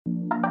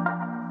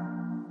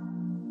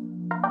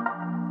Your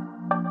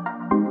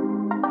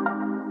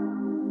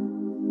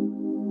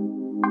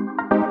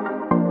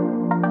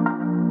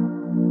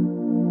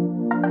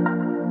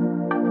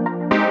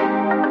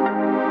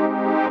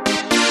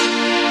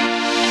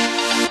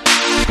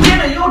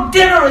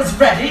dinner is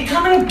ready.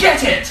 Come and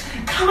get it.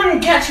 Come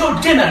and get your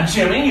dinner,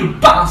 Jimmy, you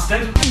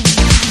bastard.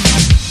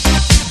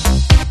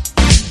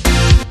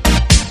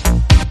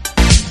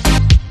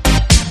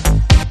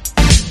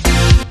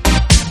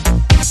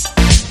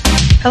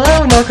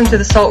 Hello and welcome to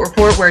the Salt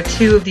Report, where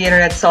two of the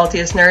internet's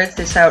saltiest nerds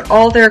dish out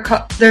all their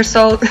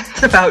salt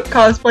about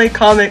cosplay,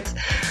 comics,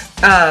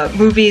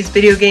 movies,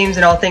 video games,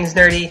 and all things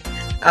nerdy.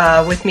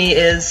 With me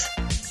is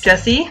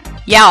Jesse.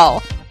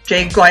 Y'all.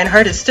 Jake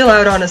Gleinhardt is still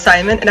out on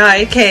assignment, and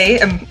I, Kay,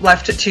 am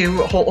left to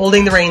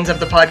holding the reins of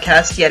the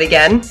podcast yet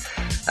again.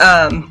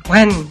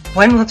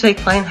 When will Jake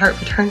Gleinhardt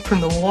return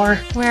from the war?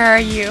 Where are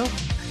you?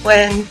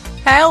 When?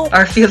 Help!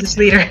 Our fearless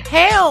leader.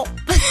 Help!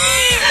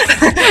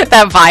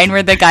 That Vine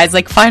where the guy's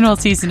like, final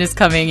season is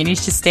coming, and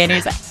he's just standing,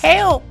 he's like,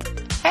 help!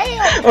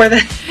 Help! Or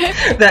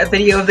that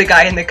video of the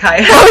guy in the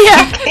kayak. Oh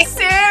yeah!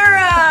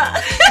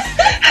 Sarah!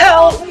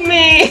 Help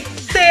me!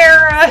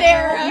 Sarah!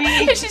 Help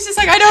me! And she's just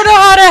like, I don't know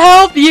how to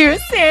help you,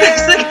 Sarah!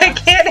 She's like, I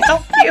can't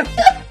help you.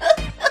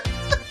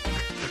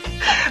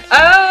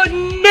 Oh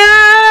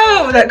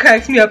no! That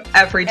cracks me up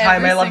every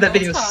time. I love that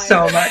video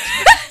so much.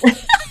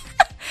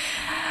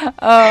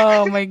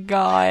 Oh my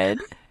god.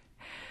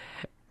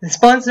 The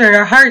sponsor in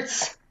our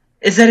hearts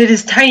is that it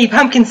is Tiny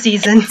Pumpkin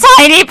season.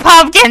 Tiny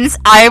Pumpkins!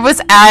 I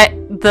was at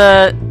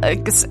the...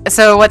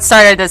 so what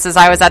started this is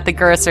I was at the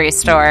grocery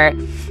store,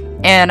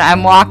 and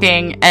I'm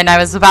walking, and I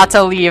was about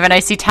to leave, and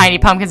I see Tiny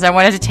Pumpkins. I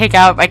wanted to take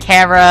out my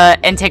camera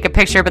and take a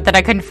picture, but then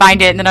I couldn't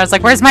find it, and then I was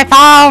like, where's my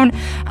phone?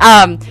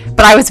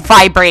 But I was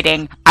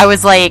vibrating. I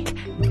was like,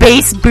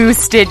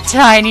 bass-boosted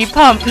Tiny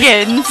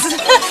Pumpkins.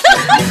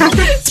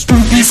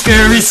 Spooky,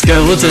 scary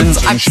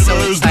skeletons. I'm so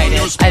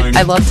excited.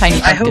 I love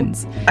Tiny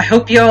Pumpkins. I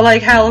hope you all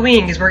like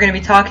Halloween, because we're going to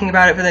be talking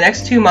about it for the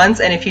next 2 months,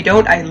 and if you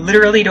don't, I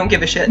literally don't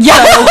give a shit.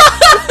 Yeah. So.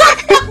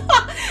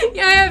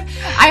 Yeah,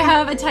 I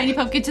have a tiny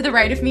pumpkin to the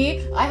right of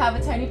me. I have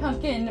a tiny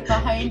pumpkin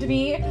behind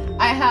me.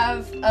 I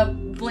have a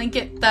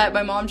blanket that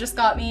my mom just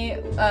got me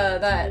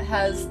that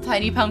has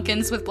tiny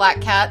pumpkins with black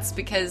cats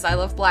because I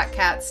love black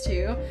cats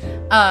too.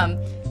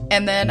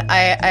 And then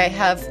I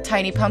have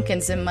tiny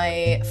pumpkins in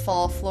my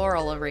fall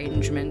floral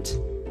arrangement.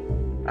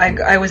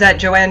 I was at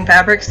Joann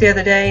Fabrics the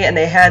other day, and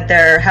they had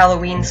their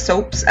Halloween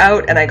soaps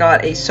out, and I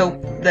got a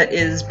soap that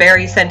is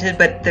berry scented,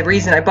 but the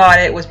reason I bought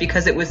it was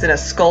because it was in a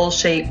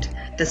skull-shaped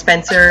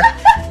dispenser.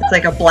 It's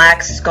like a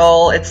black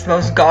skull. It's the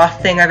most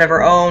goth thing I've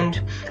ever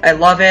owned. I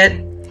love it.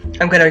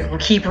 I'm gonna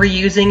keep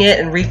reusing it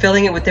and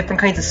refilling it with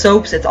different kinds of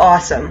soaps. It's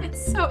awesome.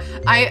 It's so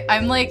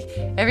I'm like,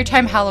 every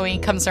time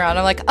Halloween comes around,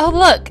 I'm like, oh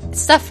look,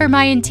 stuff for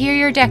my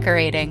interior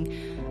decorating.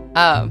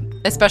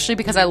 Especially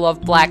because I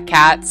love black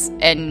cats,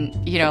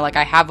 and you know, like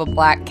I have a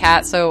black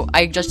cat, so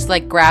I just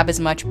like grab as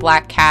much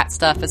black cat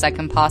stuff as I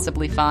can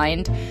possibly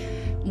find.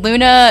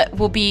 Luna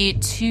will be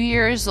 2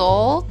 years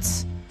old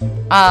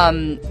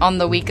on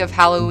the week of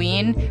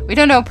Halloween. We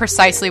don't know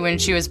precisely when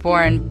she was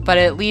born, but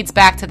it leads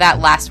back to that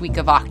last week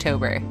of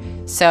October.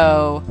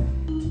 So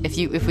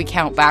if we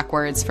count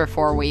backwards for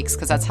 4 weeks,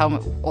 because that's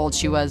how old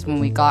she was when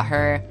we got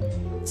her,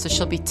 so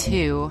she'll be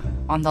 2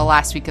 on the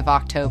last week of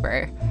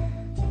October.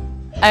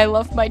 I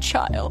love my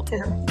child.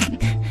 Yeah.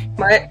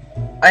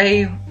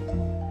 I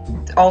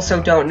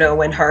also don't know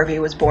when Harvey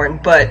was born,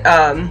 but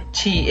I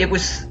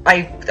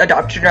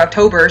adopted her in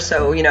October,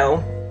 so you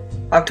know,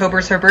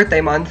 October's her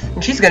birthday month,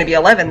 and she's going to be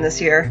 11 this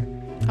year.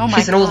 Oh my God.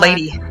 She's an old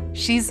lady.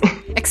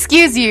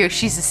 Excuse you,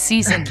 she's a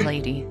seasoned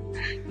lady.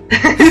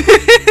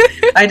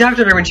 I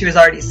adopted her when she was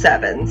already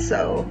 7,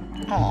 so.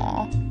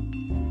 Aw.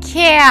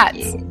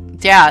 Cats.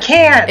 Yeah.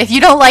 Cats. If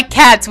you don't like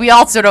cats, we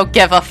also don't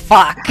give a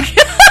fuck.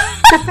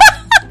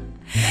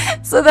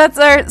 So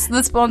that's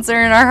the sponsor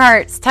in our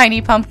hearts,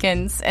 Tiny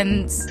Pumpkins,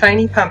 and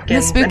Tiny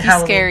Pumpkins, the spooky,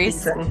 and scary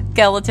season.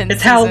 skeleton.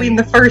 It's Halloween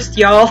the 1st,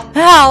 y'all.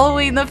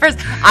 Halloween the 1st.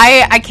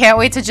 I can't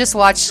wait to just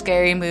watch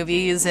scary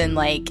movies and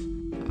like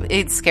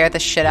it scare the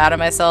shit out of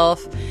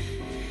myself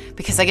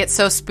because I get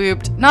so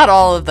spooked. Not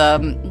all of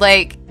them.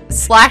 Like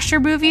slasher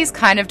movies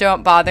kind of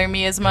don't bother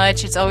me as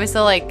much. It's always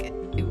the like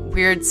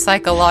weird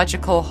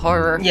psychological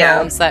horror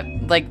films that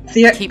like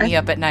keep me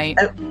up at night.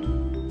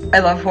 I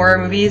love horror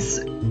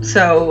movies,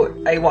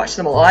 so I watch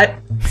them a lot.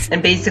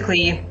 And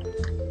basically,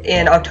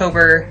 in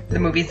October, the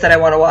movies that I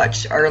want to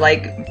watch are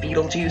like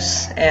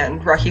Beetlejuice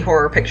and Rocky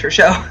Horror Picture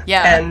Show.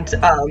 Yeah. And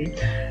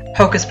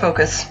Hocus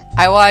Pocus.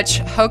 I watch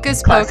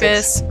Hocus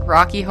Classics. Pocus,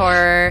 Rocky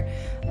Horror,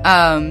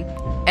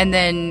 and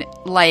then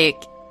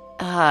like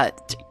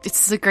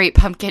it's the Great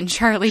Pumpkin,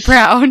 Charlie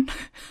Brown.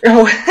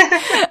 Oh.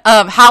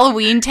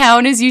 Halloween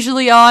Town is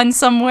usually on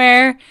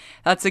somewhere.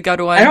 That's a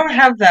good one. I don't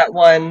have that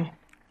one.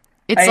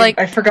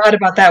 I forgot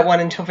about that one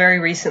until very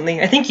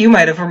recently. I think you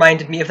might have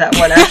reminded me of that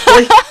one,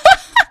 actually.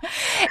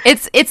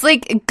 It's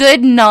like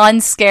good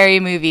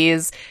non-scary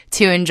movies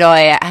to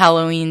enjoy at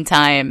Halloween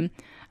time.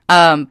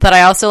 But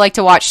I also like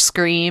to watch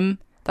Scream.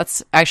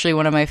 That's actually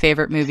one of my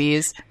favorite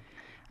movies.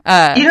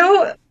 You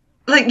know,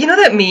 like, you know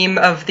that meme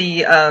of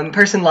the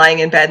person lying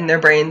in bed and their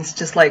brain's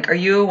just like, "Are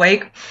you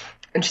awake?"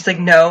 And she's like,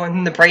 "No,"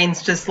 and the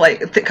brain's just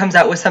like, it comes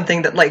out with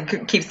something that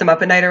like keeps them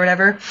up at night or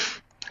whatever.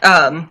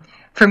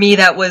 For me,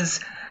 that was,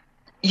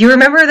 you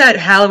remember that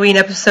Halloween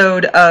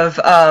episode of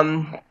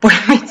Boy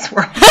Meets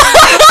World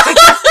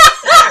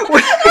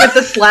with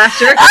the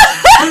slasher?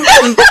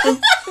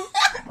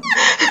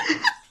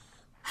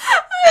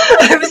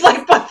 I was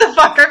like, what the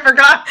fuck? I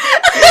forgot.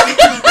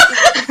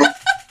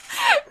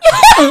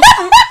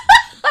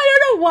 I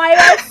don't know why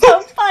that's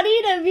so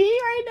funny to me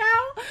right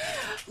now.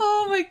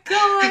 Oh my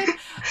god.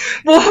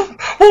 Well,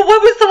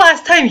 what was the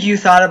last time you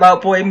thought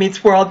about Boy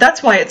Meets World?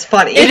 That's why it's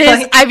funny. It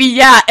is. I mean,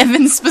 yeah, and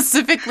then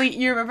specifically,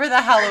 you remember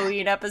the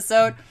Halloween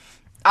episode?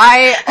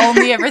 I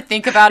only ever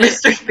think about it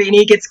Mr.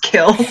 Feeney gets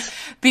killed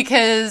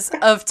because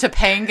of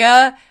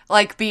Topanga,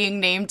 like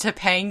being named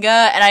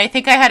Topanga, and I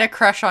think I had a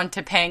crush on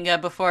Topanga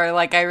before,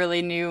 like, I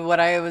really knew what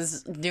I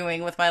was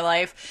doing with my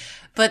life.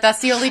 But that's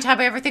the only time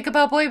I ever think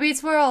about Boy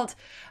Meets World.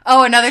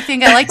 Oh, another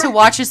thing I like to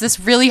watch is this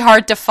really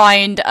hard to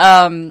find,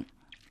 The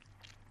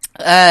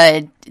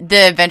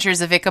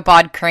Adventures of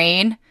Ichabod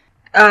Crane.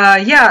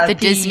 Yeah. The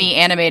Disney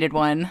animated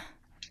one.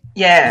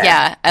 Yeah.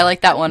 Yeah, I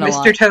like that one a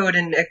lot. Mr. Toad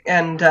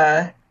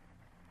and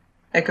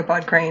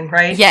Ichabod Crane,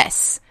 right?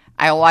 Yes,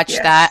 I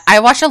watched that. I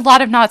watch a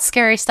lot of not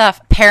scary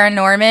stuff.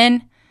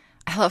 Paranorman.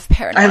 I love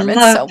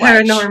Paranorman so much.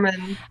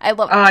 Paranorman. I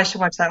love. Oh, I should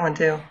watch that one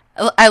too.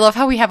 I love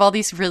how we have all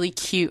these really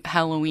cute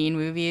Halloween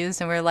movies,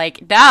 and we're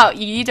like, no,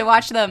 you need to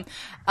watch them.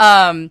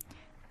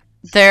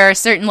 There are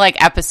certain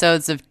like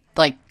episodes of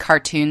like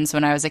cartoons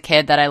when I was a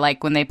kid that I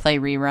like when they play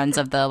reruns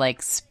of the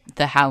like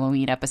the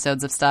Halloween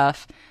episodes of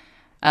stuff.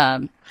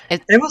 I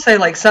will say,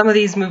 like, some of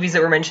these movies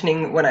that we're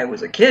mentioning when I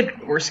was a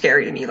kid were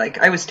scary to me. Like,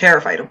 I was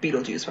terrified of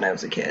Beetlejuice when I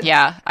was a kid.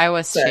 Yeah, I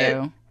was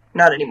too.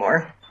 Not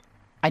anymore.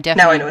 I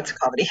definitely. Now I know it's a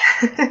comedy.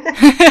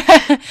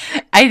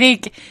 I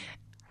think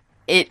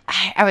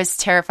I was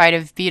terrified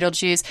of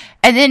Beetlejuice.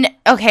 And then,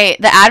 okay,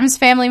 the Addams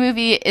Family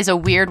movie is a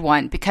weird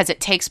one because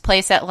it takes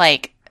place at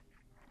like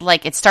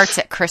it starts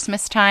at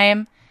Christmas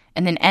time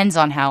and then ends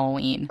on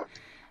Halloween.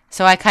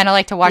 So I kind of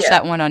like to watch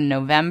that one on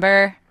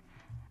November.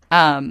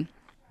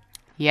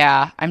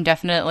 Yeah, I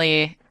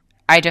definitely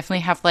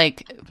have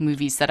like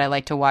movies that I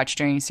like to watch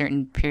during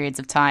certain periods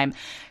of time.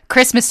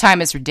 Christmas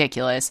time is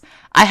ridiculous.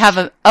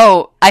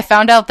 I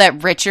found out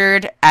that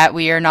Richard at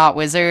We Are Not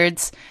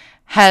Wizards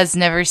has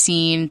never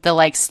seen the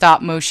like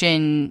stop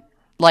motion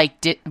like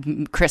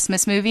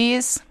Christmas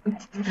movies.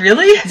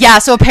 Really? Yeah,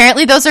 so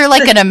apparently those are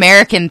like an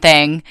American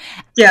thing.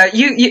 Yeah,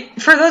 you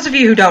for those of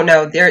you who don't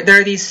know, there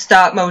are these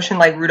stop motion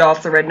like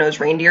Rudolph the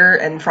Red-Nosed Reindeer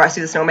and Frosty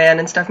the Snowman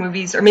and stuff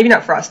movies, or maybe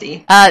not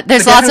Frosty.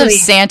 There's lots of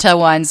Santa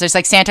ones. There's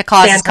like Santa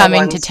Claus is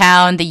Coming to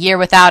Town, The Year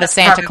Without a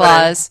Santa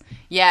Claus.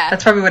 Yeah.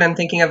 That's probably what I'm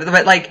thinking of,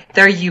 but like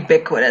they're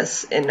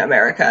ubiquitous in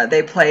America.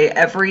 They play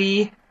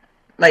every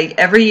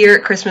year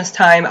at Christmas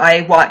time.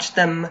 I watched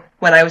them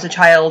when I was a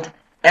child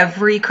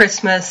every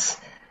Christmas.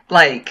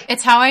 Like,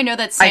 it's how I know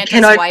that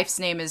Santa's wife's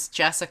name is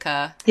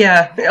Jessica.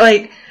 Yeah,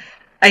 like,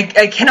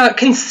 I cannot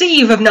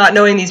conceive of not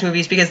knowing these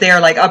movies because they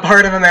are, like, a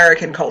part of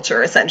American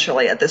culture,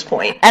 essentially, at this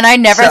point. And I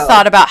never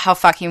thought about how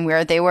fucking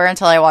weird they were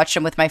until I watched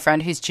them with my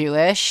friend who's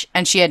Jewish,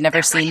 and she had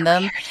never seen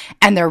them. Weird.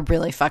 And they're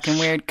really fucking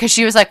weird. Because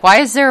she was like, why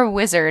is there a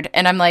wizard?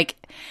 And I'm like,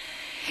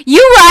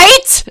 you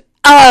right?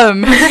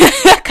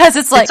 Because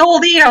it's like... It's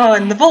old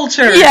Eon, the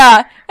vulture.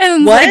 Yeah.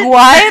 And what?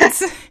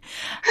 Like,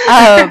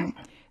 what?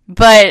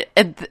 But,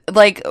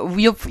 like,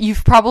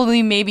 you've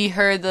probably maybe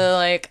heard the,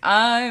 like,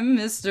 I'm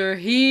Mr.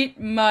 Heat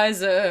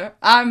Miser,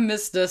 I'm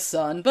Mr.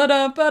 Sun,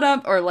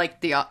 ba-dum, or,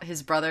 like,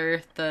 his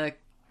brother,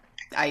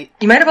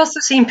 You might have also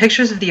seen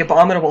pictures of the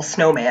Abominable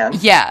Snowman.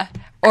 Yeah.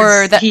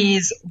 Or that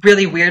he's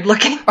really weird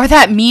looking. Or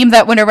that meme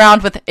that went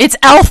around with, it's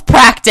elf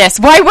practice!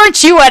 Why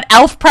weren't you at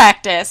elf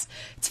practice?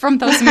 It's from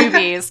those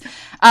movies.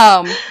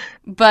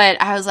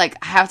 But I was like,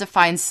 I have to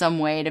find some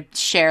way to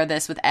share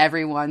this with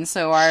everyone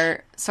so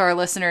our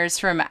listeners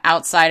from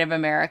outside of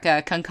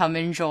America can come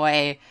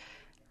enjoy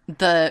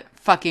the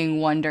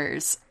fucking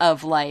wonders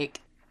of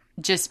like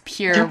just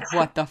pure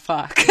what the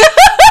fuck.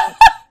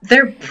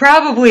 They're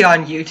probably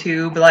on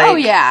YouTube. Like, oh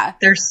yeah,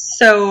 they're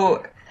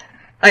so.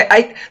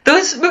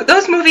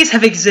 Those movies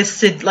have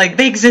existed. Like,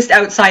 they exist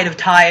outside of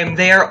time.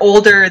 They are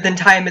older than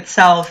time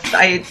itself.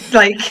 I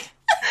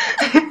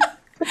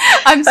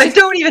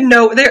don't even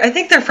know. I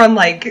think they're from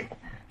like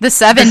the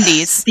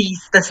 70s.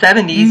 The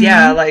 70s,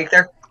 yeah. Like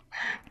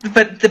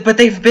but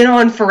they've been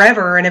on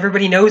forever, and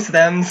everybody knows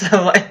them.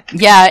 So like,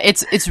 yeah,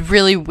 it's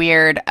really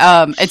weird.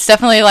 It's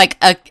definitely like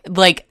I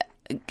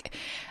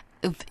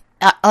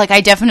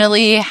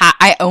definitely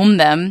I own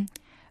them,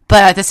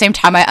 but at the same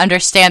time, I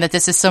understand that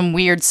this is some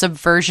weird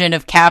subversion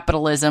of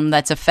capitalism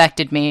that's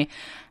affected me.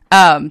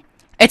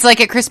 It's like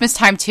at Christmas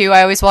time too.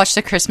 I always watch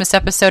the Christmas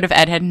episode of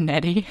Ed, Edd and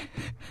Eddy.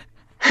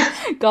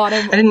 Got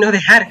him. I didn't know they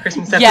had a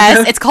Christmas episode.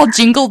 Yes, it's called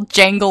Jingle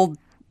Jangle.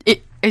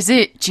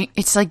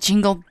 It's like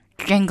Jingle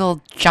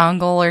Jangle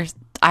Jangle, or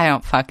I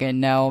don't fucking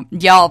know.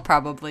 Y'all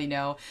probably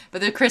know.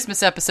 But the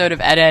Christmas episode of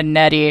Ed, Edd and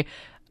Eddy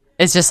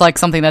is just like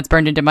something that's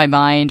burned into my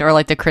mind, or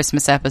like the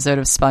Christmas episode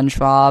of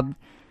SpongeBob.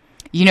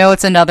 You know,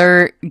 it's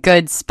another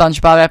good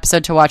SpongeBob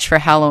episode to watch for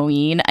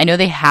Halloween. I know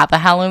they have a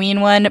Halloween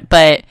one,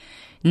 but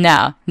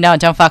no,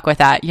 don't fuck with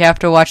that. You have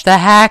to watch the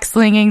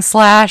hack-slinging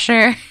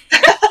slasher.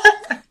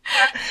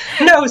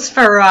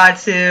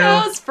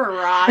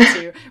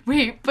 Nosferatu.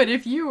 Wait, but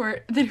if you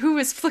were, then who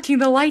was flicking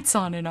the lights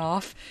on and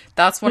off?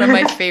 That's one of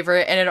my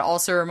favorite, and it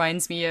also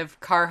reminds me of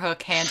car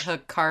hook, hand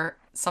hook,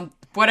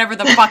 whatever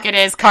the fuck it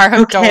is, car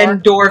hook,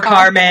 door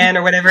car man,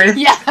 or whatever it is.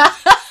 Yeah.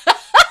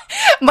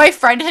 My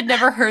friend had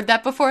never heard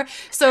that before.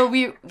 So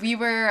we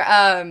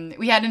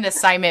had an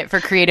assignment for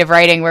creative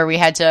writing where we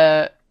had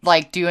to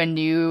like do a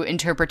new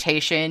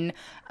interpretation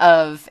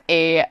of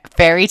a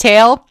fairy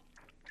tale.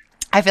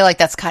 I feel like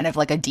that's kind of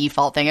like a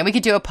default thing. And we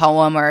could do a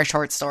poem or a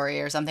short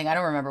story or something. I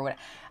don't remember what.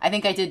 I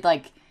think I did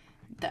like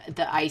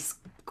the Ice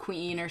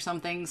Queen or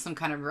something, some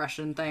kind of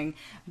Russian thing.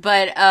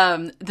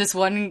 But this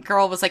one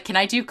girl was like, "Can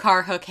I do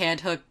car hook,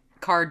 hand hook,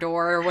 car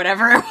door, or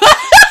whatever it was?"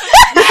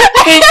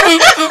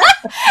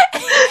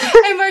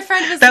 And my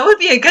friend was that would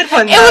be a good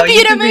one, though. It would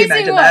be an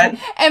amazing one.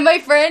 And my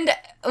friend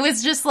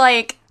was just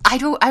like,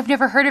 I've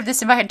never heard of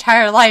this in my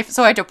entire life,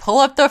 so I had to pull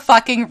up the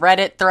fucking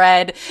Reddit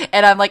thread,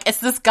 and I'm like, it's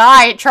this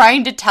guy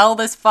trying to tell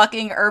this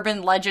fucking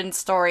urban legend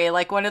story,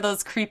 like one of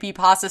those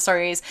creepypasta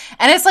stories.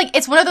 And it's like,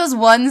 it's one of those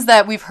ones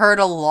that we've heard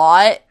a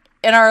lot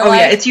in our life. Oh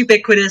yeah, it's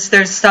ubiquitous.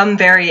 There's some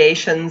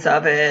variations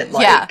of it.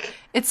 Like, yeah.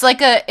 It's like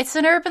it's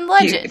an urban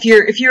legend. If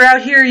you're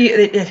out here,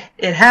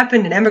 it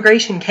happened in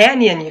Emigration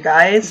Canyon, you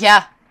guys.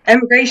 Yeah.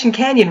 Emigration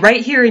Canyon,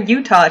 right here in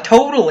Utah,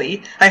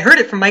 totally. I heard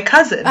it from my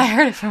cousin.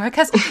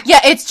 Yeah,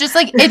 it's just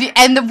like,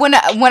 and when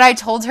I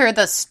told her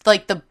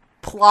the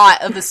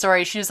plot of the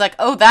story, she was like,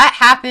 "Oh, that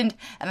happened,"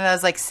 and I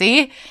was like,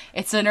 "See,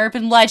 it's an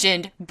urban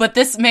legend, but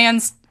this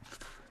man's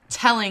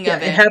telling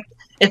of it.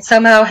 It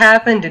somehow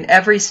happened in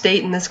every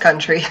state in this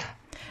country."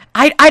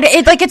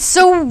 It's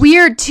so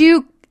weird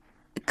too.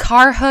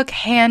 Car hook,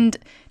 hand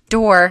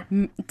door.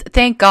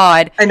 Thank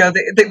God. I know,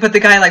 but the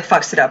guy like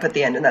fucks it up at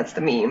the end, and that's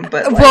the meme.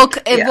 But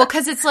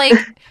because it's like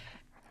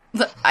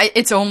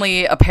it's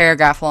only a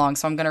paragraph long,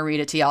 so I'm gonna read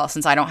it to y'all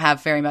since I don't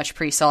have very much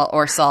pre-salt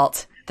or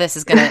salt. This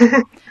is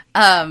gonna.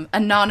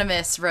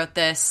 Anonymous wrote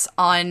this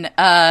on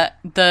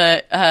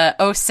the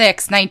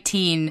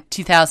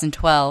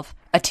 06/19/2012,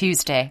 a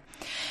Tuesday.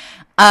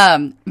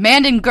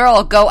 Man and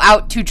girl go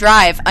out to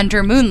drive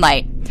under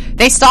moonlight.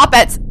 They stop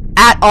at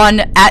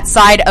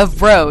side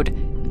of road.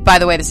 By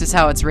the way, this is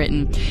how it's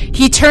written.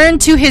 He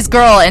turned to his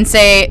girl and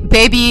say,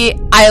 "Baby,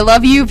 I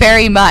love you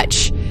very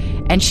much."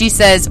 And she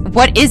says,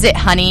 "What is it,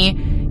 honey?"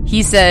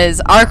 He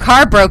says, "Our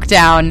car broke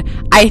down.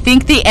 I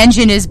think the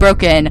engine is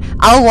broken.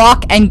 I'll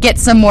walk and get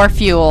some more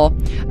fuel."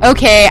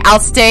 "Okay, I'll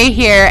stay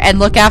here and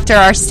look after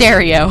our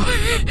stereo."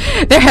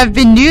 There have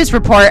been news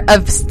report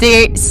of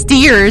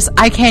steers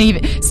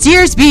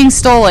being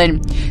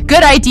stolen.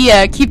 Good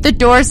idea. Keep the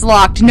doors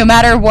locked no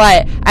matter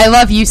what. I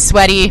love you,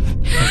 sweaty.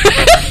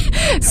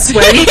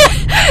 Sweaty?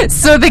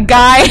 So the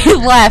guy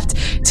left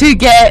to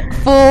get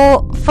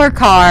full for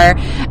car.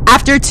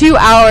 After 2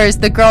 hours,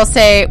 the girl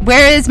say,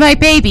 "Where is my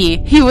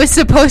baby? He was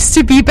supposed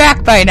to be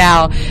back by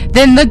now."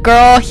 Then the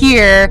girl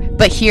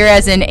but hear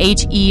as in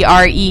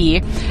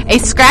HERE, a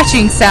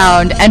scratching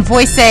sound, and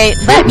voice say,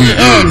 "Let me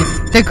in."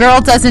 The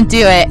girl doesn't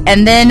do it,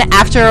 and then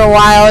after a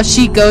while,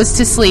 she goes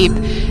to sleep.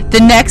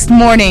 The next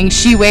morning,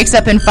 she wakes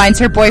up and finds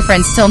her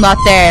boyfriend still not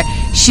there.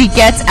 She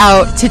gets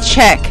out to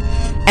check,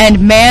 and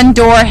man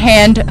door,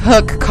 hand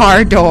hook,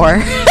 car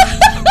door.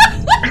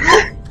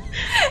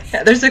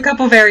 Yeah, there's a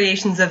couple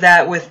variations of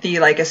that with the,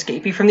 like,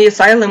 escapee from the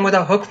asylum with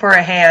a hook for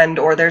a hand,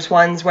 or there's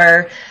ones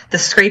where the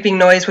scraping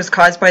noise was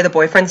caused by the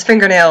boyfriend's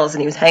fingernails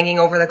and he was hanging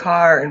over the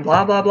car and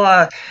blah, blah,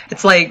 blah.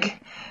 It's like,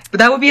 but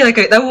that would be a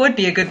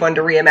good one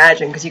to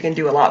reimagine, because you can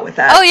do a lot with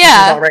that. Oh,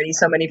 yeah. There's already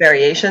so many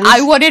variations.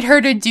 I wanted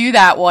her to do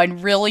that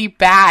one really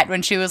bad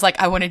when she was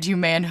like, "I want to do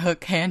man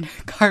hook, hand,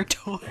 car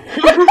door."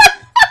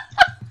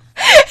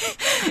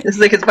 It's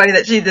like, it's funny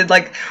that she did,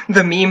 like,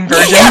 the meme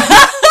version.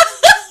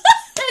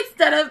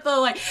 Instead of the,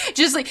 like,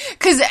 just, like,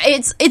 because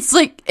it's,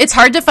 like, it's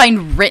hard to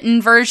find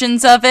written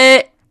versions of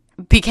it,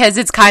 because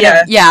it's kind of,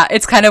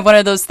 it's kind of one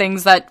of those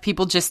things that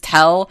people just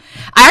tell.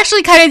 I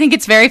actually kind of think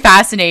it's very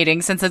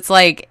fascinating, since it's,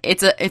 like,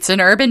 it's an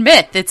urban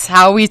myth. It's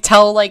how we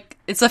tell, like,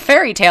 it's a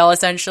fairy tale,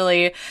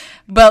 essentially.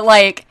 But,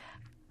 like,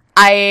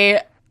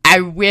 I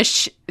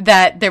wish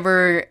that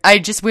I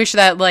just wish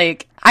that,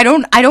 like, I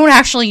don't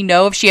actually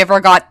know if she ever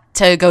got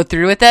to go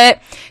through with it,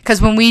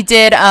 because when we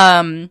did,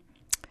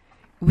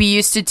 we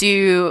used to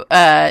do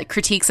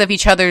critiques of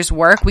each other's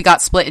work. We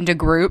got split into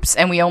groups,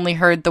 and we only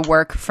heard the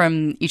work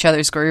from each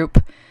other's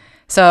group.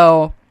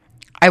 So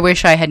I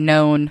wish I had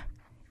known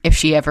if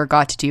she ever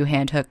got to do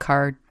hand hook,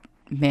 car,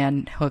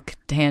 man hook,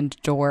 hand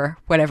door,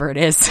 whatever it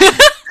is.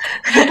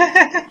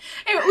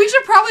 Anyway, we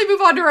should probably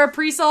move on to our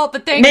pre-salt,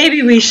 but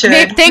maybe we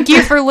should. Thank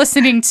you for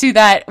listening to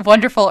that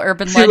wonderful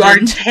urban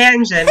legend. To our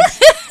tangent.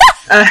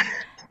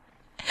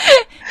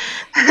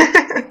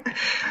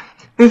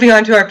 Moving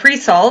on to our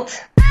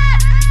pre-salt.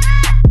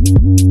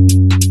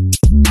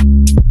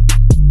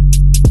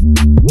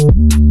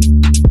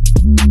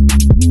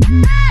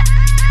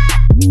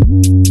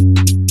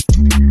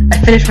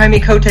 finished my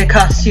Mikote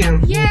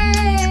costume. Yay!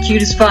 It's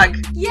cute as fuck.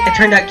 Yeah! It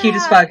turned out cute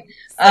as fuck.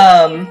 Cute.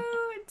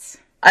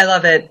 I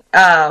love it.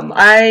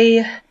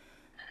 I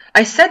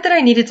said that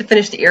I needed to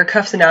finish the ear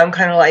cuffs, and now I'm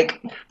kind of like,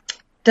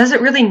 does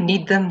it really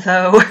need them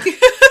though?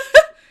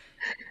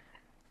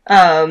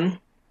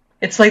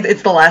 It's like,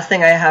 it's the last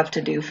thing I have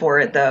to do for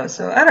it though,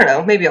 so I don't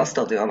know, maybe I'll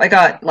still do them. I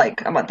got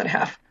like a month and a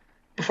half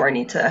before I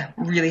need to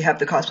really have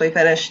the cosplay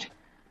finished.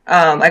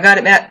 I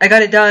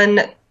got it done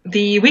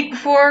the week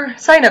before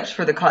signups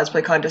for the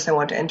cosplay contest I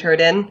want to enter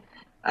it in.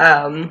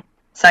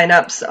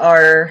 Signups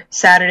are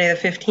Saturday the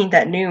 15th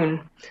at noon,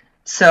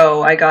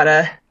 so I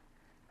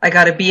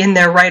gotta be in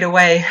there right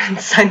away and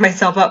sign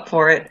myself up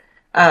for it.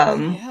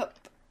 Yep.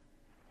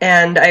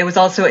 And I was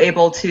also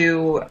able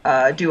to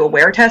do a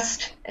wear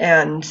test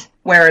and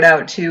wear it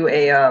out to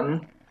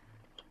a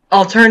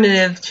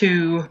alternative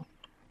to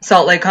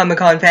Salt Lake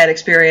Comic-Con fan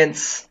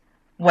experience,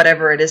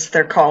 whatever it is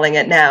they're calling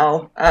it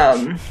now.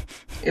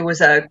 It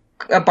was a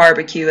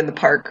barbecue in the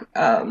park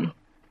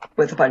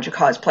with a bunch of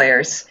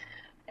cosplayers.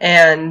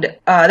 And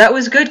that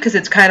was good because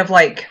it's kind of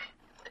like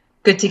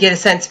good to get a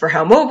sense for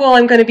how mobile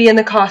I'm going to be in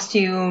the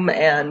costume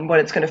and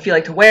what it's going to feel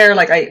like to wear.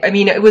 Like, I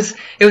mean, it was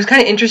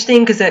kind of interesting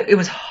because it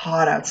was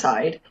hot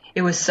outside.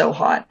 It was so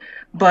hot.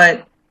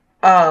 But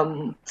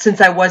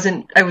since I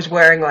was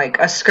wearing like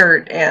a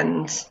skirt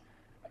and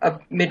a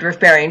midriff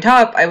bearing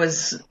top, I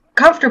was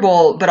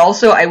comfortable, but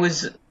also I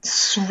was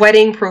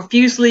sweating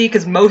profusely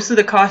because most of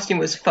the costume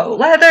was faux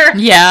leather.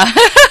 Yeah.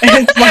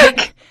 And it's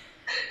like,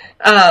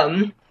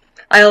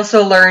 I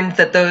also learned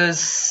that those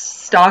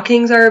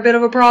stockings are a bit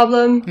of a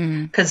problem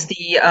because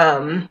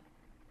the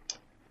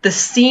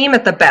seam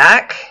at the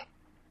back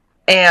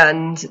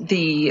and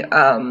the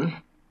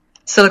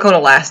silicone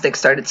elastic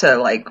started to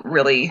like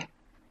really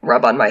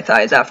rub on my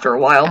thighs after a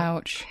while.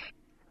 Ouch.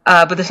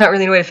 But there's not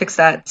really any way to fix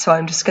that, so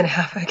I'm just gonna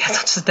I guess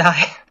I'll just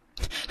die.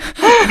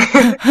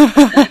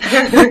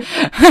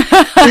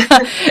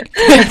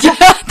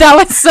 That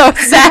was so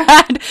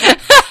sad.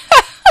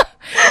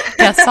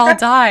 Guess I'll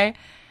die.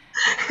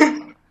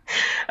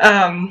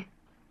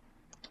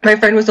 My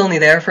friend was only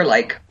there for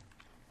like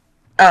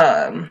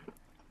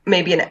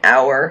maybe an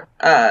hour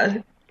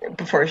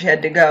before she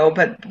had to go,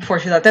 but before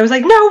she left I was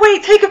like, no,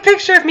 wait, take a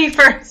picture of me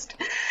first.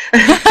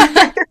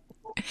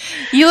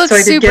 You look so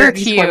I did super get at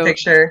least cute. one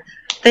picture.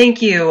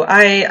 Thank you.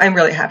 I'm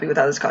really happy with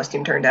how this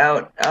costume turned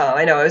out.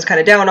 I know I was kind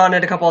of down on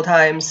it a couple of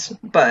times,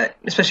 but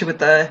especially with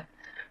the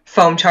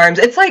foam charms.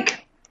 It's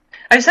like,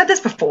 I've said this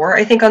before,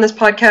 I think, on this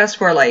podcast,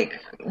 where like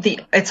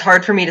it's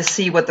hard for me to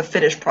see what the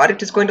finished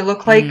product is going to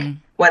look like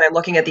when I'm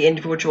looking at the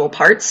individual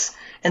parts.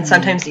 And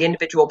sometimes the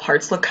individual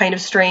parts look kind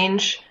of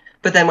strange,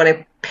 but then when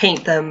I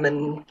paint them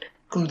and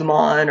glue them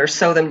on or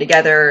sew them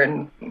together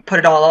and put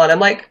it all on, I'm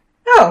like,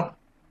 oh,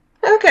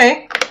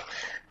 okay.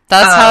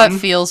 That's how it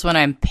feels when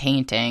I'm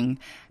painting,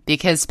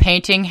 because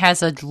painting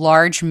has a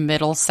large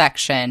middle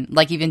section,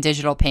 like even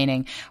digital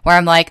painting, where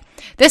I'm like,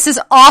 this is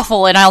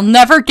awful and I'll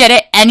never get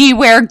it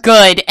anywhere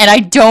good, and I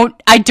don't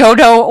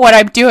know what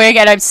I'm doing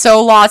and I'm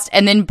so lost.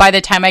 And then by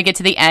the time I get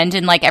to the end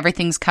and like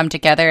everything's come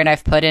together and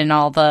I've put in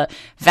all the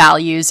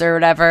values or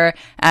whatever,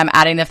 I'm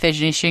adding the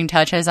finishing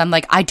touches, I'm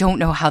like, I don't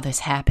know how this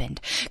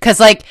happened. Cause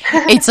like,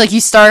 it's like you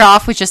start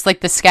off with just like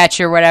the sketch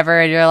or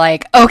whatever and you're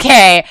like,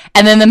 okay.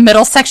 And then the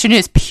middle section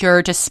is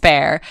pure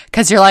despair.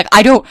 Cause you're like,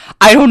 I don't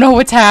know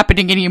what's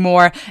happening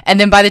anymore. And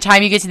then by the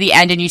time you get to the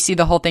end and you see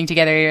the whole thing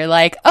together, you're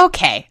like,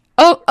 okay.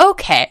 Oh,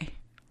 okay.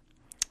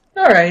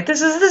 All right,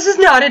 this is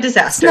not a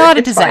disaster. It's not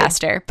a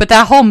disaster, fine. But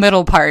that whole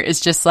middle part is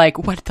just like,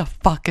 what the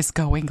fuck is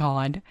going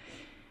on?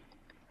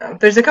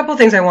 There's a couple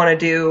things I want to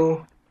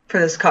do for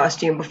this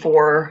costume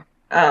before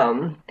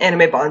Anime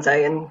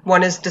Bonsai, and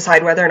one is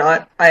decide whether or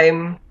not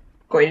I'm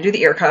going to do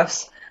the ear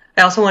cuffs.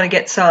 I also want to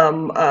get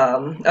some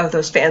of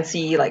those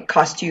fancy like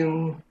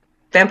costume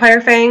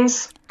vampire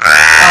fangs.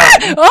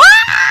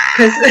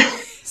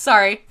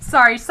 Sorry,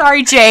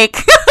 Jake.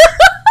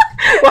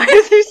 Why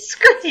does he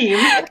scream?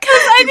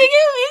 Because I think it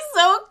would be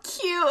so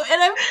cute,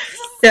 and I'm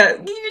just,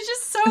 he was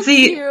just so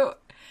cute.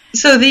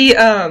 So the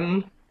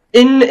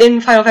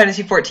in Final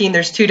Fantasy XIV,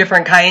 there's two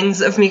different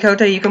kinds of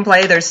Mikote you can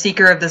play. There's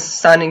Seeker of the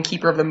Sun and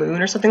Keeper of the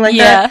Moon, or something like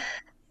that.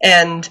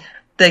 And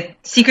the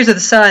Seekers of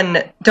the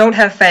Sun don't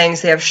have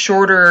fangs; they have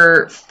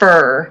shorter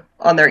fur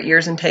on their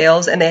ears and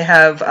tails, and they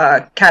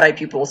have cat-eye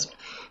pupils,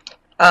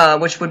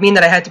 which would mean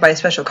that I had to buy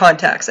special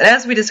contacts. And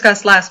as we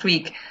discussed last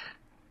week,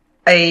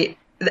 I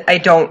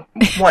don't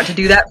want to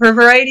do that for a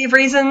variety of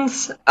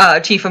reasons,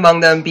 chief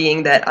among them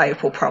being that I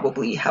will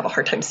probably have a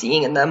hard time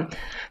seeing in them.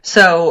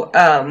 So,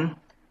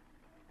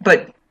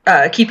 but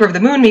Keeper of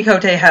the Moon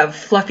Mikote have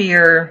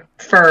fluffier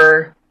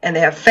fur, and they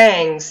have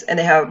fangs, and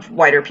they have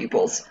wider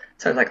pupils.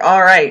 So I was like,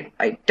 all right,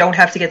 I don't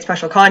have to get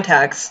special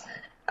contacts.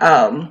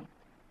 And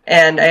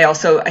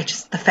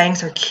the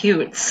fangs are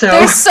cute. So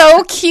they're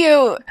so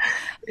cute.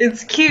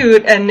 It's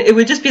cute, and it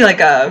would just be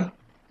like a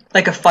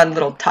fun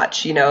little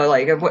touch, you know,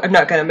 like I'm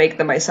not going to make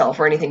them myself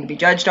or anything to be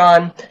judged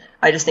on.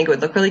 I just think it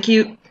would look really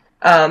cute.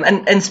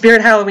 And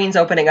Spirit Halloween's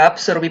opening up,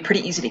 so it'll be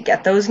pretty easy to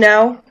get those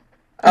now.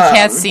 You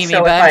can't see me,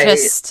 but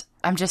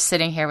I'm just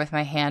sitting here with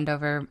my hand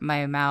over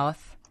my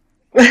mouth.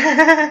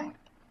 I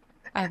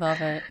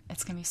love it.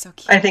 It's gonna be so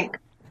cute. I think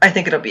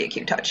it'll be a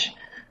cute touch.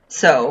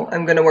 So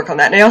I'm gonna work on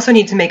that. And I also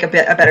need to make a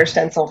better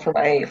stencil for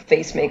my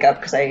face makeup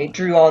because I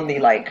drew on the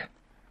like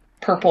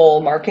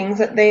purple markings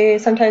that they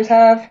sometimes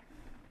have,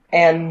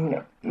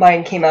 and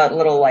mine came out a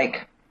little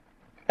like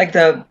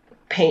the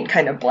paint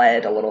kind of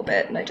bled a little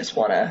bit, and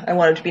I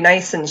want it to be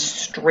nice and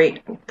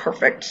straight and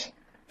perfect.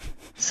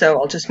 So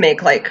I'll just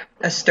make like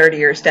a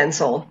sturdier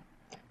stencil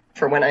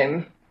for when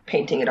I'm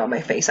painting it on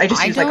my face. I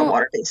just use like a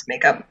water-based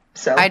makeup.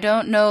 So I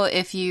don't know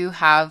if you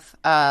have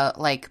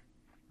like,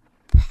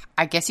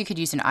 I guess you could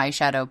use an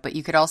eyeshadow, but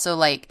you could also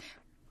like,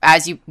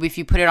 if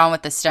you put it on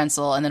with the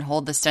stencil and then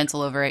hold the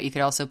stencil over it, you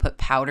could also put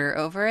powder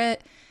over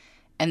it,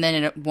 and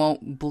then it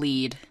won't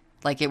bleed.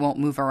 Like, it won't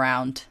move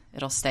around.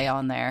 It'll stay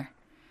on there.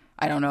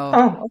 I don't know.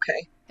 Oh,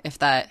 okay. If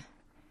that,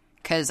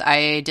 because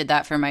I did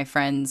that for my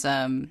friend's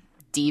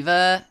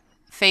Diva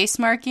face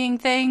marking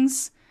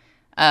things,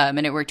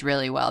 and it worked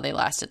really well. They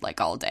lasted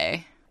like all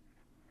day.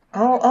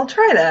 I'll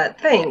try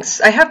that.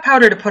 Thanks. I have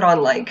powder to put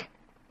on like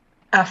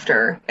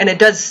after, and it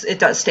does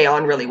stay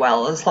on really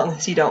well as long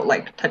as you don't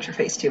like touch your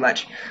face too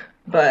much.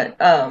 But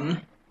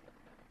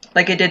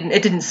like it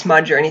didn't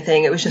smudge or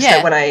anything. It was just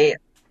that when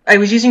I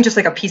was using just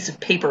like a piece of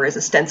paper as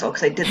a stencil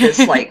because I did this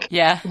like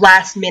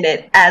last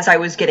minute as I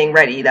was getting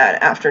ready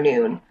that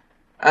afternoon.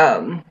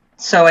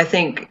 So I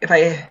think if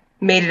I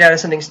made it out of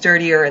something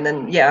sturdier and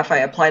then if I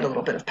applied a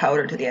little bit of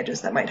powder to the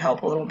edges, that might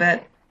help a little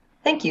bit.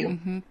 Thank you.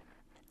 Mm-hmm.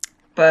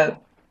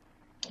 But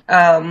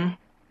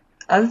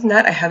other than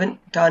that, I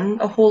haven't done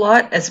a whole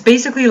lot. It's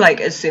basically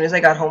like as soon as I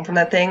got home from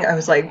that thing, I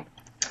was like,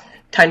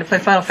 time to play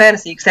Final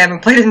Fantasy because I haven't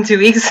played it in 2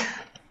 weeks.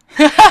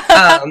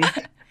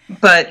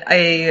 But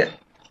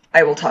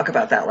I will talk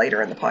about that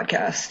later in the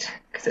podcast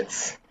because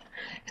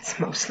it's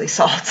mostly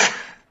salt.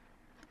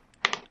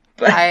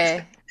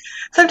 But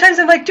sometimes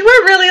I'm like, do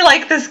I really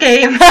like this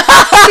game?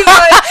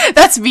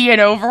 That's me in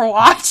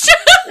Overwatch.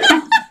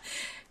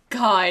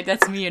 God,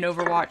 that's me in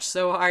Overwatch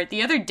so hard.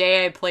 The other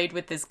day I played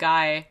with this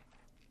guy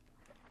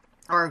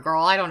or a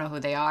girl. I don't know who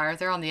they are.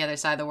 They're on the other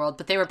side of the world,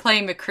 but they were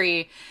playing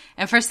McCree.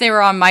 And first they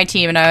were on my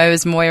team and I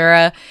was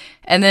Moira.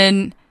 And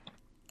then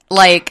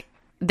like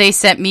they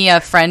sent me a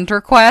friend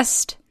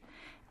request.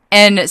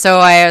 And so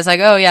I was like,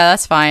 oh yeah,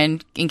 that's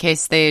fine in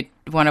case they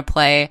want to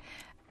play.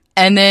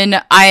 And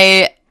then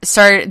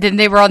then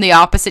they were on the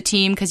opposite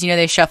team because,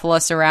 they shuffle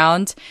us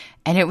around.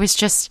 And it was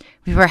just,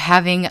 we were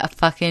having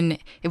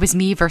it was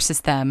me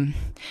versus them.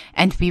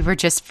 And we were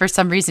just, for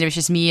some reason, it was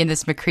just me and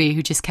this McCree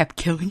who just kept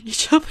killing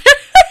each other.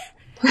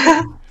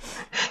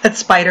 That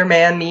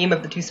Spider-Man meme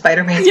of the two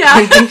Spider-Mans.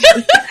 Yeah.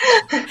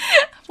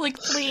 Like,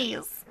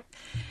 please.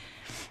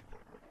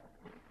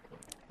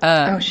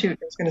 Oh shoot,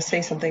 I was going to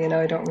say something and now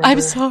I don't remember.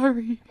 I'm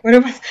sorry.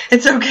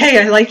 It's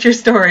okay, I liked your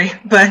story,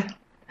 but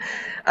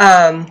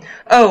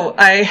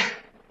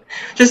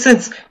just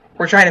since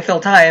we're trying to fill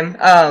time,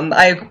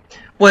 I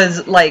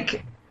was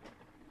like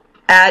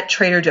at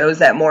Trader Joe's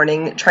that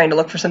morning trying to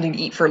look for something to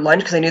eat for lunch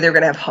because I knew they were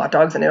going to have hot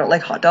dogs and I don't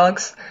like hot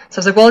dogs. So I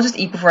was like, well, I'll just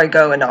eat before I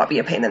go and not be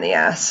a pain in the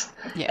ass.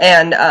 Yeah.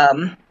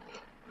 And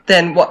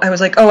then I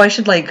was like, oh, I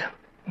should like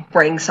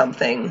bring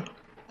something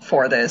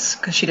for this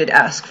because she did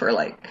ask for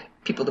like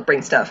people to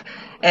bring stuff.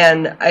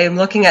 And I'm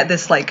looking at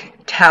this like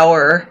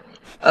tower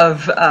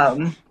of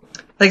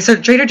so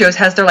Trader Joe's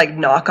has their like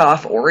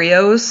knockoff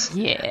Oreos.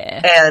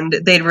 Yeah. And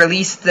they'd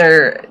released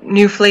their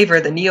new flavor,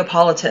 the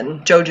Neapolitan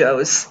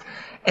JoJo's.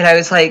 And I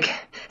was like,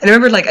 and I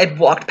remember like I'd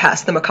walked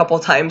past them a couple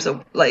times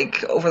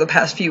like over the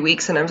past few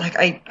weeks and I was like,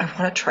 I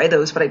want to try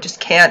those, but I just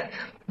can't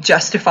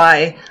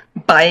justify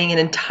buying an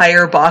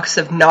entire box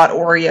of not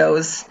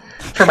Oreos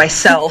for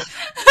myself.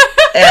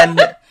 And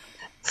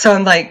so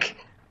I'm like,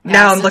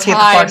 now I'm looking at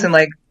the box and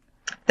I'm like,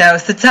 that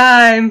was the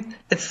time.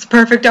 It's the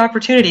perfect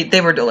opportunity.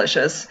 They were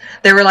delicious.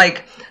 They were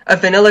like a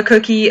vanilla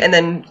cookie and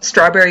then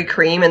strawberry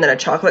cream and then a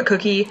chocolate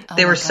cookie.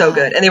 They were so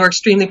good. And they were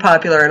extremely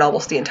popular and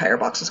almost the entire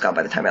box was gone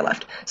by the time I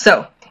left.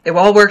 So it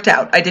all worked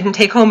out. I didn't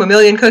take home a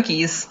million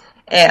cookies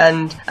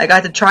and I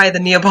got to try the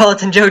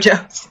Neapolitan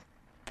JoJo's.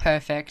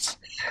 Perfect.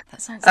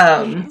 That sounds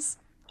nice.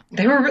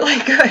 They were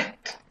really good.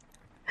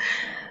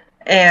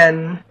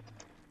 And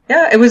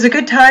yeah, it was a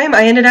good time.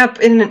 I ended up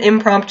in an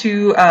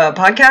impromptu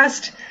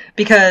podcast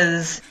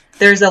because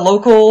there's a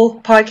local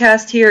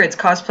podcast here. It's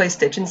Cosplay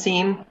Stitch and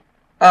Seam.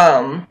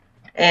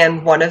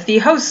 And one of the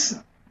hosts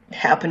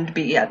happened to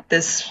be at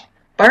this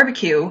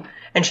barbecue,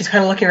 and she's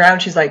kind of looking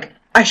around. She's like,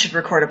 I should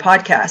record a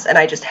podcast. And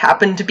I just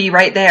happened to be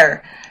right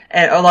there,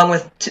 and along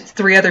with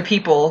two other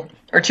people.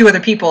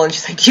 And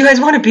she's like, do you guys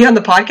want to be on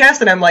the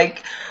podcast? And I'm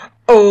like,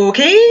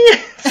 okay.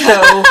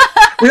 So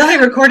we only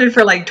recorded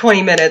for like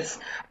 20 minutes,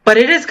 but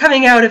it is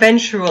coming out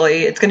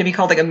eventually. It's going to be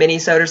called like a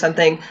mini-sode or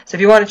something. So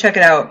if you want to check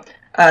it out,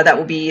 that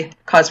will be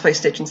Cosplay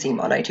Stitch and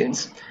Seam on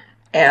iTunes.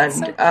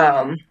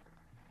 And,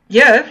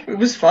 yeah, it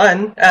was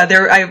fun.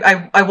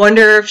 I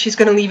wonder if she's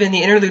going to leave in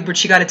the interlude where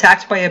she got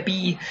attacked by a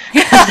bee.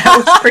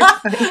 That was pretty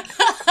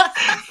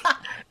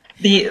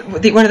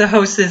funny. One of the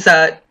hosts is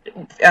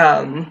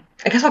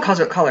I guess I'll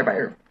call her by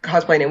her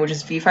cosplay name, which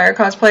is V-Fire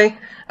Cosplay.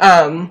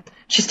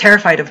 She's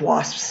terrified of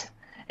wasps.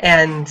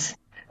 And,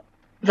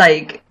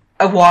 like,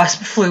 a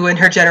wasp flew in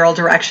her general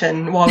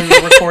direction while we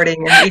were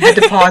recording, and we had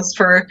to pause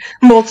for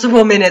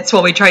multiple minutes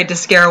while we tried to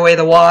scare away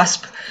the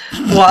wasp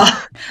while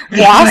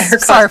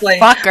Wasps are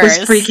fuckers. was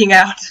freaking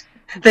out.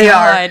 They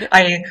God.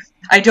 are.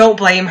 I don't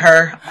blame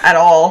her at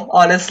all,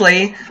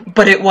 honestly,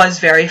 but it was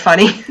very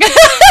funny.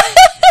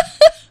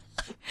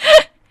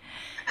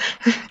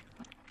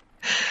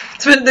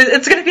 So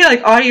it's going to be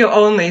like audio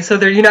only,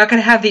 so you're not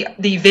going to have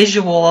the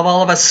visual of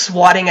all of us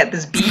swatting at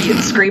this bee and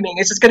screaming.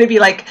 It's just going to be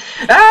like,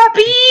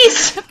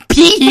 bees!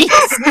 Bees!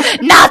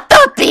 Not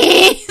the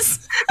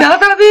bees!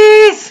 Not the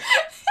bees!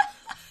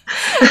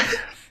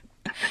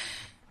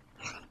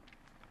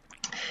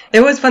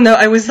 It was fun, though.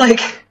 I was,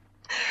 like,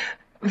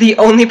 the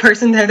only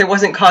person there that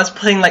wasn't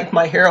cosplaying, like,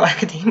 My Hero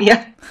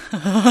Academia.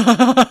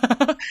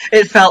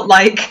 It felt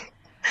like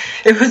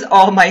it was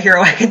all My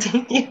Hero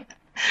Academia.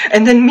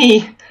 And then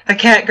me, a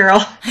cat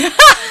girl. And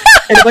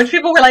a bunch of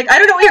people were like, I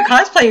don't know what you're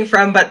cosplaying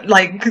from, but,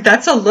 like,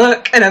 that's a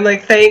look. And I'm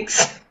like,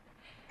 thanks.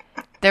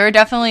 There were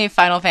definitely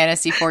Final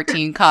Fantasy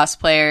XIV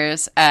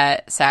cosplayers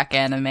at SAC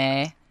Anime.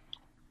 Yeah,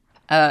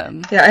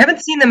 I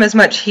haven't seen them as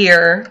much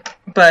here,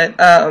 but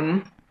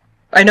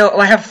I know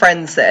I have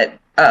friends that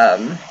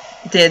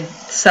did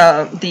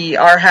the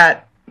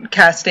R-Hat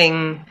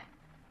casting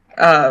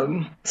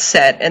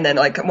set, and then,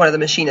 like, one of the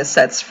machinist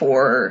sets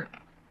for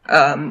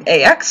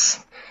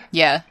AX.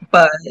 Yeah.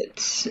 But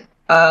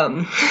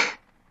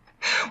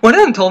one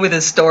of them told me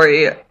this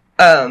story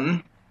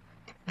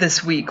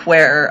this week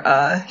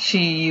where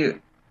she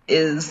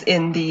is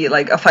in the,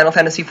 like, a Final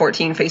Fantasy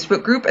XIV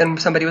Facebook group,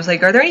 and somebody was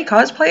like, are there any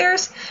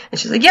cosplayers? And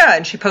she's like, yeah,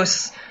 and she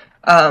posts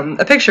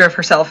a picture of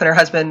herself and her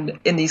husband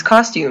in these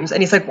costumes,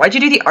 and he's like, why'd you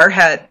do the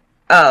R-Hat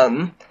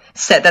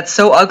set? That's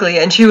so ugly.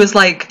 And she was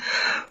like,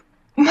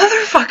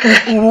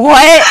 motherfucker.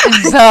 What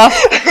the fuck?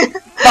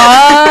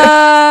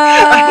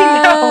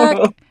 I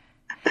know.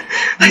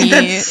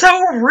 That's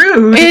so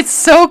rude. It's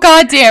so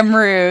goddamn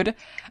rude.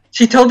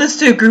 She told this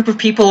to a group of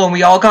people, and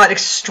we all got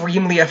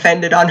extremely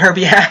offended on her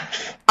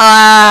behalf.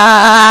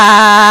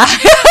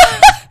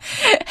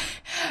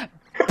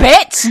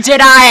 Bitch,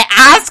 did I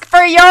ask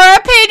for your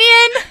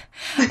opinion?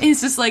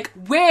 It's just like,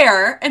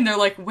 where? And they're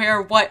like,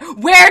 where what?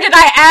 Where did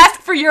I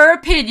ask for your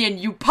opinion,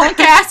 you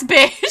punk ass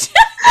bitch?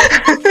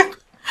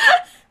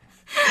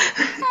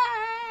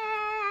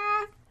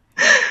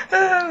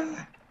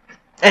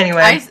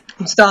 Anyway,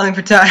 I'm stalling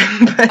for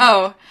time. But...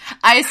 Oh,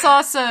 I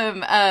saw some,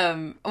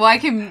 well, I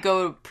can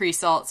go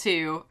pre-salt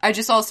too. I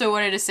just also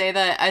wanted to say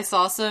that I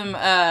saw some,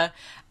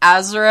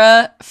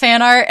 Azura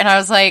fan art, and I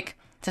was like,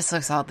 this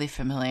looks oddly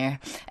familiar.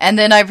 And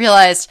then I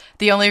realized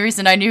the only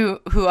reason I knew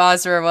who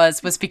Azura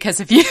was because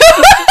of you.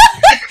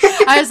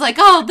 I was like,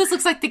 oh, this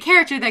looks like the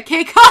character that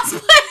Kay cosplayed.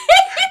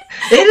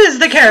 It is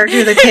the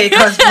character that Kay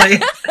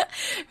cosplayed.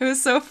 It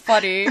was so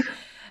funny.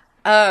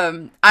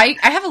 I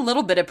have a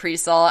little bit of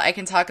pre-salt I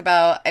can talk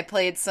about. I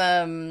played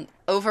some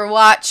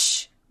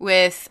Overwatch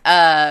with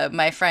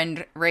my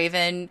friend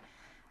Raven,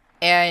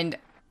 and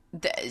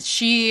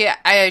she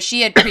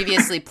had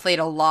previously played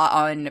a lot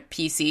on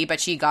PC, but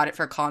she got it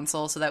for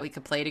console so that we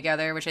could play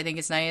together, which I think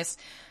is nice.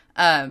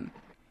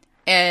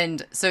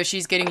 And so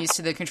she's getting used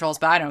to the controls,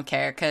 but I don't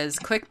care, because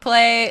quick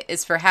play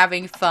is for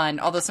having fun.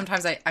 Although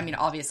sometimes I mean,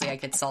 obviously I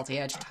get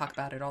salty. I just talk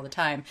about it all the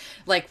time.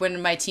 Like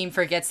when my team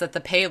forgets that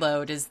the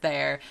payload is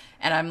there,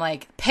 and I'm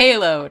like,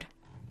 payload.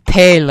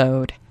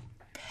 But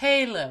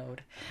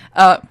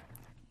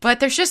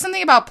there's just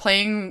something about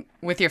playing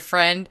with your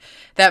friend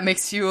that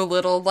makes you a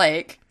little,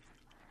 like,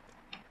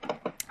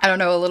 I don't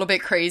know, a little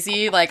bit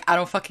crazy. Like, I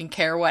don't fucking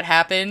care what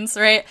happens,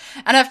 right?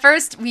 And at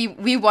first,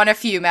 we won a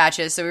few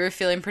matches, so we were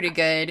feeling pretty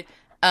good.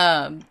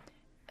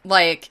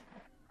 Like,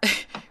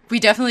 we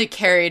definitely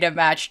carried a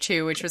match,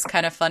 too, which was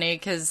kind of funny,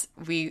 because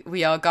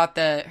we all got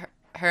her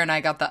and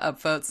I got the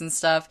upvotes and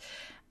stuff.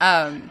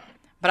 But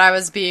I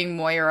was being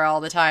Moira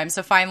all the time,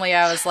 so finally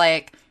I was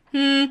like,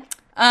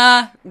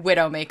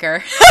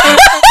 Widowmaker.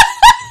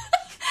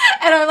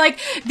 And I'm like,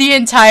 the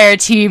entire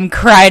team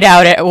cried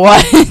out at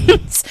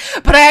once.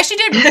 But I actually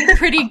did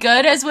pretty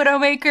good as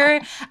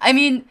Widowmaker. I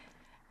mean,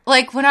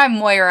 like, when I'm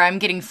Moira, I'm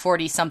getting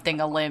 40-something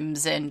a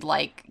limbs and,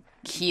 like,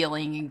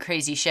 healing and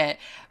crazy shit.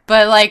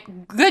 But,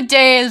 like, good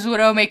day as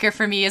Widowmaker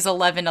for me is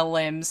 11 a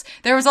limbs.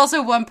 There was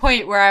also one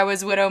point where I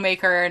was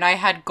Widowmaker and I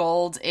had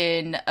gold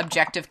in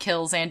objective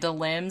kills and a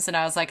limbs, and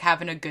I was, like,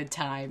 having a good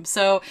time.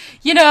 So,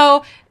 you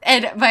know,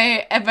 and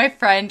my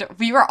friend,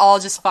 we were all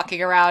just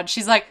fucking around.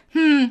 She's like,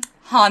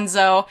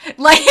 Hanzo.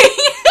 Like,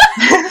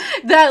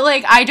 that,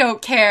 like, I don't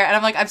care. And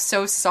I'm like, I'm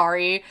so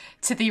sorry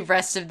to the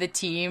rest of the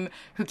team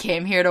who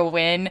came here to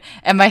win.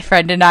 And my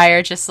friend and I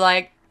are just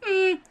like,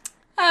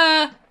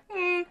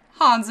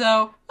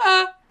 Hanzo,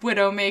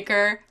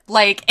 Widowmaker.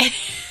 Like,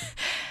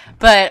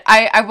 but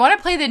I want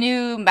to play the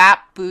new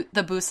map, the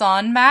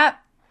Busan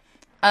map.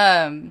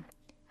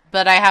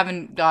 but I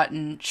haven't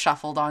gotten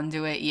shuffled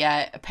onto it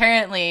yet.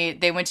 Apparently,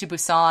 they went to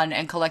Busan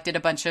and collected a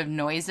bunch of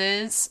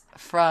noises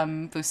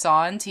from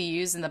Busan to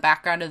use in the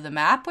background of the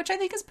map, which I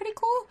think is pretty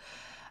cool.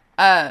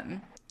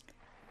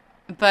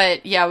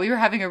 But yeah, we were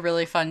having a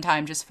really fun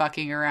time just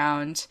fucking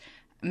around.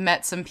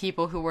 Met some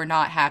people who were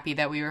not happy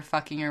that we were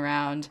fucking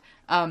around.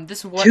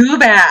 Too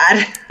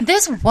bad.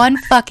 This one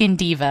fucking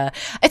diva.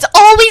 It's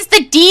always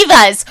the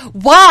divas.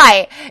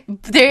 Why?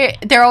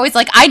 They're always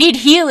like, I need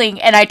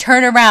healing, and I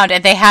turn around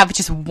and they have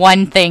just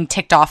one thing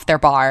ticked off their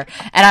bar,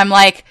 and I'm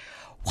like,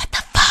 what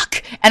the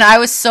fuck? And I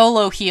was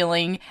solo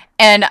healing,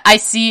 and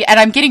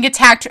I'm getting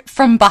attacked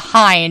from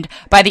behind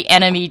by the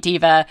enemy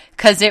diva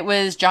because it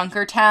was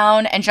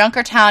Junkertown, and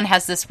Junkertown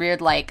has this weird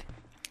like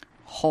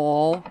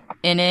hole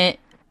in it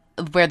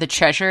where the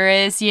treasure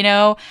is, you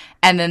know,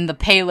 and then the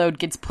payload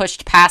gets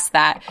pushed past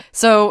that.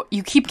 So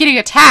you keep getting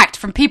attacked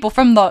from people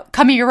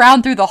coming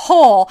around through the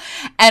hole,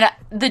 and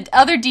the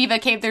other diva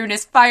came through and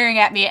is firing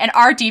at me, and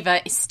our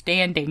diva is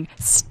standing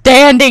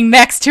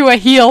next to a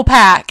heal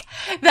pack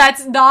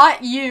that's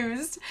not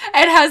used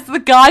and has the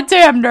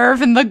goddamn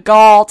nerve and the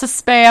gall to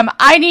spam,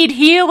 I need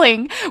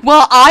healing,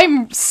 while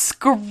I'm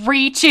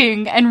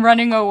screeching and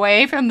running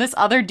away from this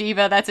other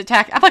diva that's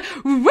attacked. I'm like,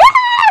 wah!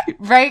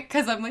 Right?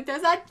 Because I'm like,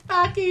 there's that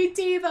fucking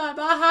diva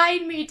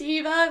behind me,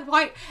 diva.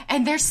 Why?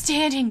 And they're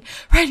standing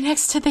right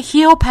next to the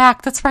heal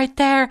pack that's right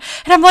there.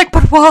 And I'm like,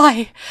 but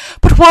why?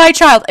 But why,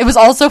 child? It was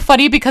also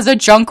funny because a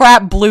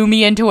Junkrat blew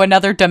me into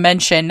another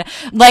dimension.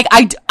 Like,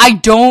 I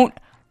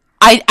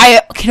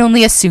can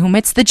only assume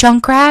it's the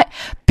Junkrat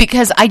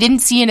because I didn't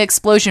see an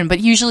explosion,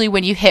 but usually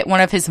when you hit one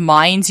of his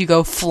mines, you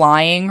go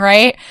flying,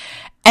 right?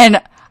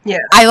 And yeah,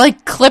 I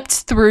like clipped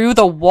through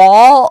the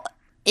wall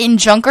in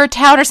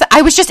Junkertown or something.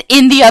 I was just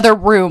in the other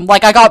room.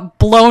 Like, I got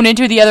blown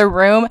into the other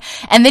room,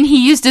 and then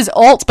he used his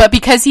ult, but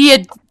because he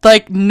had,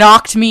 like,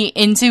 knocked me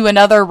into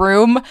another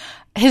room,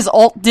 his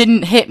ult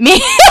didn't hit me.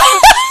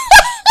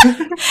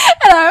 And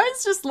I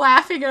was just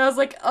laughing, and I was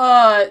like,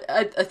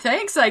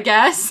 thanks, I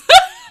guess.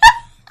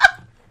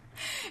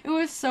 It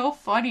was so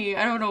funny.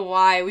 I don't know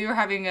why. We were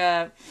having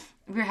a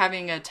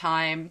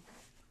time.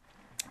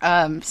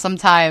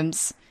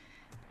 Sometimes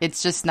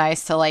it's just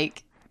nice to,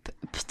 like,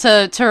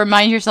 to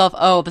remind yourself,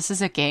 oh, this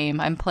is a game.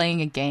 I'm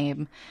playing a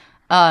game.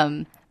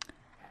 I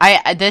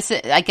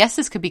guess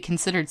this could be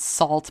considered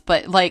salt,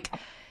 but like,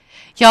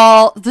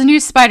 y'all, the new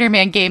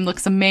Spider-Man game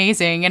looks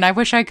amazing, and I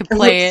wish I could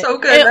play it. It looks so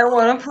good. I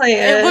want to play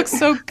it. It looks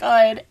so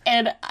good,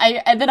 and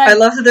I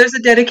love that there's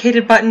a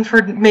dedicated button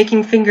for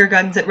making finger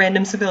guns at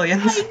random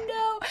civilians. I know.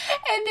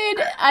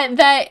 And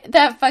then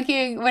that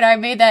fucking, when I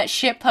made that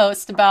shit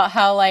post about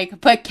how,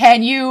 like, but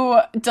can you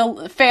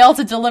fail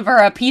to deliver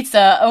a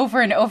pizza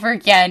over and over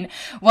again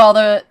while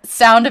the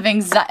sound of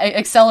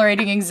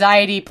accelerating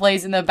anxiety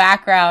plays in the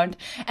background?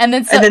 And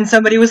then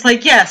somebody was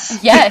like, yes.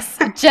 Yes,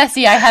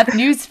 Jesse, I have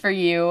news for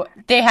you.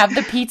 They have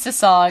the pizza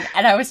song,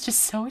 and I was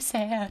just so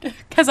sad.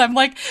 Because I'm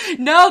like,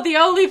 no, the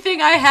only thing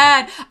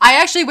I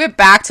actually went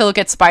back to look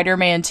at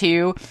Spider-Man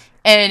 2,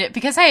 and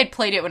because I had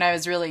played it when I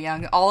was really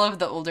young, all of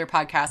the older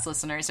podcast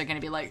listeners are going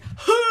to be like,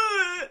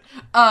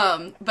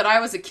 but I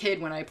was a kid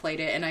when I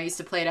played it, and I used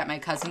to play it at my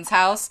cousin's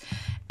house,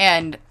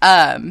 and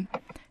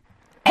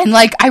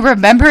like, I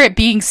remember it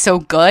being so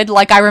good.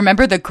 Like, I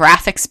remember the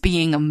graphics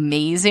being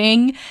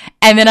amazing,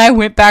 and then I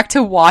went back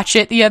to watch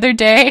it the other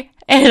day,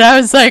 and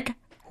I was like,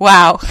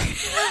 wow.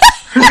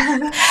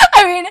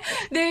 I mean,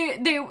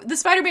 the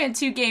Spider-Man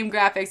 2 game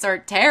graphics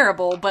aren't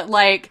terrible, but,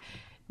 like,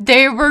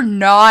 they were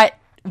not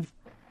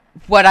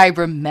what I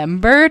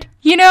remembered,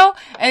 you know?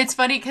 And it's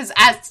funny because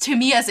to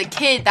me as a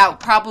kid, that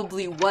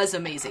probably was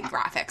amazing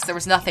graphics. There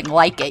was nothing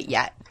like it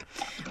yet.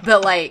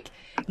 But, like,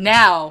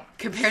 now,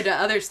 compared to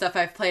other stuff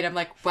I've played, I'm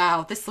like,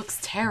 wow, this looks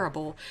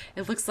terrible.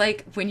 It looks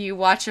like when you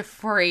watch a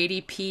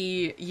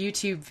 480p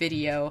YouTube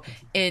video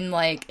and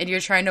you're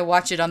trying to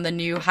watch it on the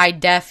new high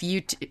def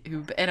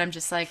YouTube, and I'm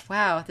just like,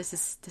 wow, this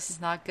is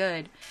not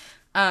good.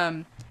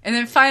 And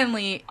then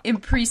finally, in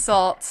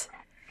pre-salt,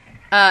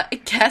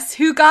 guess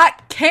who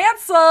got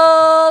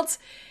canceled?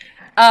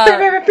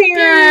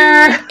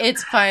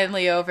 It's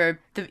finally over.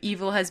 The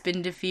evil has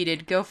been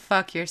defeated. Go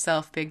fuck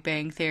yourself, Big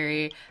Bang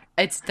Theory.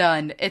 It's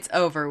done. It's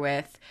over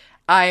with.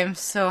 I am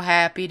so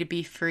happy to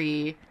be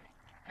free.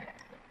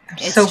 I'm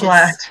so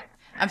glad.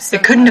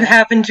 It couldn't have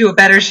happened to a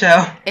better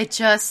show.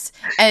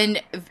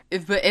 And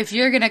if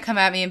you're gonna come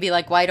at me and be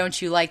like, why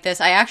don't you like this?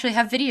 I actually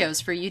have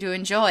videos for you to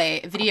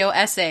enjoy. Video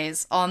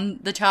essays on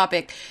the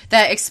topic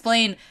that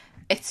explain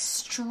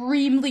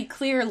extremely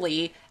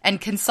clearly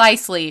and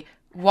concisely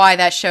why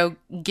that show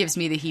gives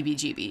me the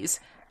heebie-jeebies.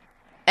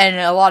 And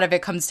a lot of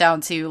it comes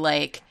down to,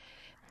 like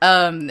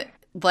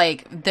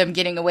them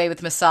getting away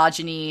with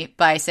misogyny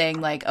by saying,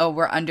 like, oh,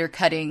 we're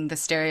undercutting the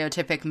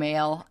stereotypic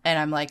male. And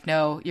I'm like,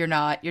 no, you're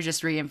not. You're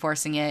just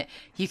reinforcing it.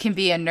 You can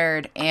be a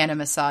nerd and a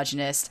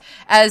misogynist,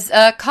 as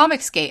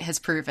Comicsgate has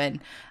proven.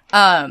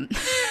 And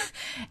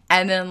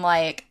then,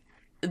 like,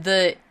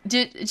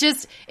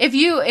 just if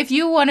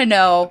you want to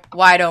know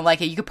why I don't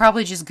like it, you could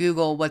probably just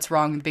Google what's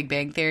wrong with Big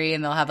Bang Theory,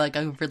 and they'll have like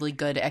a really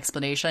good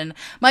explanation.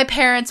 My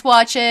parents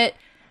watch it.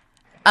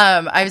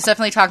 I was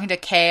definitely talking to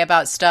Kay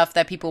about stuff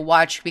that people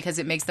watch because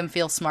it makes them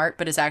feel smart,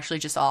 but is actually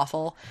just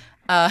awful.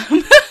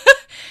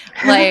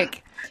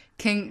 Like,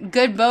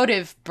 good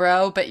motive,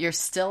 bro, but you're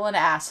still an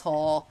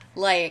asshole.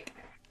 Like,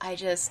 I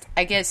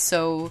get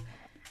so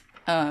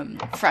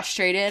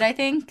frustrated, I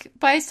think,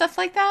 by stuff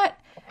like that.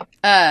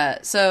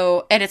 And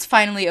it's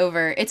finally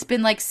over. It's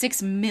been like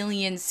 6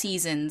 million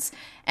seasons,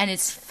 and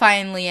it's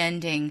finally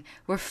ending.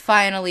 We're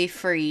finally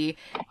free.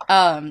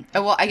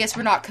 Well, I guess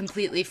we're not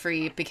completely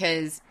free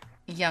because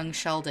Young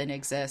Sheldon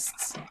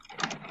exists,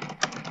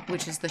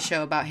 which is the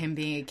show about him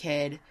being a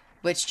kid,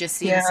 which just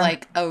seems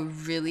like a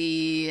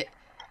really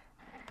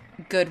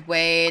good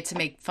way to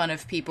make fun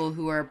of people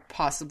who are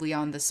possibly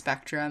on the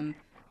spectrum.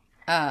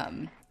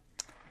 And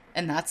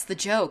that's the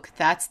joke.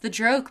 That's the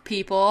joke,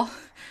 people.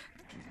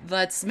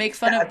 Let's make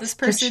fun of this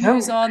person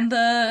who's on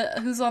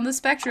the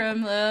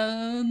spectrum.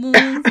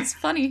 It's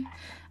funny.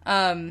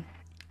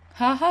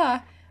 Haha.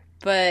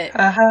 But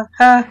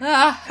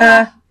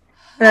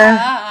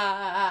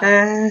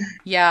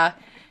yeah.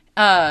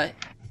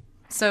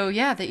 So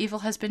yeah, the evil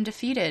has been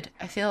defeated.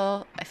 I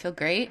feel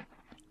great.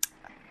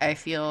 I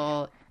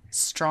feel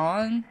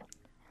strong.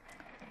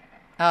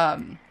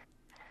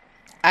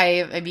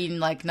 I mean,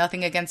 like,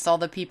 nothing against all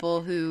the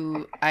people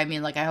who, I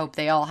mean, like, I hope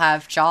they all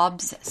have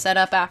jobs set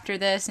up after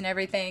this and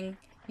everything.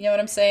 You know what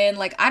I'm saying?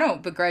 Like, I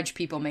don't begrudge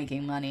people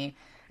making money.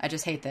 I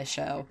just hate this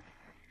show.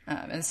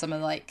 And some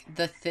of, like,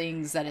 the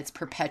things that it's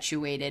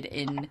perpetuated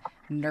in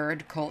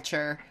nerd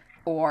culture,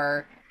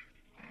 or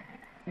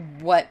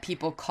what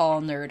people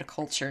call nerd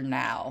culture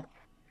now,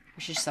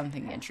 which is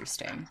something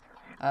interesting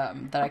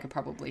that I could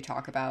probably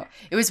talk about.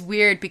 It was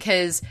weird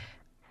because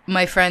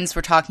my friends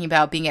were talking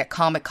about being at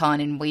Comic-Con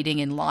and waiting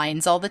in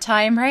lines all the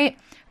time, right?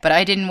 But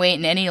I didn't wait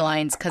in any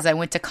lines because I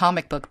went to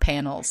comic book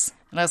panels.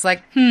 And I was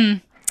like,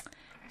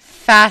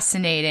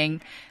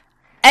 fascinating.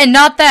 And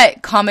not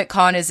that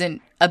Comic-Con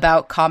isn't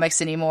about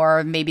comics anymore,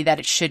 or maybe that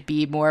it should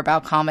be more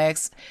about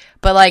comics,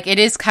 but like it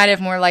is kind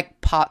of more like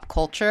pop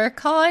culture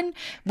con,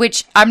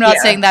 which I'm not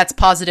saying that's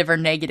positive or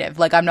negative.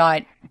 Like, I'm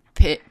not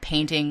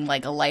painting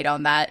like a light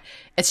on that.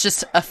 It's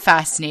just a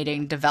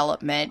fascinating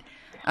development.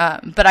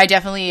 But I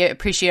definitely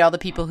appreciate all the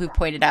people who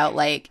pointed out,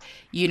 like,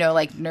 you know,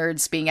 like,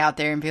 nerds being out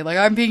there and being like,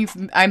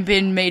 I'm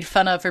being made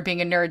fun of for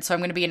being a nerd, so I'm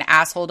going to be an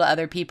asshole to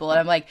other people. And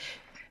I'm like,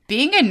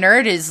 being a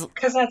nerd is,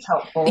 because that's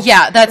helpful.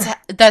 Yeah,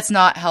 that's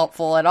not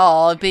helpful at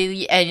all.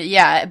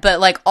 But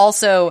like,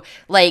 also,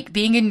 like,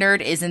 being a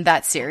nerd isn't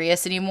that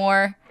serious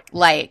anymore.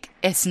 Like,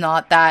 it's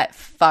not that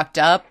fucked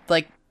up.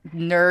 Like,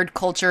 nerd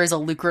culture is a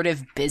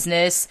lucrative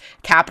business.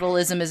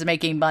 Capitalism is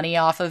making money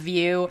off of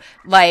you.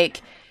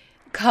 Like,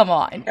 come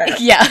on.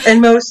 Yeah. And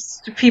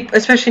most people,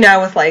 especially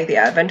now with, like, the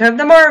advent of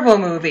the Marvel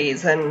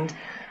movies and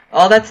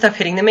all that stuff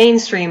hitting the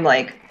mainstream,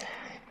 like,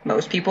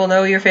 most people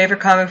know your favorite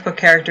comic book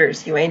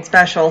characters. You ain't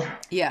special.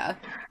 Yeah.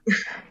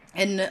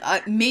 And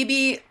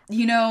maybe,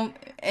 you know,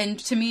 and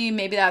to me,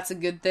 maybe that's a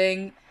good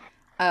thing.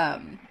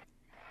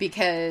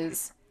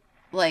 Because,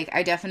 like,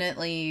 I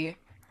definitely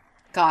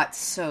got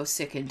so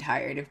sick and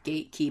tired of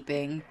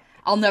gatekeeping.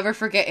 I'll never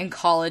forget in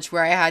college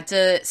where I had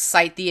to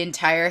cite the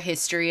entire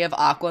history of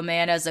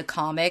Aquaman as a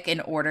comic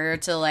in order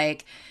to,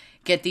 like,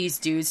 get these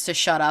dudes to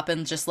shut up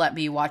and just let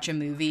me watch a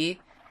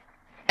movie.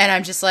 And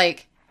I'm just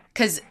like,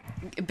 because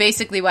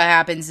basically what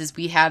happens is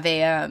we have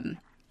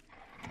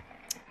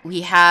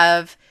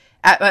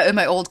at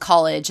my old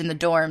college in the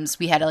dorms,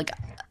 we had like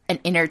an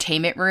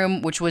entertainment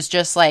room, which was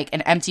just like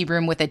an empty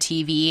room with a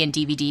TV and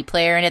DVD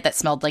player in it that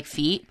smelled like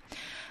feet.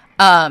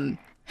 And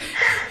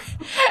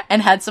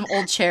had some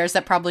old chairs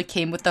that probably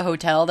came with the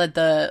hotel that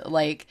the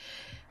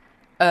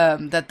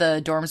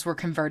dorms were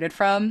converted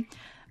from.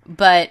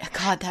 But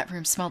God, that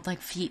room smelled like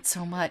feet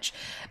so much.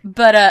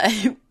 But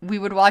we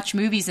would watch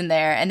movies in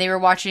there, and they were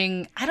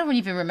watching, I don't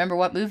even remember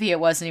what movie it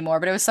was anymore,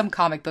 but it was some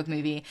comic book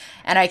movie.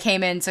 And I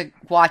came in to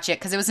watch it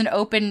because it was an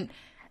open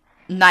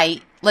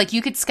night. Like,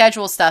 you could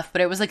schedule stuff,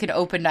 but it was like an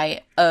open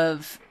night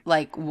of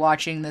like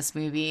watching this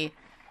movie.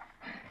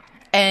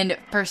 And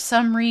for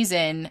some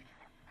reason,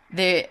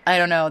 I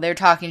don't know, they're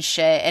talking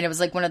shit, and it was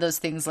like one of those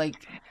things like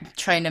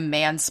trying to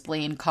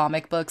mansplain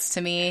comic books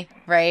to me,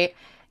 right?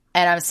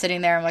 And I'm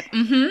sitting there, I'm like,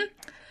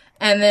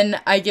 and then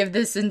I give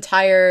this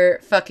entire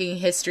fucking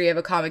history of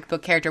a comic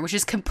book character, which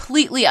is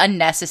completely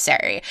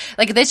unnecessary.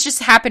 Like, this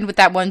just happened with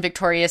that one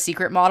Victoria's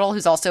Secret model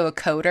who's also a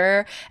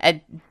coder, and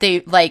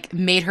they, like,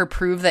 made her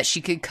prove that she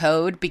could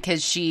code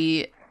because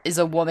she is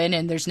a woman,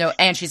 and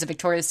she's a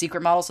Victoria's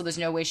Secret model, so there's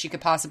no way she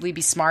could possibly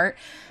be smart.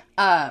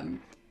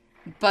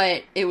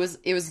 But it was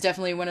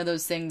definitely one of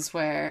those things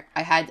where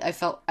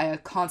I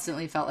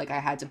constantly felt like I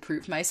had to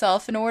prove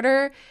myself in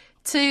order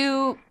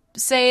to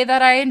say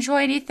that I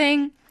enjoy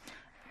anything.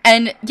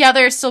 And yeah,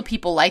 there are still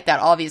people like that,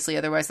 obviously,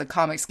 otherwise the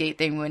Comicsgate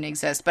thing wouldn't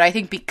exist. But I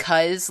think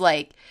because,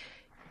 like,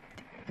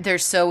 they're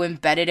so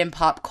embedded in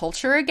pop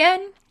culture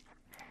again,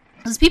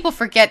 because people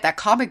forget that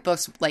comic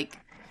books, like,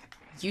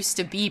 used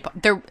to be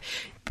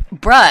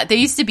they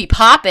used to be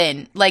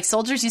poppin'. Like,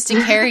 soldiers used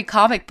to carry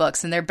comic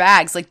books in their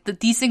bags. Like,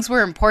 these things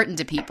were important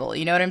to people,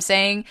 you know what I'm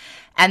saying?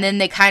 And then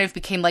they kind of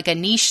became like a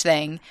niche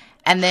thing,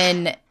 and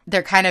then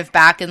they're kind of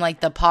back in like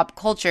the pop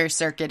culture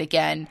circuit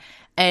again,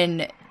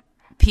 and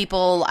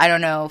people, I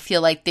don't know,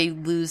 feel like they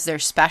lose their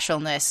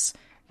specialness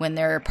when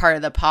they're part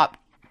of the pop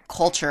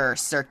culture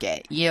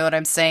circuit, you know what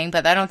I'm saying?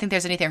 But I don't think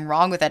there's anything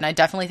wrong with it, and I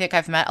definitely think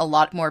I've met a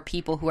lot more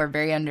people who are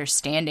very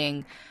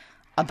understanding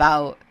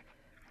about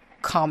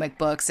comic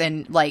books,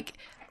 and like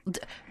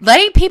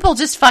letting people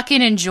just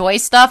fucking enjoy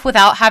stuff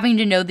without having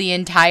to know the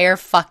entire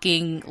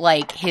fucking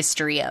like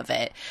history of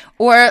it.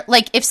 Or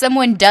like, if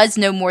someone does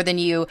know more than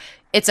you,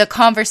 it's a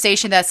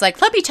conversation that's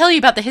like, let me tell you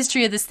about the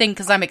history of this thing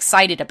because I'm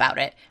excited about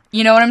it,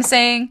 you know what I'm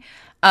saying?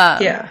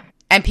 Yeah.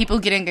 And people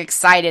getting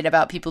excited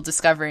about people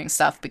discovering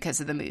stuff because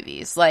of the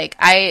movies. Like,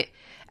 like,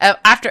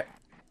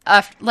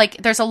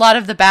 there's a lot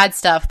of the bad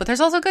stuff, but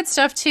there's also good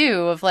stuff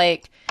too, of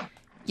like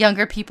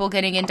younger people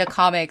getting into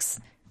comics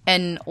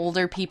and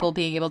older people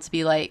being able to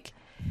be like,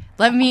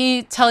 let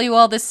me tell you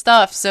all this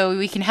stuff so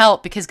we can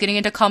help, because getting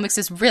into comics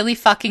is really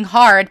fucking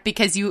hard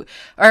because you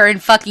are in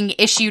fucking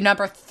issue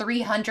number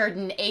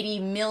 380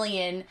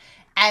 million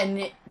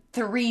and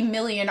 3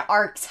 million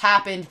arcs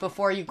happened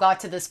before you got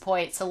to this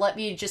point. So let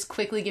me just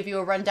quickly give you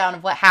a rundown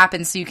of what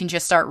happened so you can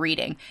just start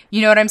reading.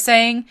 You know what I'm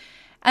saying?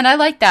 And I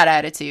like that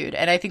attitude,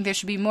 and I think there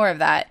should be more of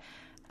that.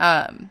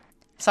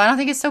 So I don't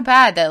think it's so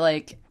bad that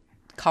like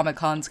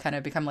Comic-Cons kind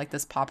of become like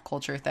this pop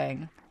culture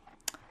thing.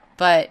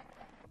 But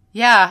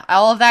yeah,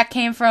 all of that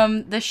came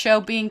from the show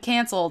being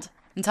canceled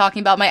and talking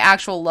about my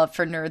actual love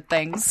for nerd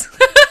things.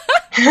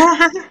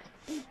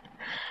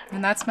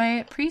 And that's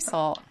my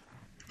pre-salt.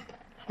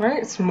 All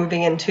right, so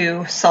moving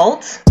into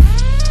salt.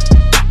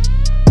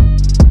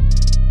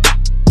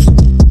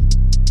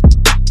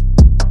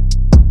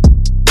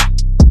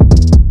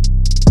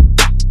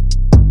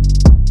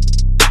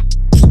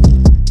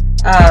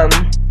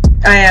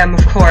 I am,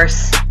 of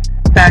course,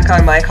 back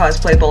on my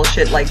cosplay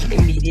bullshit, like,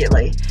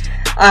 immediately.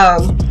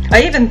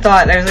 I even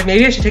thought, I was like,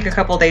 maybe I should take a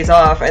couple days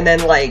off, and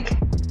then, like,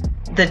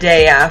 the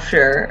day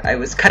after, I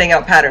was cutting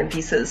out pattern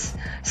pieces.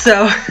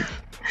 So,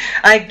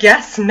 I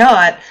guess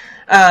not.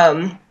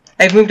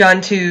 I've moved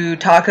on to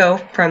Taco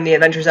from the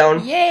Adventure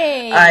Zone.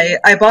 Yay!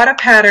 I bought a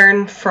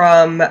pattern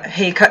from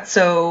Hey Cut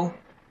Sew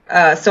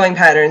Sewing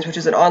Patterns, which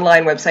is an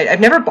online website. I've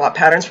never bought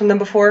patterns from them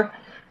before.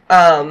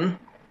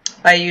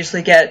 I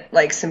usually get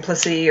like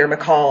Simplicity or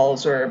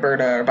McCall's or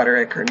Berta or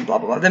Butterick or blah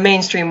blah blah. The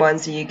mainstream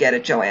ones that you get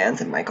at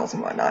Joann's and Michael's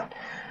and whatnot.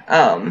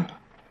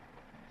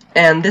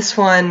 And this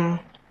one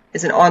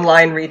is an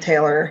online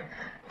retailer,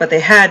 but they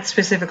had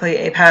specifically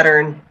a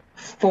pattern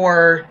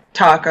for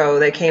Taco.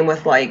 They came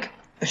with like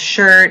a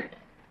shirt,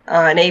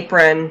 an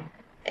apron,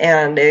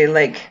 and a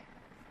like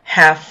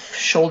half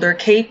shoulder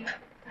cape.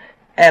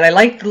 And I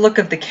liked the look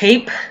of the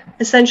cape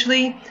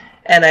essentially,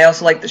 and I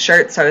also liked the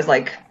shirt, so I was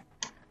like,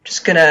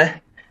 just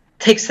gonna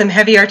take some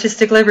heavy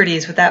artistic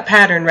liberties with that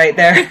pattern right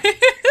there.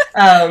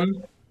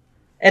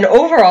 And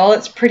overall,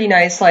 it's pretty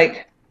nice.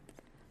 Like,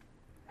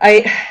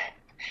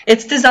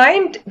 it's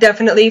designed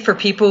definitely for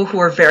people who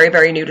are very,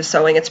 very new to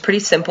sewing. It's pretty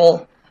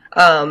simple.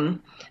 And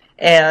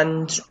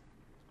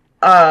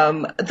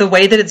the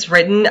way that it's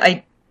written,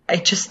 I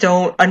just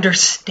don't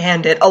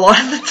understand it a lot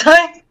of the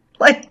time.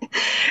 Like,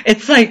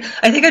 it's like,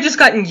 I think I've just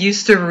gotten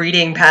used to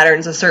reading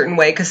patterns a certain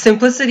way, because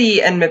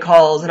Simplicity and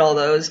McCall's and all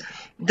those,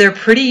 they're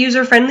pretty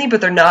user-friendly, but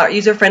they're not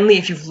user-friendly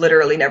if you've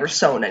literally never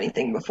sewn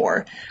anything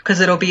before. Because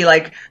it'll be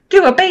like,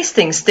 do a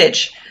basting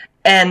stitch.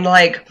 And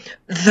like,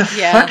 the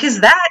fuck is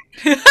that?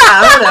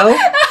 I don't know.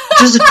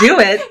 Just do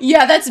it.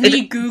 Yeah, that's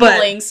me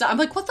Googling. So I'm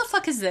like, what the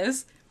fuck is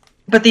this?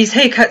 But these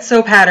Hey Cut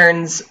Sew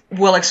patterns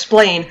will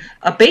explain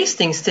a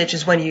basting stitch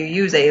is when you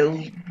use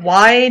a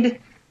wide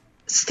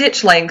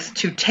stitch length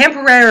to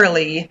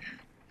temporarily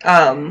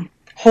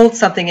hold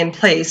something in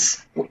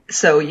place.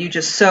 So you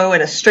just sew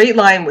in a straight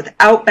line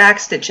without back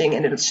stitching,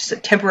 and it's just a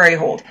temporary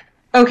hold.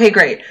 Okay,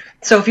 great.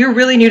 So if you're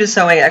really new to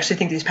sewing, I actually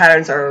think these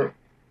patterns are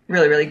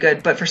really, really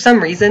good. But for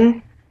some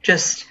reason,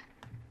 just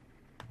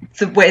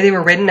the way they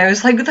were written, I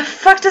was like, what the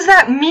fuck does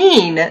that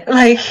mean?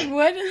 Like,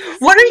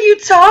 what are you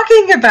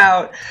talking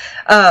about?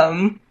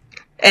 But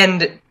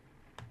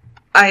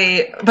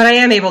I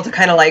am able to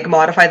kind of like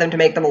modify them to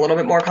make them a little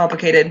bit more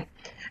complicated.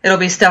 It'll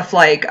be stuff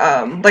like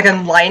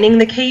I'm lining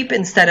the cape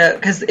instead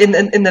of, because in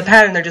the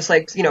pattern they're just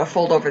like, you know,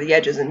 fold over the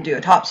edges and do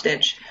a top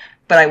stitch.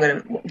 But I'm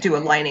going to do a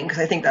lining because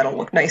I think that'll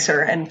look nicer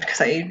and because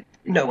I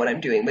know what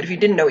I'm doing. But if you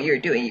didn't know what you were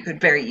doing, you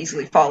could very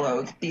easily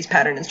follow these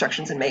pattern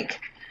instructions and make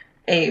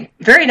a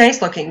very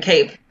nice looking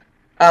cape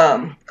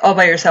all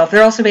by yourself.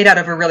 They're also made out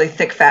of a really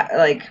thick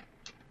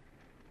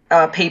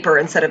paper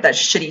instead of that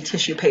shitty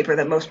tissue paper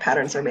that most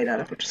patterns are made out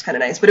of, which is kind of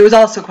nice. But it was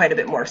also quite a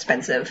bit more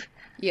expensive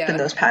than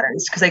those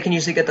patterns, because I can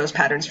usually get those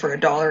patterns for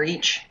 $1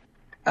 each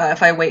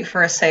if I wait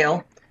for a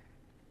sale.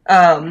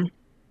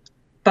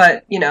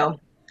 But, you know,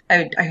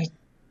 I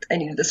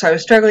needed this, so I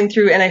was struggling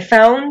through, and I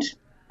found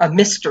a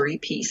mystery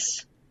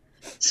piece.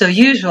 So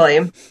usually,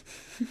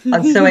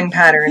 on sewing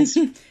patterns,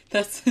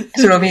 That's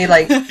So it'll be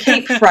like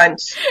cape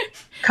front,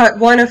 cut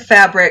 1 of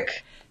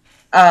fabric,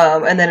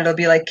 and then it'll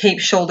be like cape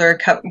shoulder,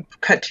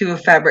 cut 2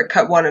 of fabric,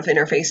 cut 1 of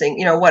interfacing,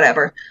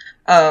 whatever.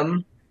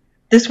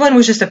 This one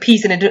was just a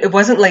piece, and it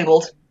wasn't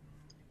labeled.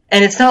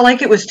 And it's not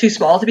like it was too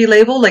small to be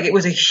labeled, like it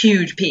was a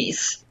huge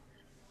piece.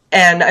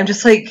 And I'm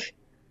just like,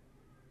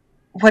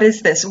 what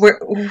is this?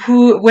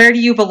 Where do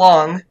you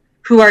belong?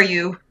 Who are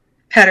you?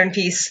 Pattern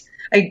piece.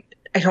 I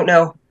don't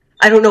know.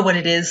 I don't know what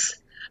it is.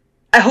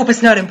 I hope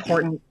it's not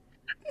important.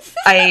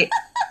 I'm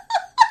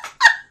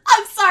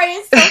sorry,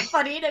 it's so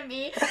funny to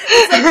me.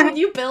 It's like when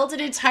you build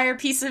an entire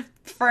piece of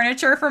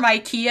furniture from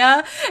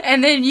IKEA,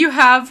 and then you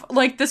have,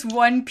 like, this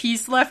one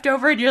piece left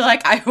over, and you're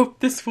like, I hope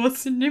this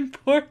wasn't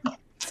important.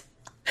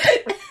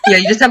 Yeah,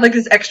 you just have, like,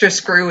 this extra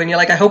screw, and you're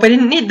like, I hope I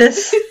didn't need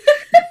this.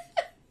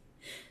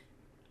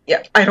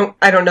 Yeah, I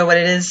don't know what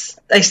it is.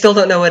 I still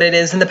don't know what it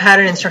is, and the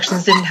pattern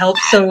instructions didn't help,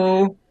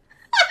 so...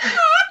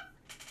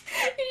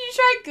 Did you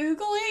try Googling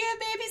it,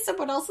 maybe?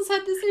 Someone else has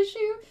had this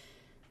issue?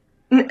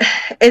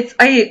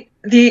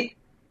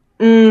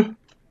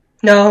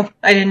 No,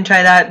 I didn't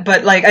try that,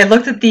 but, like, I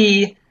looked at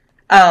the,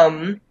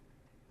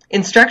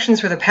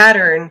 instructions for the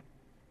pattern,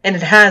 and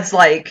it has,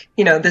 like,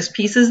 this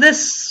piece is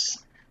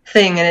this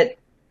thing, and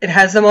it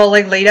has them all,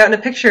 like, laid out in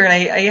a picture, and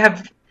I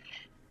have,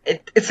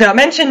 it's not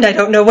mentioned, I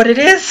don't know what it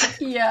is.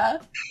 Yeah.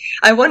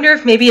 I wonder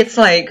if maybe it's,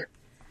 like,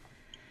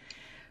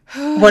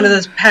 one of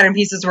those pattern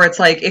pieces where it's,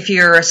 like, if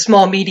you're a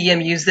small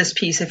medium, use this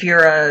piece, if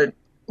you're a,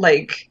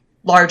 like,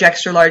 large,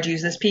 extra large,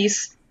 use this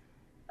piece.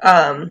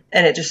 And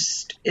it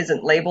just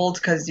isn't labeled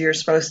because you're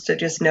supposed to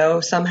just know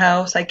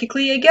somehow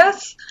psychically, I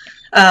guess.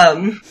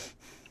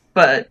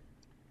 But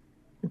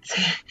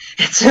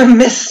it's a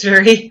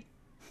mystery.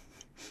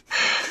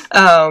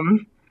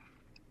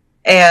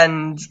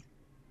 And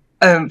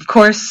of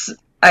course,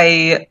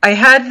 I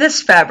had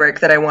this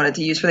fabric that I wanted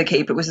to use for the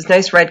cape. It was this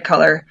nice red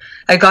color.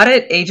 I got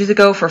it ages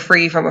ago for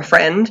free from a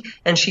friend,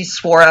 and she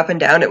swore up and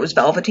down it was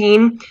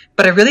velveteen,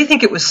 but I really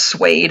think it was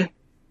suede.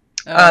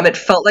 It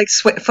felt like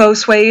faux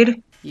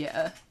suede.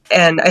 Yeah.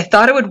 And I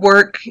thought it would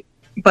work,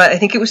 but I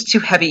think it was too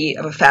heavy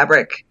of a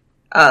fabric,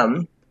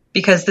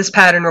 because this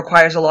pattern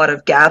requires a lot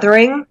of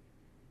gathering,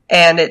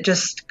 and it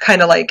just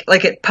kind of like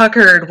it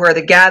puckered where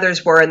the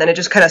gathers were, and then it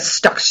just kind of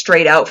stuck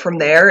straight out from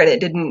there, and it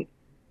didn't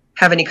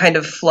have any kind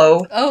of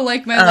flow. Oh,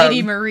 like my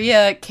Lady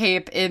Maria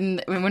cape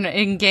in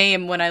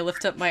game when I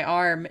lift up my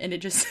arm, and it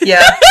just...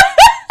 Yeah.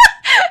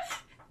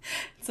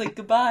 It's like,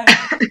 goodbye.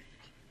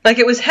 Like,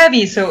 it was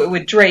heavy, so it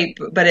would drape,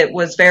 but it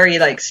was very,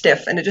 like,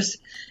 stiff, and it just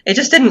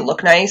didn't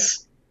look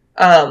nice.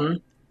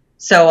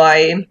 So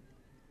I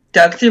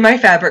dug through my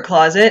fabric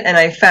closet, and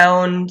I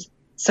found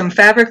some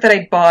fabric that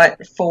I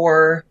bought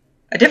for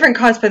a different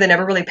cosplay that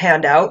never really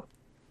panned out,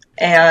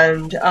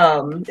 and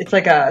it's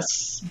like a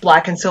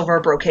black and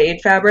silver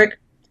brocade fabric,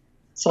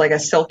 so like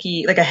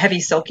a heavy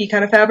silky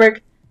kind of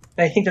fabric,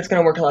 and I think that's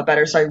going to work a lot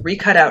better, so I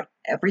recut out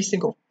every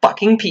single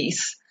fucking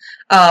piece.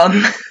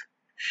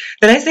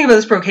 The nice thing about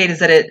this brocade is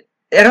that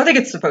I don't think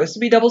it's supposed to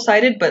be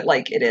double-sided, but,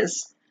 like, it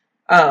is.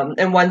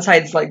 And one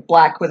side's, like,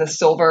 black with a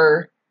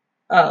silver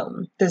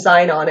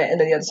design on it, and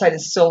then the other side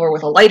is silver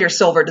with a lighter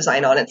silver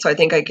design on it, so I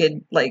think I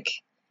could, like,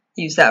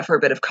 use that for a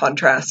bit of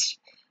contrast.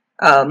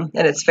 And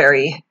it's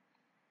very...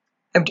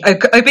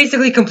 I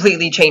basically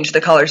completely changed the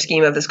color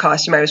scheme of this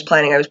costume I was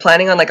planning. I was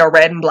planning on, like, a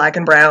red and black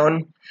and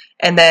brown,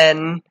 and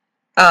then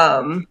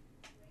and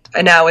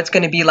now it's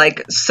going to be,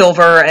 like,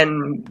 silver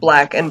and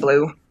black and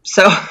blue.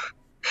 So...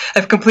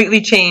 I've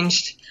completely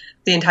changed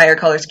the entire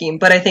color scheme,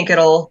 but I think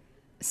it'll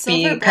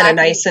be kind of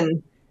nice,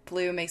 and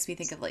blue makes me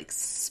think of, like,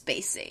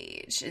 Space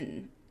Age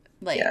and,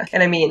 like... Yeah,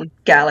 and I mean,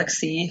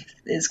 Galaxy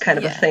is kind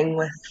of a thing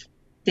with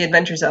the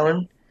Adventure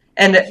Zone,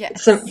 and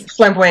some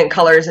flamboyant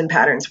colors and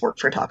patterns work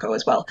for Taco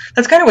as well.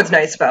 That's kind of what's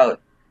nice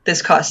about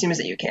this costume, is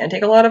that you can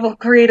take a lot of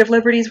creative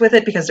liberties with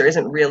it, because there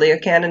isn't really a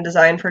canon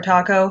design for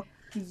Taco,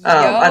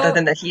 other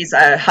than that he's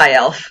a high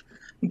elf.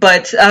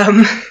 But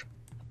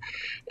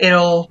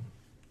it'll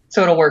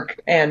work,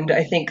 and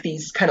I think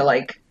these kind of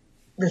like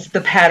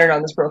the pattern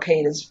on this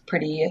brocade is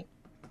pretty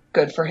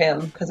good for him,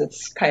 because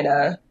it's kind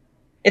of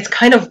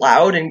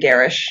loud and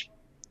garish,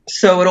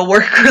 so it'll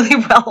work really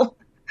well.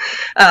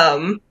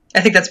 I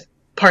think that's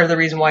part of the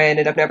reason why I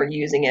ended up never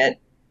using it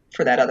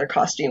for that other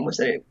costume, was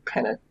that it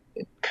kind of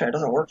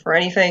doesn't work for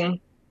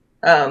anything,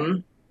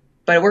 but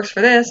it works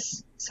for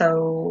this,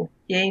 so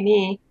yay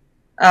me.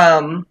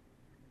 I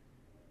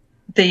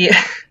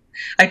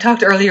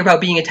talked earlier about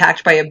being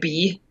attacked by a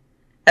bee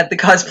at the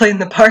cosplay in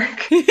the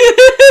park.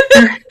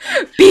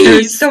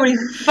 There's so many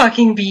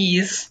fucking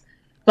bees.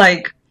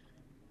 Like,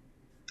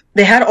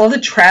 they had all the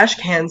trash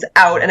cans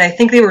out, and I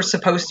think they were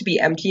supposed to be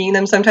emptying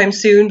them sometime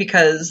soon,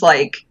 because,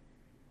 like,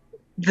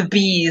 the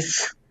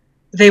bees,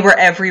 they were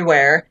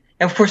everywhere.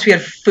 And of course we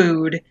had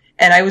food,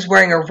 and I was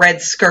wearing a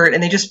red skirt,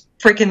 and they just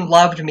freaking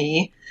loved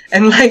me.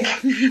 And, like,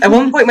 at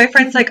one point my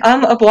friend's like,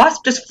 a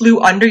wasp just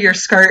flew under your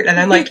skirt, and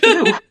I'm like,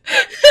 ew.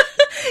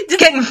 It's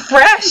getting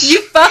fresh.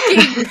 You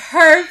fucking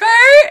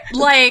pervert!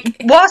 Like,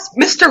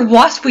 Mr.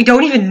 Wasp, we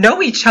don't even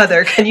know each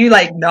other. Can you,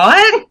 like,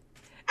 not?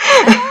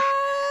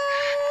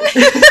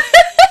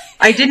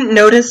 I didn't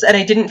notice and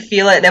I didn't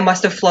feel it, and it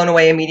must have flown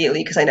away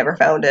immediately because I never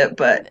found it.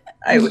 But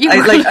I was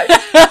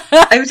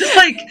just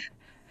like,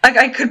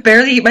 I could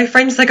barely. My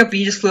friend's like, a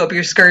bee just flew up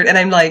your skirt, and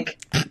I'm like,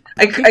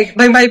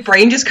 my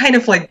brain just kind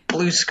of like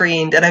blue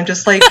screened, and I'm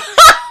just like,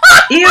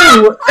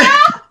 ew.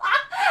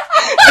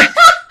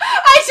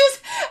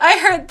 I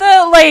heard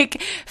the,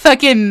 like,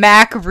 fucking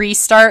Mac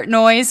restart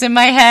noise in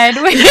my head.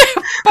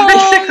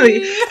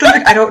 Basically.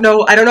 Like, I don't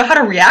know how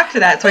to react to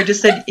that, so I just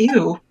said,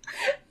 ew.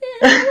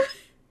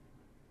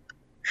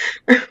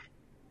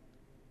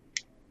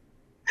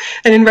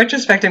 And in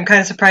retrospect, I'm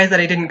kind of surprised that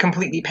I didn't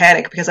completely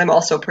panic, because I'm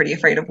also pretty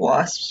afraid of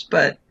wasps,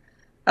 but,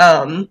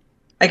 I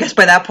guess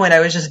by that point I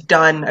was just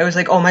done. I was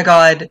like, oh my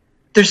god,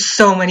 there's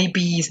so many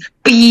bees.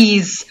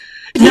 Bees!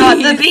 Not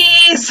the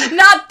bees!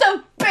 Not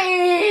the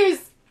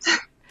bees!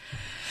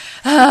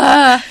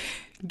 God.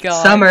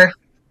 Summer.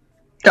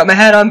 Got my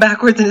hat on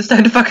backwards and it's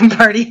time to fucking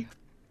party.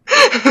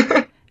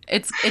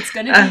 It's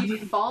gonna be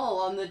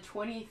fall on the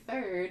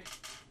 23rd.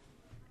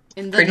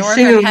 In the northern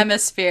soon.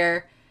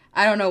 hemisphere.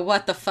 I don't know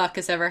what the fuck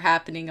is ever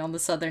happening on the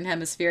southern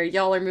hemisphere.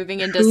 Y'all are moving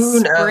into Who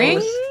spring?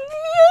 knows?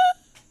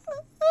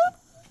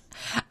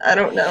 I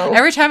don't know.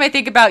 Every time I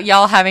think about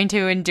y'all having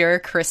to endure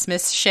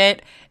Christmas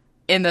shit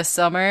in the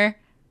summer,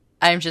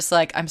 I'm just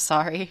like, I'm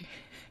sorry.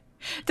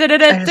 I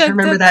just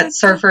remember that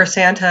Surfer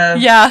Santa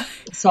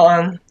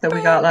song that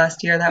we got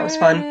last year. That was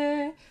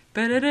fun.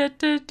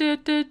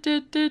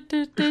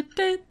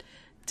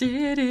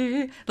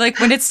 Like,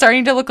 when it's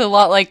starting to look a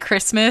lot like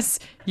Christmas,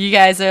 you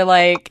guys are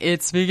like,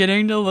 it's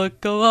beginning to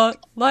look a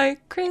lot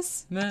like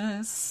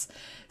Christmas.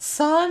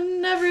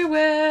 Sun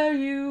everywhere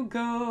you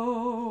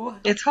go.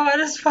 It's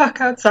hot as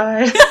fuck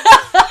outside.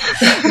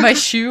 My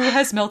shoe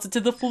has melted to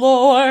the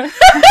floor.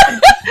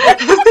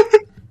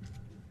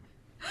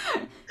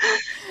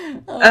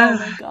 Oh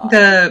my god.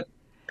 The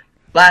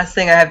last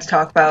thing I have to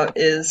talk about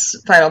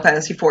is Final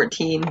Fantasy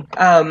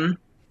XIV.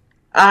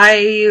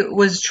 I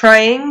was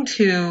trying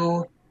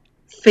to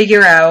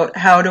figure out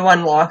how to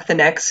unlock the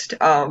next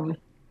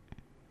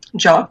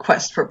job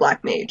quest for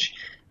Black Mage,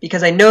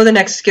 because I know the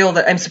next skill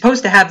that I'm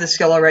supposed to have the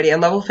skill already.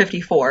 I'm level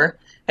 54,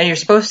 and you're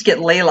supposed to get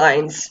ley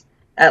lines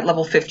at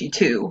level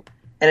 52.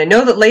 And I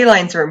know that ley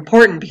lines are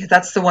important because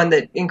that's the one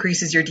that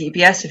increases your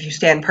DPS if you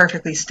stand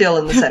perfectly still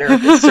in the center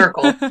of the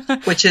circle,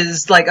 which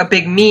is like a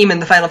big meme in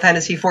the Final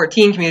Fantasy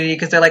XIV community,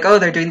 because they're like, oh,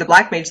 they're doing the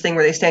Black Mage thing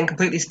where they stand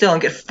completely still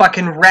and get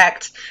fucking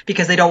wrecked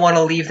because they don't want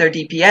to leave their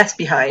DPS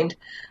behind.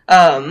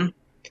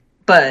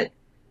 But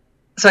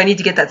so I need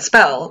to get that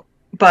spell,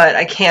 but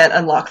I can't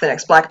unlock the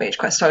next Black Mage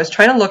quest. So I was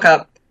trying to look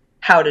up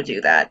how to do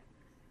that,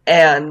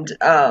 and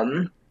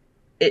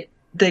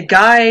the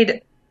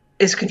guide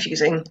is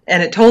confusing,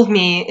 and it told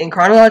me in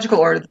chronological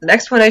order that the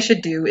next one I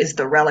should do is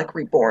the Relic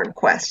Reborn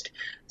quest.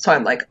 So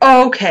I'm like,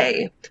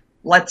 okay,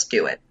 let's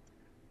do it.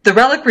 The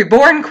Relic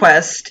Reborn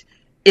quest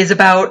is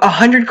about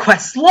 100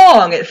 quests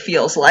long, it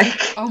feels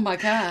like. Oh my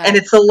god. And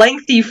it's a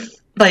lengthy,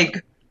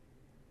 like,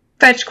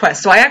 fetch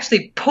quest. So I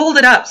actually pulled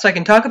it up so I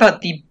can talk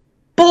about the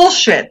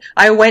bullshit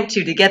I went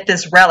to get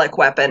this relic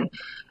weapon.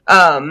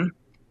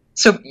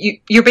 So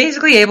you're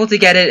basically able to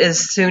get it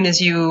as soon as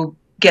you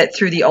get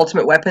through the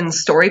Ultimate Weapons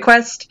story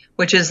quest,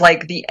 which is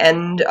like the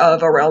end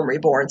of A Realm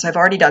Reborn. So I've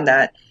already done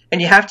that. And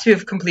you have to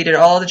have completed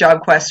all the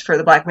job quests for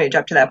the Black Mage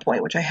up to that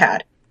point, which I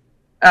had.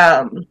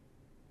 And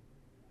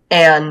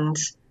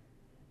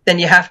then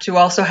you have to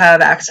also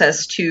have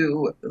access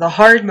to the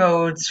hard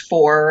modes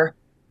for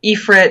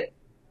Ifrit,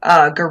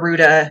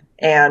 Garuda,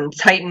 and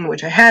Titan,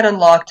 which I had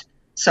unlocked.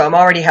 So I'm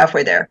already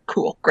halfway there.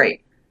 Cool.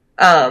 Great.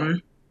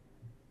 Then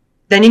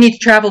you need to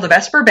travel to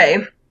Vesper Bay,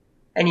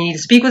 and you need to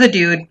speak with a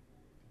dude,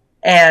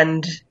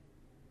 and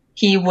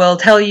he will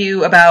tell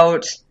you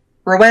about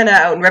Rowena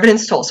out in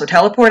Revenant's Toll. So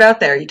teleport out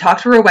there, you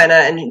talk to Rowena,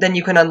 and then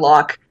you can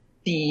unlock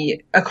a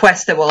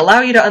quest that will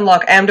allow you to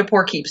unlock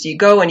Amdapor Keep. So you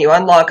go and you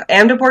unlock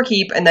Amdapor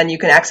Keep, and then you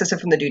can access it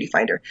from the Duty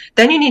Finder.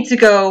 Then you need to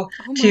go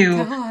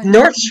to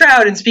North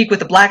Shroud and speak with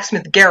the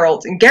blacksmith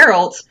Geralt, and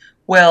Geralt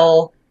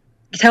will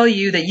tell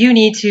you that you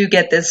need to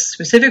get this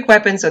specific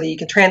weapon so that you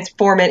can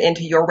transform it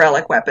into your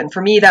relic weapon.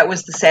 For me, that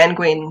was the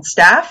Sanguine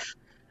Staff.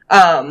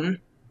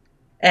 I'm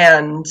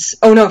getting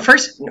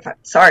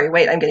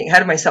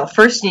ahead of myself.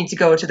 First, you need to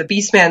go to the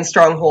Beastman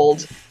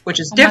Stronghold, which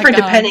is different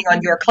depending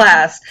on your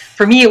class.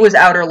 For me, it was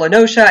Outer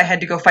Lenosha. I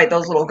had to go fight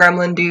those little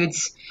gremlin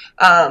dudes,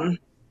 and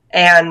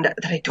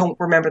that I don't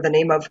remember the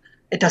name of.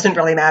 It doesn't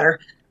really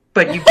matter.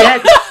 But you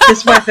get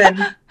this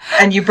weapon,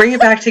 and you bring it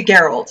back to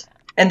Geralt.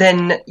 And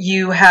then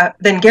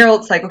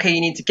Geralt's like, okay,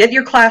 you need to get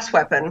your class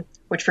weapon,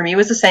 which for me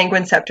was the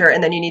Sanguine Scepter,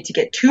 and then you need to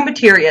get 2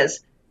 materias,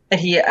 and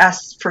he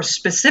asks for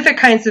specific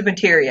kinds of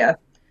materia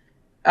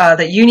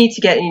that you need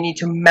to get, and you need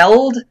to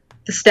meld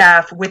the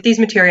staff with these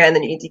materia, and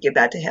then you need to give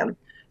that to him.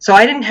 So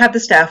I didn't have the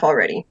staff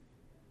already.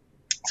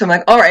 So I'm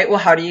like, all right, well,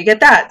 how do you get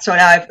that? So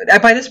now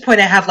by this point,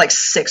 I have like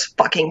 6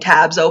 fucking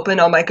tabs open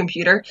on my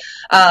computer.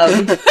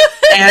 And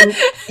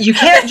you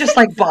can't just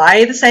like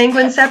buy the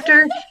Sanguine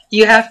Scepter.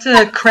 You have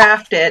to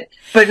craft it,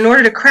 but in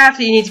order to craft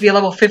it, you need to be a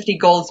level 50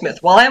 goldsmith.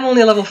 Well, I'm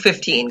only a level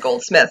 15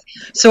 goldsmith,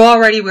 so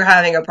already we're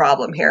having a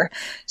problem here.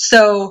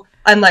 So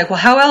I'm like, well,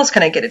 how else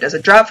can I get it? Does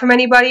it drop from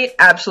anybody?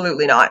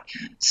 Absolutely not.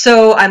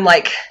 So I'm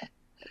like,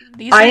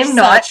 These I are am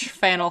not. such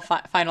Final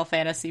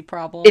Fantasy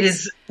problems. It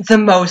is the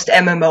most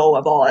MMO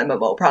of all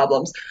MMO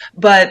problems.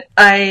 But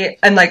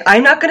I'm like,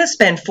 I'm not going to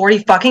spend 40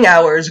 fucking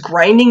hours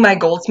grinding my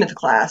goldsmith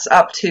class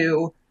up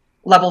to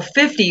level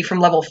 50 from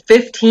level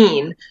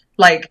 15.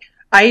 Like,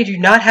 I do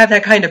not have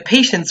that kind of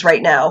patience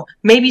right now.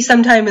 Maybe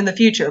sometime in the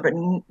future,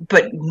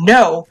 but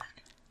no.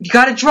 You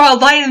gotta draw a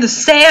line in the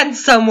sand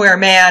somewhere,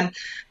 man.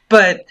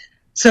 But,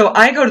 so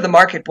I go to the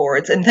market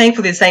boards, and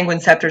thankfully the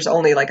Sanguine Scepter's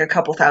only like a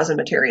couple thousand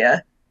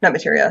materia. Not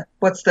materia.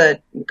 What's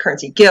the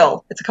currency?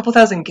 Gil. It's a couple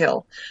thousand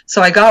gil.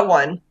 So I got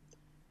one,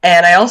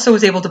 and I also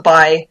was able to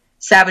buy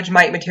Savage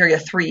Might Materia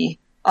 3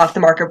 off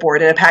the market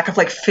board in a pack of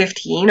like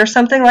 15 or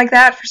something like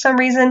that for some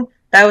reason.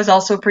 That was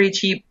also pretty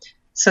cheap.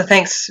 So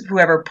thanks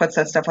whoever puts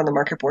that stuff on the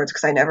market boards,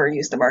 because I never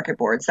used the market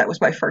boards. That was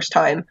my first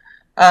time.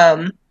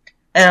 And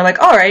I'm like,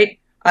 all right,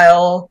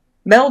 I'll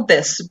meld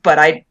this, but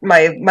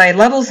my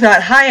level's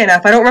not high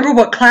enough. I don't remember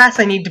what class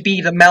I need to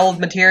be to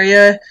meld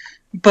materia,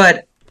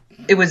 but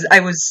I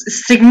was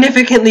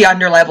significantly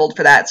underleveled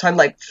for that. So I'm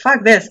like,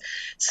 fuck this.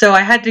 So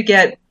I had to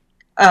get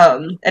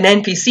an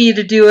NPC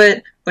to do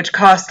it, which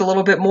cost a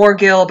little bit more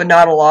gil, but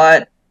not a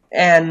lot.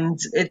 And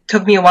it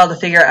took me a while to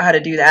figure out how to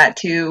do that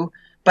too,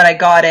 but I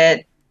got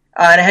it.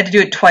 And I had to do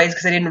it twice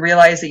because I didn't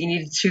realize that you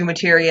needed 2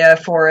 materia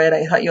for it.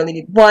 I thought you only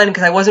need 1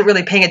 because I wasn't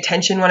really paying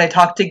attention when I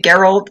talked to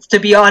Geralt, to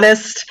be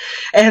honest.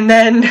 And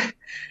then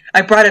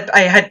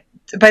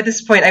by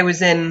this point I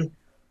was in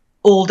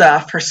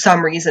Ul'dah for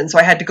some reason, so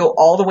I had to go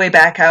all the way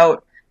back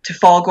out to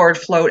Fallgourd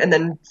Float and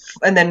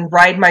then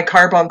ride my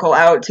carbuncle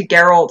out to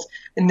Geralt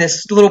in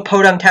this little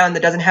podunk town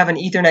that doesn't have an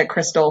Ethernet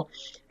crystal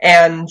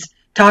and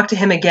talk to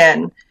him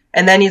again.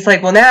 And then he's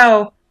like, well,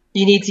 now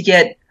you need to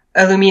get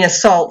Illumina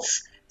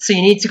salts. So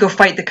you need to go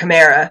fight the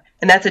Chimera,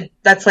 and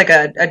that's like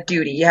a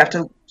duty. You have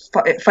to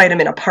fight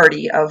him in a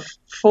party of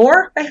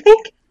 4, I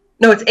think.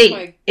 No, it's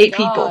 8. 8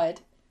 people.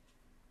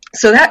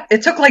 So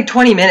it took like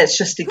 20 minutes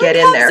just to get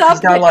in there.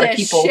 There's not a lot of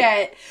people.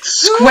 Shit?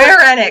 Square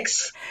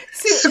Enix.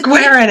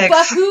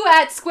 But who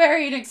at Square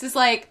Enix is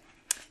like,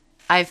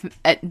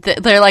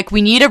 they're like,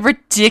 we need a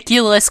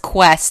ridiculous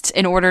quest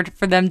in order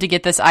for them to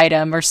get this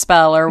item or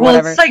spell or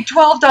whatever. Well, it's like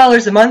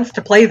 $12 a month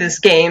to play this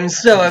game,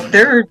 so if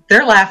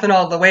they're laughing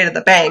all the way to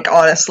the bank,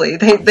 honestly.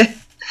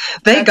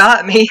 They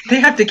got me.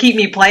 They have to keep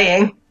me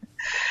playing.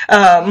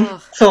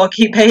 So I'll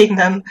keep paying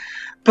them.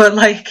 But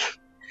like,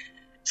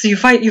 so you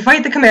fight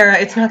the Chimera.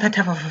 It's not that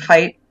tough of a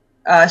fight,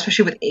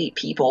 especially with 8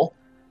 people.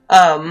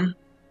 But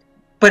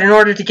in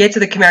order to get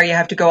to the Chimera, you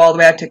have to go all the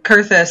way out to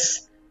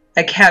Kurthus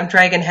at Camp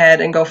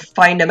Dragonhead and go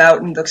find him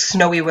out in the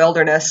snowy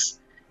wilderness,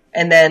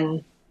 and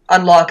then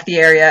unlock the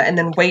area, and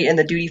then wait in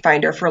the duty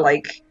finder for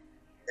like...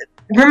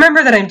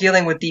 Remember that I'm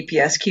dealing with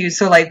DPS queues,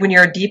 so like when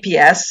you're a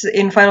DPS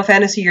in Final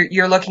Fantasy,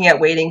 you're looking at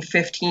waiting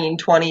 15,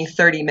 20,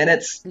 30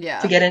 minutes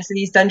to get into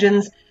these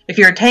dungeons. If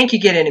you're a tank, you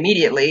get in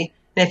immediately,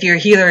 and if you're a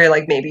healer,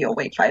 like maybe you'll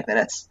wait 5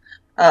 minutes.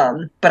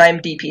 But I'm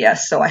DPS,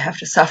 so I have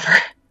to suffer.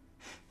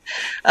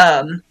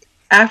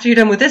 After you're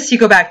done with this, you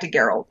go back to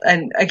Geralt.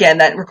 And again,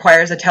 that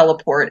requires a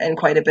teleport and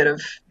quite a bit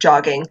of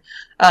jogging.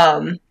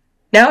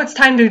 Now it's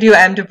time to do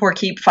Amdapor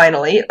Keep,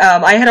 finally.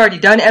 I had already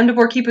done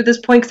Amdapor Keep at this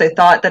point because I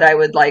thought that I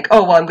would like,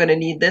 oh, well, I'm going to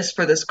need this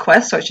for this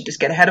quest, so I should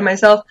just get ahead of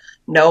myself.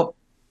 Nope.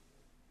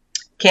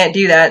 Can't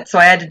do that, so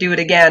I had to do it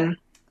again.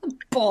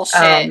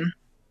 Bullshit.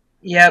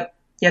 Yep.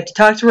 You have to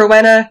talk to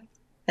Rowena,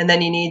 and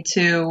then you need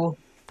to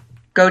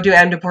go do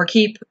Amdapor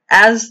Keep.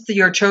 As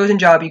your chosen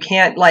job, you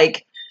can't,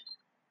 like...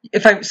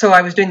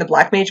 I was doing the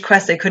Black Mage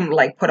quest, I couldn't,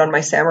 like, put on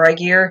my samurai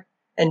gear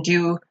and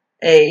do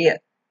it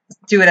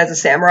as a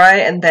samurai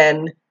and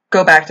then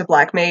go back to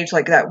Black Mage.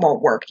 Like, that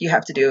won't work. You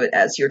have to do it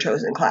as your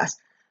chosen class.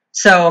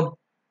 So,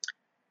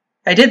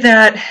 I did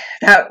that.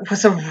 That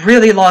was a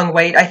really long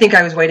wait. I think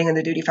I was waiting in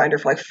the duty finder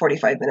for, like,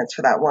 45 minutes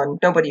for that one.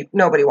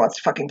 Nobody wants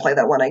to fucking play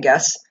that one, I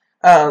guess.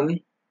 And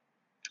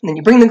then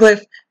you bring the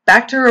glyph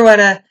back to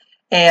Rowena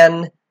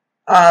and,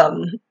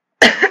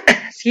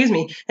 excuse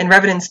me, in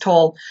Revenant's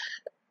Toll...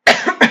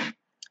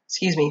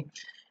 Excuse me.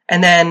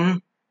 And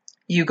then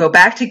you go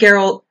back to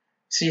Geralt,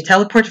 so you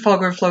teleport to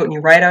Fallgourd Float and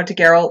you ride out to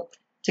Geralt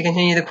to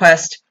continue the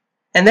quest.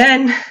 And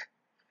then,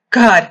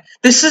 God,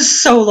 this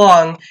is so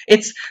long.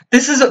 This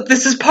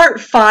is part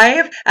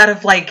 5 out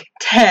of like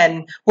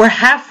 10. We're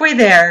halfway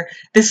there.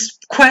 This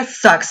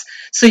quest sucks.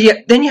 So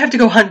then you have to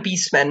go hunt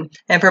Beastmen.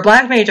 And for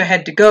Black Mage, I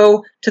had to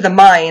go to the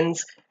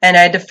mines and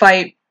I had to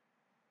fight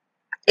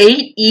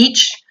 8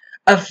 each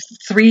of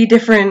 3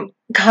 different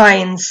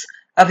kinds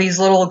of these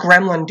little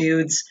gremlin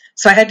dudes.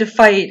 So I had to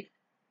fight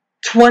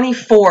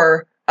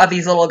 24 of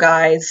these little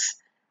guys,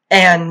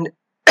 and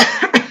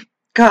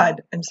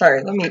God, I'm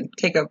sorry, let me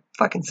take a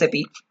fucking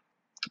sippy.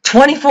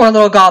 24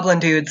 little goblin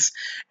dudes,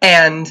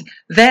 and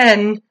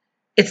then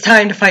it's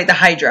time to fight the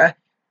Hydra.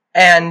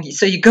 And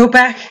so you go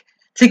back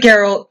to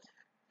Geralt,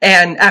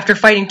 and after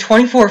fighting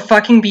 24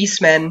 fucking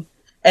beastmen,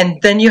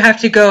 and then you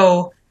have to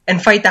go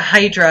and fight the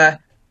Hydra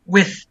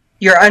with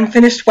your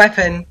unfinished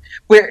weapon,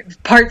 where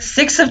part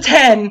 6 of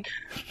 10,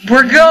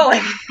 we're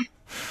going.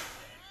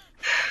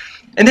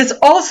 And this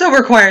also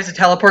requires a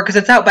teleport, because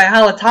it's out by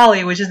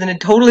Halatali, which is in a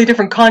totally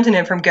different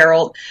continent from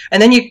Geralt. And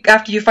then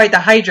after you fight the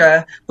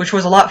Hydra, which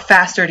was a lot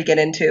faster to get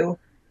into,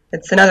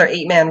 it's another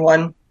 8-man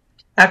one.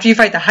 After you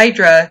fight the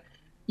Hydra,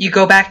 you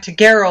go back to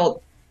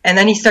Geralt, and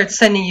then he starts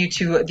sending you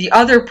to the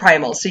other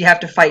primals. So you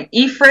have to fight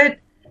Ifrit,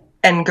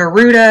 and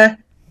Garuda,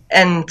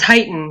 and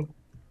Titan.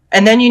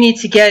 And then you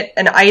need to get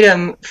an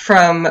item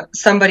from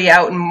somebody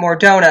out in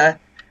Mordona,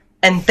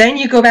 and then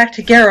you go back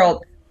to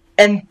Geralt,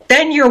 and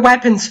then your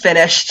weapon's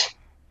finished.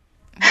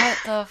 What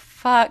the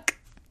fuck?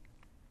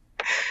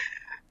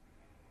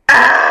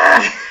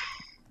 Ah!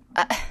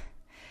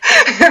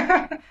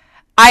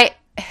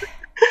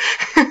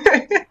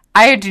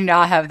 I do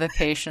not have the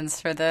patience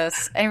for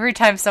this. Every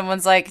time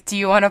someone's like, do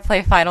you want to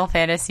play Final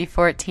Fantasy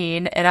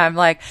XIV? And I'm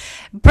like,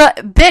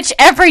 bitch,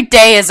 every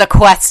day is a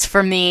quest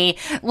for me.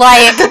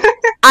 Like,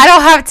 I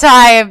don't have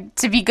time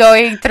to be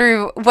going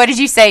through, what did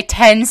you say,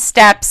 10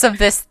 steps of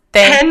this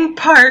thing? 10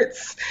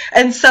 parts,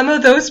 and some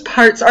of those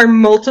parts are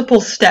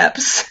multiple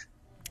steps.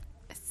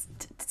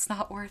 It's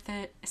not worth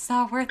it. It's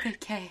not worth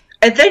it, Kay.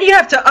 And then you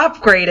have to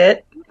upgrade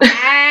it.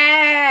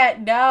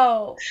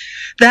 No.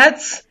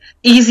 That's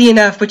easy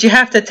enough, but you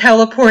have to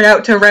teleport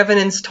out to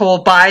Revenant's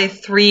Toll, buy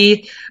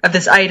 3 of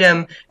this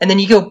item, and then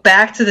you go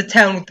back to the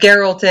town with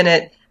Geralt in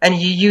it, and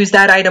you use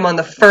that item on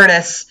the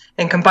furnace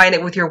and combine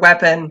it with your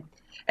weapon.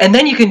 And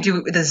then you can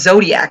do the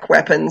Zodiac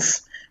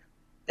weapons.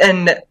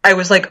 And I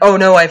was like, oh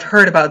no, I've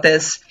heard about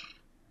this.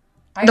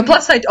 The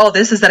plus side to all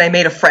this is that I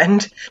made a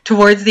friend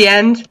towards the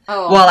end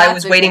while I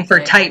was waiting for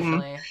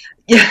Titan.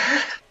 Yeah.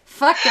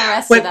 Fuck the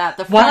rest of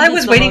that. While I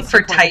was waiting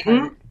for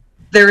Titan,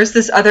 there was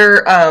this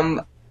other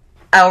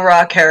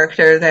Alra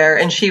character there,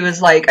 and she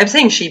was like, I'm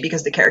saying she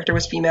because the character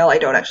was female, I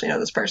don't actually know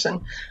this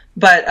person,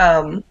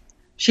 but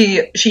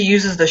she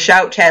uses the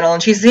shout channel,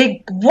 and she's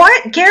like,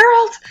 what,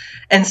 Geralt?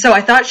 And so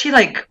I thought she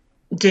like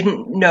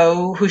didn't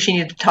know who she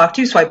needed to talk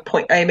to, so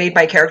I made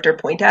my character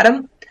point at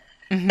him.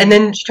 Mm-hmm. And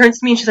then she turns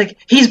to me and she's like,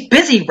 he's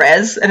busy,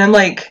 Rez. And I'm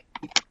like,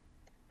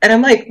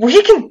 well,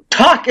 he can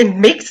talk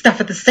and make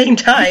stuff at the same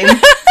time.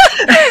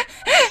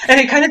 And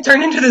it kind of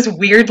turned into this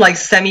weird, like,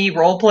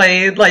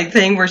 semi-roleplay, like,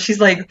 thing where she's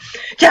like,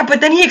 yeah,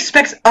 but then he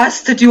expects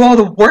us to do all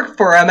the work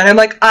for him. And I'm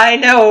like, I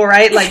know,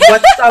 right? Like,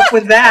 what's up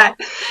with that?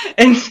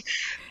 And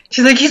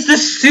she's like, he's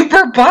this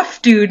super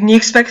buff dude, and he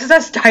expects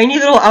us tiny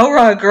little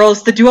Aura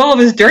girls to do all of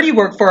his dirty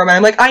work for him. And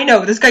I'm like, I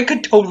know, this guy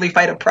could totally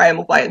fight a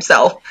primal by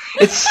himself.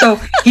 He's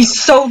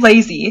so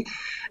lazy.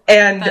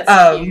 And,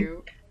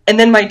 and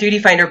then my duty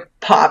finder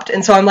popped,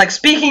 and so I'm like,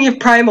 speaking of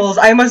primals,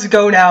 I must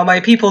go now, my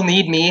people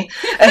need me,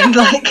 and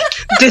like,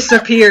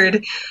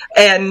 disappeared,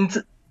 and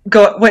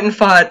went and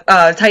fought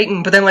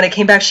Titan, but then when I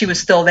came back, she was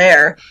still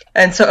there,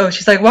 and so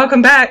she's like,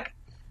 welcome back,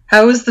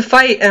 how was the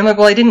fight? And I'm like,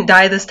 well, I didn't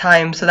die this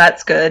time, so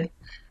that's good.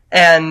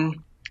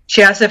 And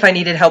she asked if I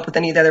needed help with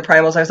any of the other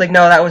primals. I was like,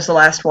 no, that was the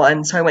last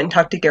one, so I went and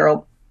talked to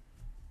Geralt,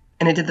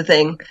 and I did the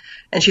thing,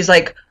 and she's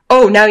like,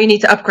 oh, now you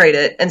need to upgrade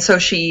it, and so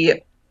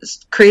she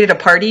created a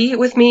party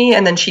with me,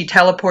 and then she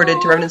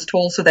teleported to Revenant's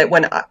Toll, so that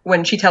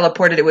when she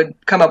teleported, it would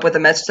come up with a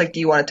message like, do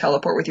you want to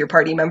teleport with your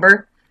party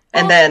member?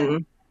 And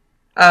then,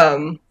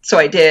 so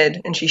I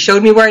did, and she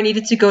showed me where I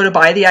needed to go to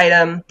buy the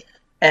item,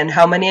 and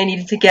how many I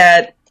needed to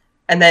get,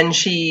 and then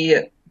she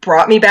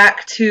brought me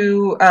back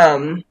to,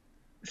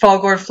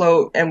 Falgore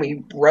Float, and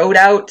we rode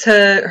out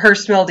to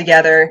Hurstmill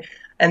together,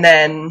 and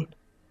then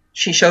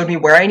she showed me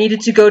where I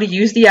needed to go to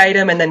use the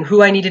item, and then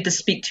who I needed to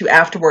speak to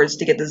afterwards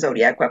to get the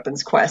Zodiac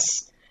weapons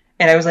quests.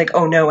 And I was like,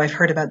 oh no, I've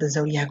heard about the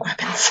Zodiac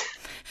weapons.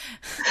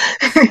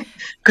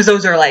 Because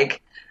those are like,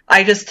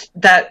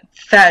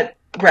 that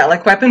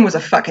relic weapon was a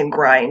fucking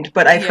grind,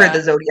 but I've heard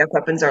the Zodiac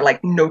weapons are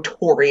like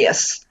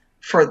notorious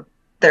for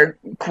their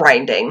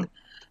grinding.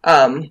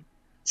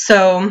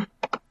 So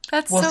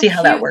we'll see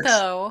how that works.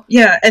 Though.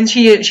 Yeah, and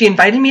she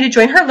invited me to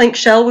join her link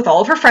shell with all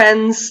of her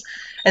friends,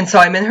 and so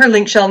I'm in her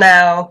link shell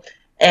now,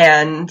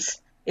 and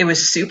it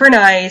was super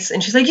nice,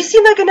 and she's like, you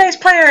seem like a nice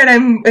player,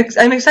 and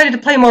I'm excited to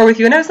play more with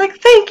you. And I was like,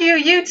 thank you,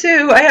 you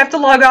too. I have to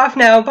log off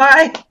now,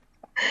 bye.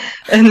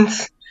 And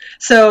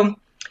so,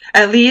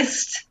 at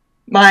least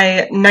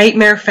my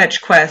Nightmare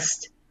Fetch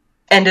quest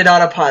ended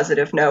on a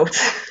positive note.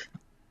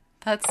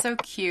 That's so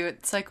cute.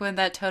 It's like when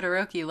that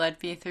Todoroki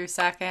led me through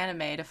SAC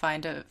Anime to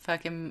find a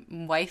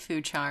fucking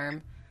waifu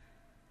charm.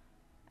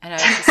 And I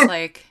was just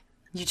like,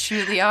 you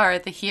truly are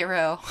the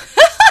hero.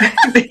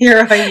 The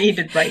hero I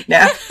needed right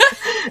now.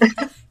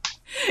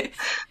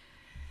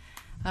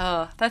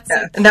 Oh, that's so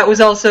cute. And that was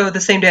also the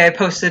same day I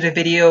posted a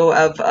video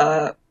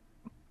of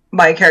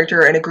my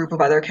character and a group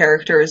of other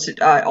characters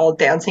all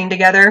dancing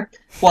together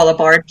while a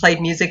bard played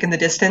music in the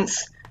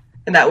distance.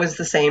 And that was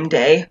the same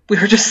day. We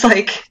were just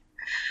like,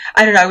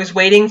 I don't know, I was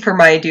waiting for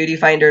my duty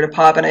finder to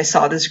pop, and I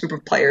saw this group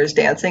of players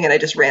dancing, and I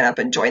just ran up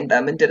and joined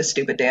them and did a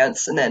stupid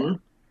dance, and then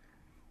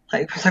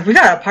I was like, we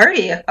got a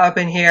party up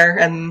in here,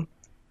 and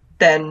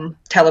then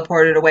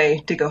teleported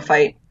away to go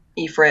fight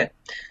Ifrit.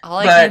 All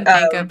I can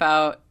think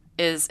about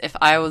is if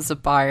I was a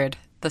bard,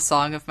 the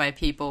song of my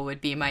people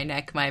would be My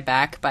Neck, My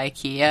Back by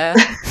Kia.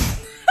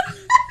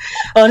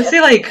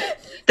 Honestly, like,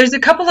 there's a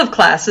couple of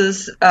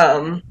classes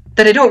that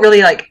I don't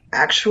really, like,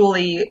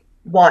 actually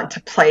want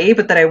to play,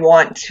 but that I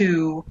want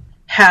to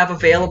have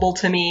available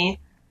to me,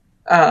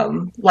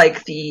 and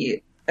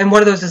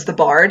one of those is the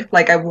bard.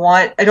 Like, I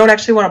don't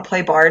actually want to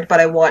play bard, but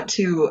I want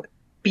to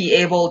be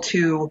able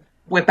to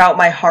whip out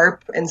my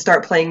harp and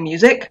start playing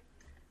music.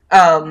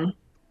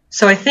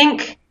 So I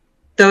think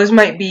those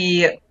might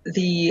be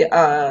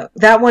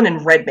that one,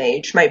 and Red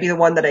Mage might be the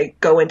one that I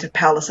go into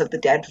Palace of the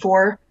Dead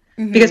for.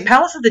 Mm-hmm. Because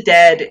Palace of the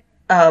Dead,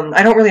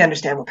 I don't really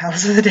understand what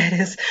Palace of the Dead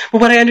is,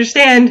 but what I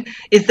understand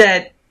is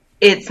that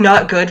it's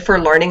not good for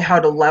learning how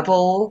to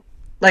level,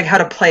 like how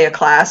to play a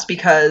class,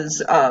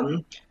 because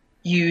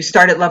you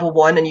start at level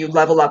 1 and you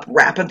level up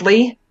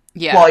rapidly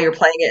while you're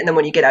playing it, and then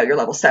when you get out, you're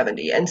level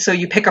 70. And so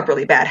you pick up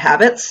really bad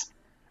habits.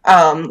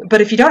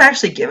 But if you don't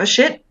actually give a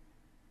shit,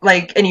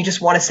 like, and you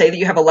just want to say that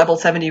you have a level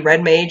 70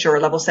 Red Mage or a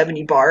level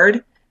 70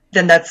 Bard,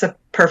 then that's a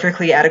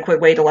perfectly adequate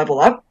way to level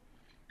up.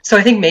 So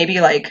I think maybe,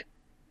 like,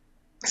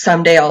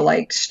 someday I'll,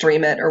 like,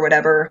 stream it or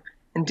whatever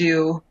and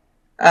do,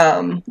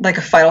 like,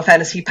 a Final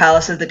Fantasy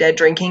Palace of the Dead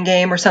drinking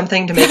game or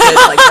something to make it,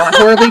 like, not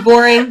horribly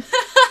boring.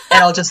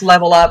 And I'll just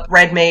level up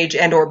Red Mage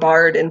and or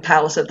Bard in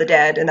Palace of the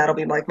Dead, and that'll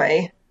be, like,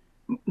 my,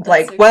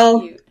 like, so well,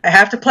 cute. I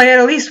have to play it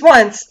at least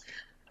once.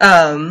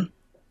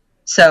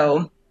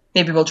 So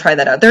maybe we'll try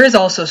that out. There is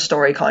also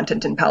story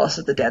content in Palace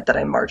of the Dead that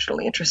I'm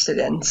marginally interested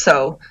in.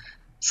 So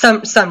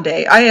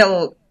someday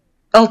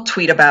I'll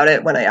tweet about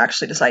it when I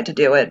actually decide to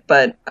do it,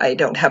 but I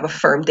don't have a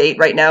firm date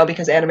right now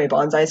because Anime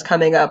Bonsai is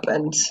coming up,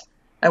 and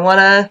I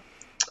wanna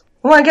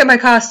get my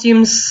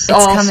costumes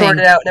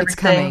sorted out and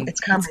everything. It's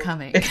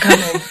coming.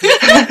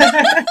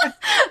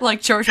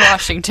 Like George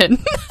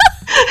Washington.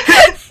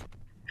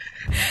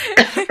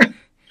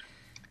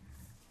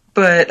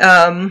 But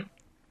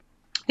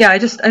yeah, I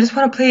just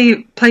want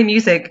to play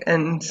music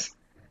and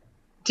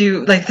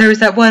do, like, there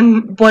was that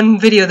one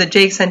video that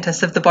Jake sent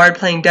us of the bard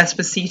playing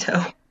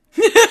Despacito.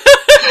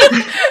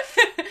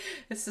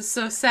 This is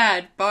so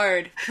sad.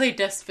 Bard, play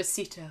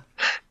Despacito.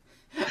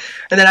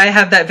 And then I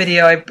have that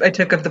video I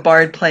took of the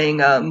bard playing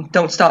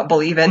Don't Stop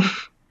Believin'.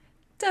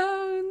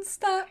 Don't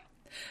stop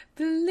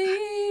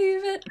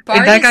believing.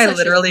 Like, that guy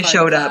literally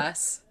showed up.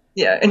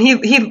 Yeah, and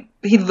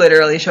he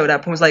literally showed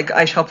up and was like,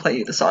 I shall play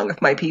you the song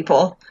of my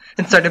people,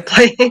 and started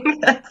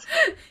playing that.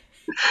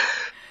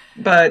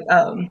 But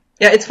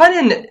yeah, it's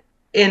fun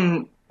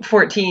in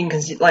 14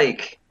 because,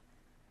 like,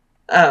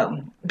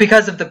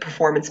 because of the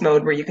performance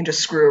mode where you can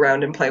just screw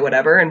around and play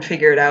whatever and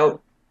figure it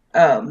out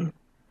on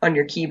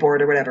your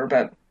keyboard or whatever,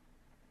 but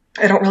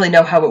I don't really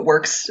know how it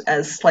works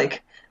as,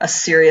 like, a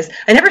serious...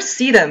 I never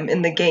see them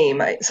in the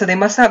game, so they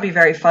must not be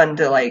very fun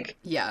to, like,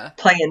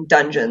 play in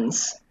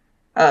dungeons.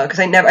 Because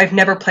I've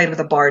never played with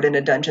a bard in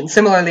a dungeon.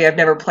 Similarly, I've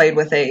never played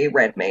with a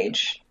red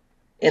mage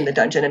in the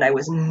dungeon, and I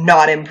was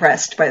not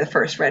impressed by the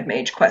first red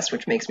mage quest,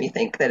 which makes me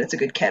think that it's a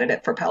good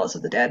candidate for Palace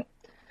of the Dead.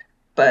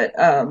 But,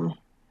 I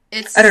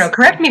don't know,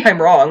 correct me if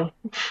I'm wrong,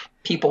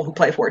 people who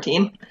play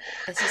 14.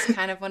 It's just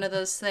kind of one of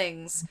those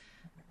things.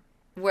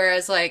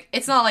 Whereas, like,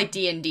 it's not like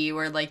D&D,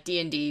 where, like,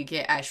 D&D you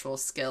get actual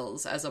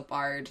skills as a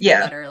bard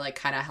that are, like,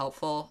 kind of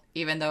helpful,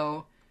 even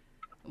though,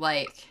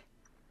 like...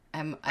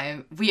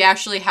 we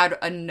actually had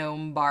a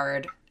gnome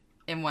bard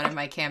in one of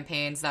my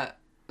campaigns that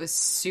was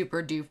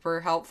super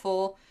duper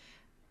helpful,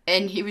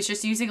 and he was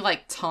just using,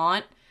 like,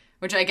 taunt,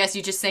 which I guess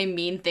you just say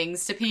mean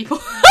things to people.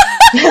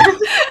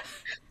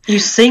 You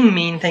sing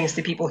mean things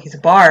to people. He's a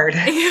bard.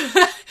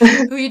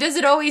 He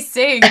doesn't always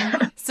sing.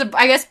 So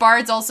I guess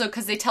bards also,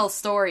 because they tell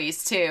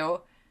stories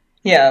too.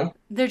 Yeah,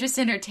 they're just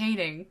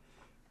entertaining.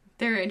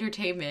 They're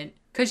entertainment.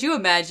 Could you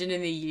imagine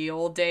in the ye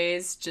old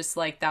days, just,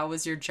 like, that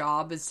was your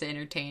job, is to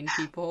entertain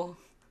people?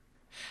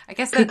 I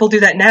guess people do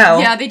that now.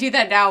 Yeah, they do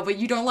that now, but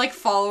you don't, like,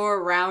 follow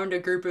around a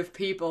group of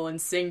people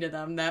and sing to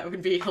them. That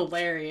would be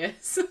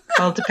hilarious.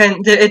 Well,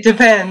 it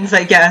depends,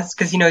 I guess,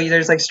 because, you know,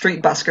 there's, like,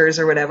 street buskers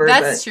or whatever.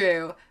 That's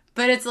true.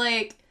 But it's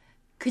like,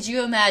 could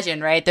you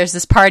imagine, right? There's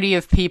this party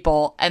of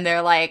people, and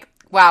they're like,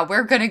 wow,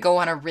 we're gonna go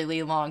on a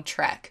really long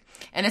trek.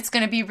 And it's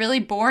going to be really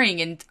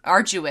boring and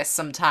arduous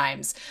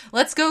sometimes.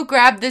 Let's go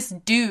grab this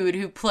dude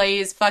who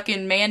plays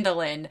fucking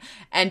mandolin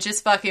and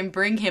just fucking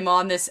bring him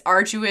on this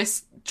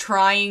arduous,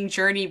 trying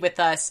journey with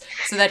us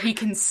so that he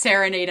can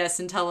serenade us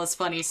and tell us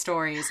funny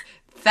stories.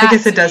 I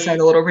guess it does sound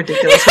a little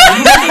ridiculous.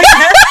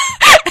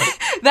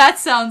 That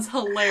sounds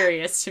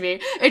hilarious to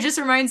me. It just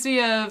reminds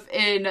me of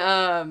in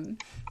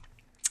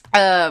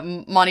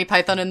Monty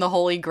Python and the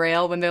Holy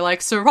Grail when they're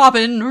like, Sir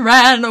Robin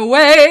ran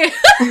away.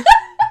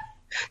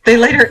 They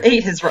later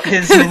ate his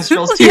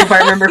minstrels too, if I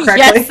remember correctly.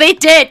 Yes, they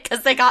did,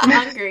 because they got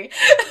hungry.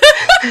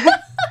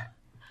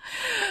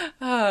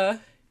 Alright,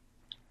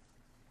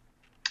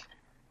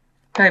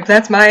 but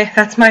that's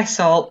my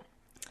salt.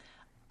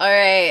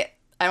 Alright,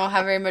 I don't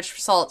have very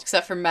much salt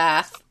except for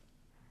math.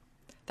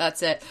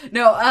 That's it.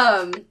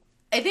 No,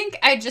 I think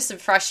I just am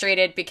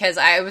frustrated because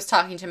I was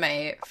talking to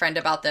my friend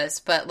about this,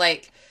 but,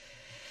 like,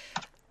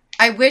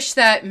 I wish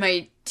that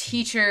my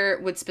teacher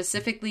would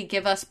specifically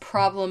give us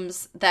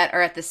problems that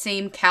are at the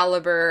same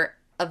caliber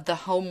of the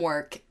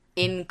homework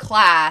in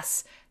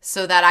class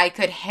so that I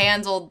could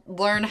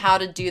learn how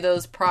to do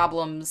those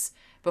problems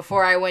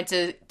before I went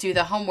to do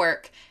the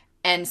homework.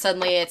 And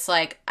suddenly it's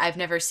like, I've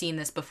never seen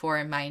this before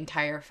in my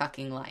entire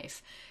fucking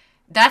life.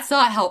 That's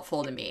not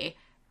helpful to me.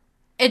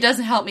 It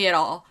doesn't help me at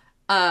all.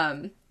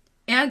 And,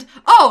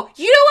 oh,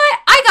 you know what?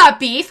 I got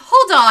beef.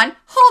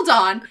 Hold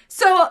on.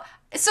 So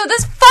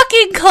this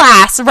fucking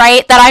class,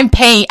 right, that I'm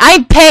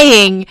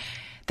paying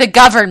the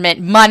government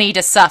money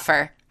to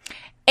suffer.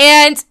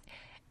 And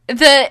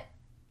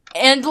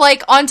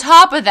like, on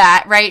top of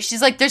that, right,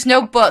 she's like, there's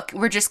no book.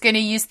 We're just gonna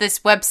use this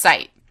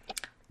website.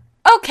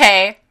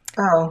 Okay.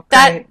 Oh,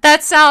 right.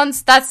 That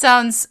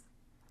sounds,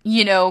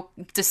 you know,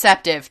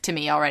 deceptive to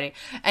me already.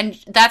 And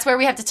that's where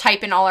we have to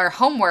type in all our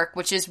homework,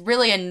 which is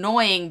really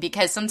annoying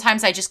because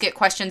sometimes I just get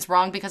questions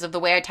wrong because of the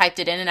way I typed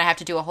it in and I have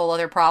to do a whole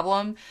other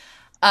problem.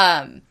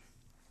 And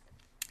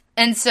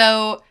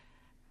so,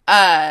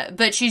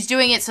 but she's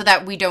doing it so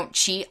that we don't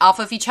cheat off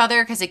of each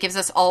other because it gives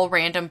us all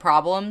random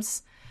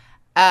problems.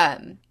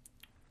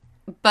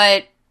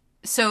 But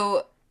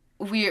so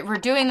we're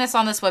doing this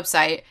on this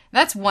website.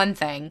 That's one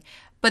thing.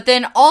 But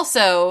then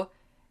also,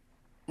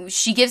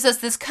 she gives us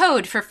this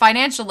code for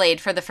financial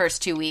aid for the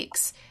first 2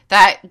 weeks.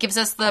 That gives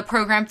us the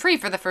program free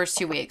for the first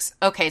 2 weeks.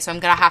 Okay, so I'm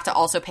going to have to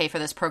also pay for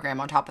this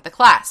program on top of the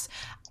class.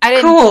 I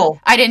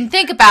didn't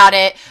think about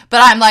it,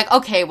 but I'm like,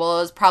 okay, well,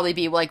 it'll probably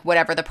be like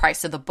whatever the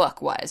price of the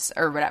book was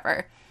or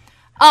whatever.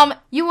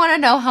 You want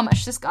to know how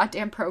much this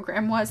goddamn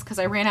program was? Because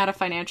I ran out of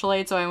financial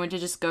aid, so I went to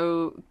just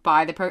go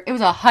buy the program. It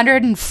was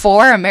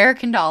 $104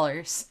 American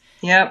dollars.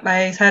 Yep,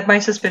 I had my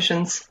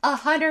suspicions.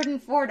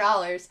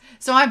 $104.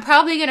 So I'm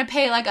probably going to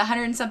pay like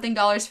 $100 and something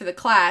for the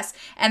class.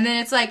 And then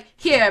it's like,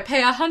 here,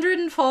 pay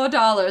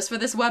 $104 for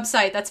this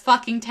website that's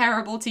fucking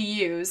terrible to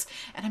use.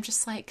 And I'm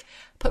just like,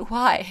 but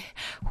why?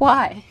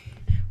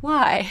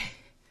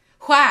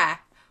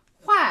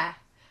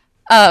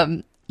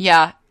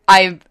 Yeah,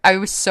 I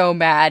was so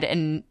mad.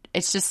 And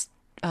it's just,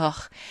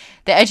 ugh.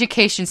 The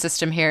education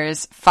system here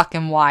is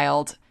fucking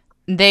wild.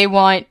 They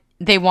want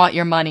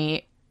your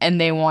money. And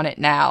they want it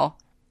now.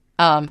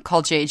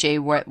 Call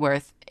JJ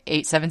Wentworth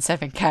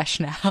 877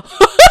 cash now.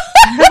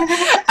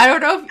 I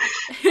don't know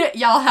if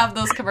y'all have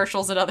those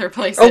commercials in other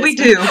places. Oh, we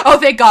do. Oh,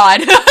 thank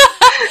God.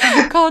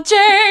 Call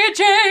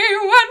JJ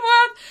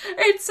Wentworth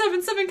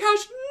 877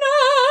 cash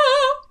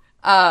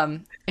now.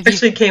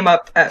 Actually came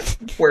up at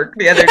work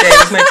the other day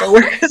with my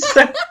coworkers.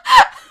 So.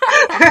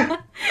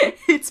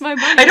 It's my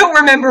money. I don't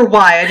remember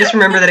why. I just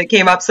remember that it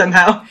came up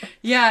somehow.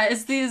 Yeah,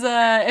 it's these.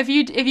 If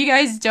you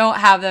guys don't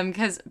have them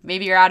because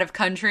maybe you're out of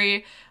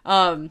country, there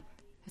are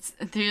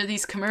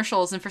these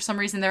commercials, and for some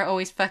reason they're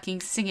always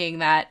fucking singing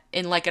that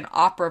in like an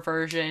opera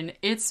version.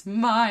 It's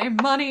my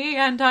money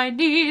and I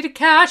need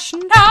cash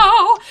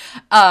now.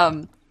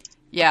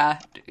 Yeah,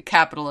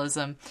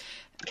 capitalism.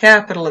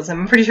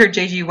 I'm pretty sure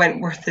J.G.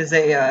 Wentworth is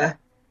a.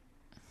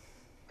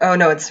 Oh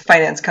no, it's a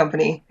finance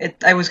company.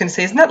 I was going to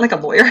say, isn't that like a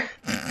lawyer?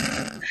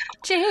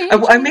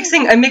 I'm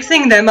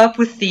mixing them up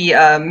with the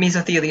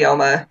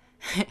mesothelioma.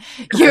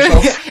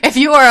 If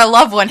you or a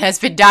loved one has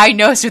been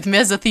diagnosed with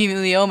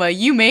mesothelioma,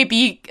 you may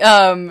be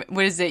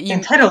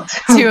entitled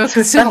to a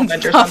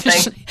settlement or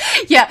something.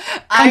 Yeah,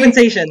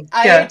 compensation.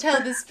 I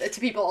tell this to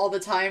people all the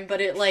time,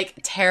 but it like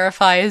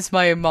terrifies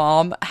my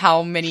mom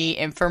how many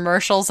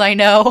infomercials I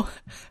know.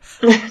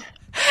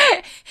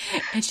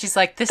 And she's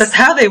like, That's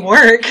how they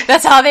work.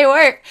 That's how they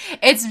work.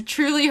 It's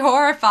truly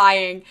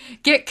horrifying.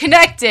 Get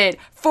connected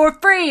for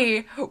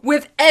free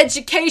with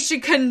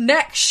Education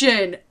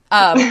Connection.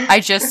 I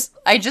just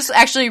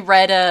actually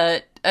read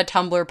a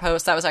Tumblr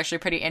post that was actually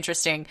pretty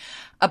interesting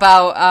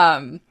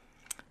about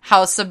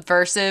how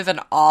subversive and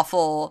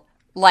awful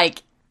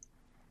like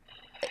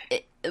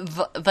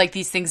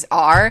these things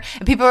are,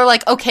 and people are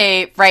like,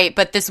 okay, right,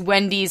 but this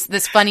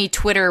funny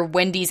Twitter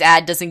Wendy's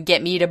ad doesn't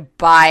get me to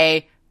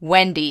buy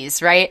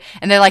Wendy's, right?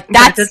 And they're like,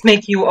 that does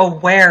make you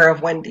aware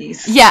of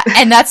Wendy's. Yeah,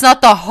 and that's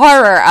not the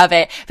horror of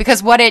it,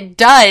 because what it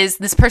does,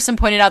 this person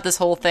pointed out this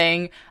whole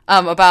thing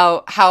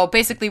about how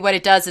basically what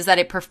it does is that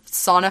it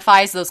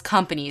personifies those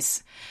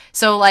companies.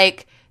 So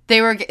like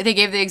they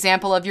gave the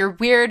example of your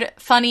weird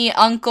funny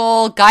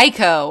uncle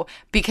Geico,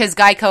 because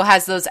Geico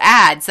has those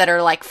ads that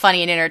are like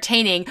funny and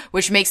entertaining,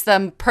 which makes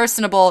them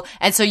personable,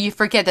 and so you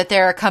forget that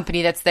they're a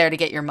company that's there to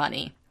get your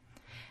money.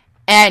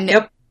 And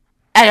yep.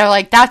 And they're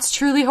like, that's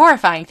truly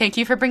horrifying. Thank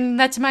you for bringing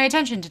that to my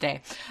attention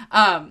today.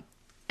 And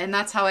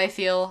that's how I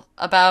feel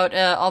about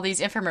all these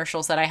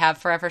infomercials that I have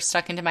forever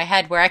stuck into my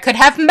head where I could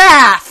have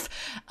math.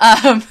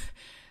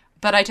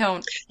 But I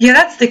don't. Yeah,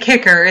 that's the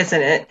kicker,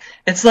 isn't it?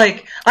 It's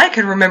like, I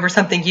could remember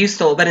something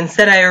useful, but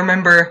instead I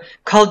remember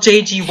call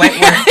J.G.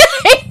 Wentworth.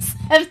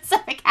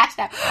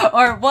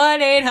 Or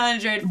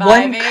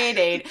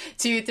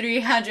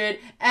 1-800-588-2300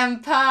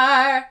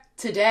 Empire.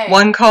 today.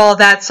 One call,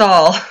 that's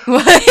all.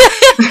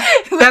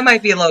 That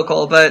might be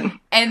local, but...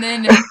 And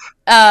then the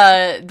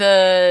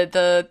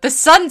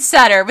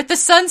sunsetter. With the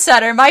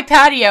sunsetter, my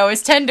patio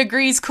is 10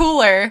 degrees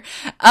cooler.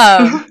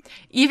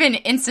 Even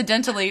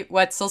incidentally,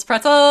 Wetzel's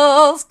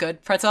pretzels,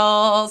 good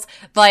pretzels.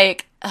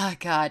 Like, oh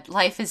god,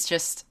 life is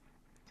just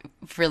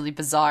really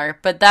bizarre.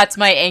 But that's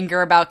my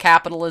anger about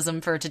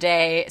capitalism for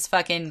today. It's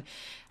fucking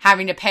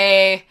having to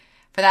pay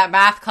for that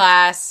math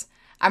class.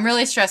 I'm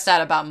really stressed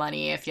out about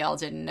money, if y'all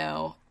didn't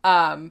know.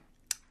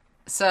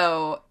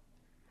 So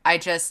I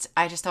just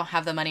don't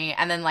have the money.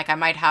 And then, like, I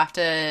might have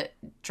to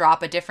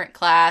drop a different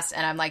class,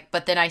 and I'm like,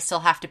 but then I still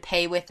have to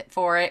pay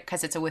for it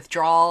because it's a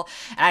withdrawal,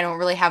 and I don't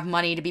really have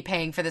money to be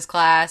paying for this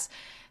class.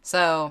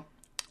 So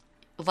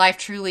life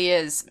truly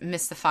is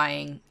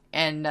mystifying,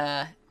 and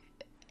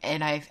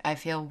I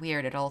feel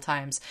weird at all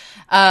times.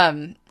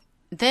 Then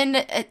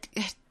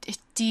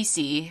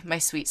DC, my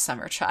sweet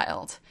summer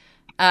child.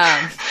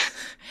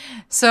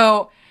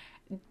 So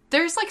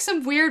there's like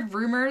some weird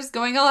rumors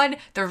going on.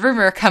 The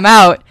rumor come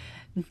out.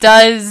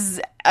 Does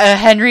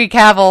Henry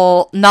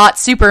Cavill not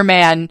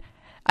Superman?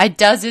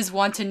 Does is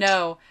want to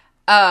know.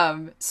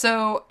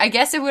 So I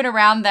guess it went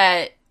around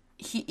that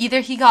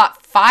he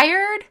got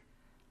fired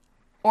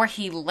or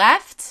he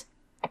left.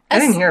 I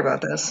didn't hear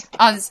about this.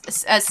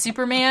 As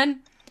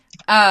Superman.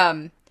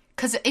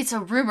 Because it's a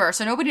rumor,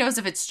 so nobody knows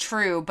if it's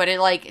true, but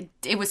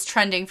it was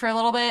trending for a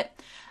little bit.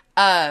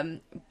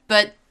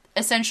 But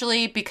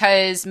essentially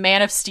because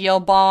Man of Steel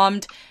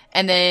bombed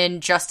and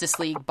then Justice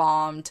League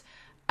bombed.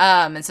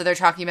 And so they're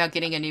talking about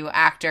getting a new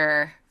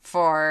actor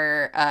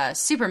for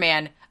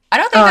Superman. I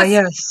don't think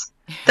yes.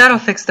 That'll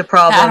fix the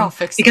problem.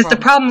 Because the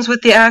problem's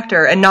with the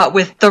actor and not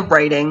with the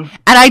writing.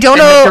 And I don't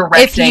know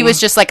if he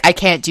was just like, I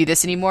can't do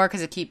this anymore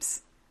because it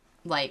keeps,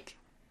 like,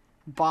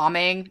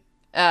 bombing.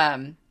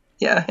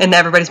 Yeah, and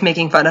everybody's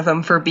making fun of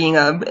him for being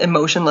a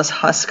emotionless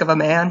husk of a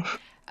man.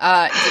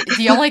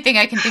 The only thing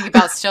I can think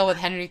about still with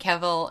Henry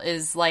Cavill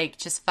is, like,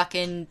 just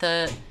fucking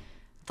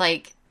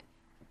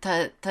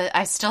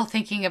I'm still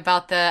thinking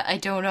about I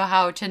don't know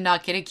how to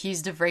not get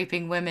accused of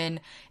raping women.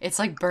 It's,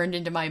 like, burned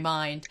into my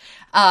mind.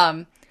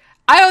 I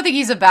don't think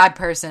he's a bad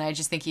person. I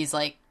just think he's,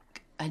 like,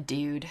 a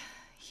dude,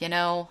 you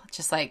know?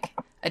 Just, like,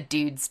 a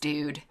dude's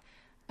dude.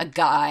 A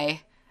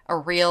guy. A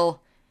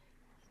real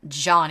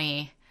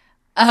Johnny.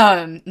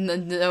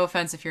 No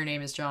offense if your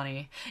name is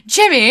Johnny.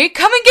 Jimmy,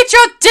 come and get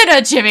your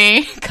dinner,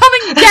 Jimmy! Come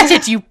and get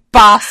it, you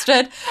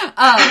bastard!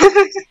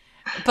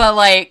 But,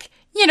 like,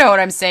 you know what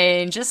I'm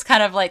saying. Just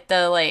kind of, like,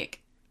 the, like,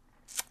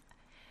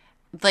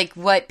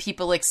 what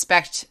people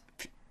expect,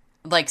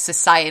 like,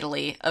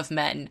 societally of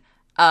men.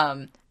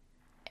 And,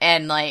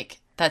 like,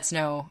 that's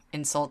no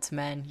insult to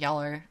men.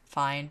 Y'all are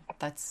fine.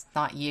 That's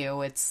not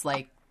you. It's,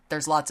 like,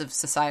 there's lots of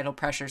societal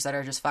pressures that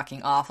are just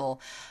fucking awful.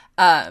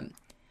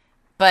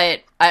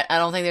 But I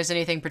don't think there's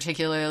anything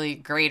particularly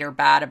great or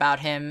bad about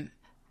him.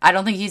 I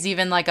don't think he's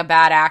even, like, a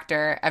bad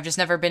actor. I've just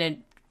never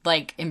been,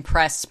 like,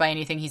 impressed by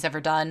anything he's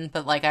ever done.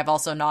 But, like, I've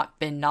also not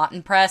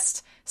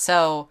impressed.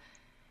 So...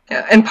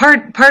 Yeah, and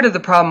part of the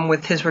problem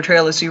with his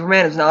portrayal of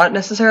Superman is not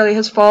necessarily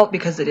his fault,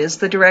 because it is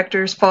the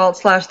director's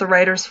fault / the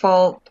writer's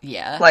fault.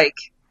 Yeah. Like,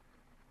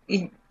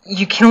 you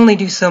can only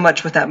do so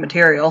much with that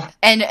material.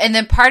 And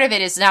then part of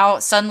it is now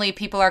suddenly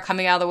people are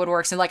coming out of the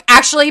woodworks and like,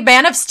 actually,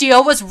 Man of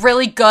Steel was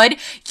really good.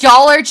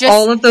 Y'all are just...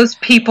 All of those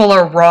people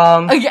are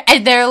wrong.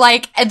 And they're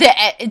like,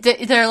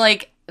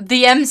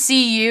 the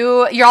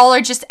MCU, y'all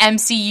are just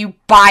MCU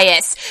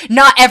bias.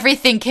 Not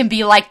everything can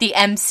be like the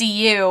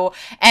MCU.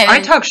 And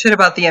I talk shit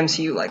about the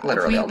MCU, like,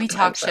 literally all the time. We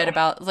talk shit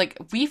about, like,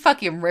 we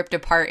fucking ripped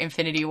apart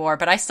Infinity War,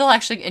 but I still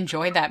actually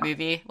enjoyed that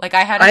movie. Like,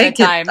 I had a good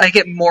time. I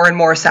get more and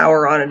more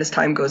sour on it as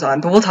time goes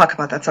on, but we'll talk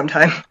about that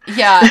sometime.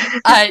 Yeah,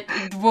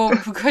 well,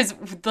 because,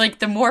 like,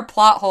 the more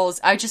plot holes,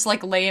 I just,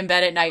 like, lay in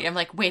bed at night and I'm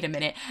like, wait a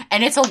minute.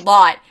 And it's a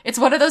lot. It's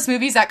one of those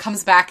movies that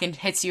comes back and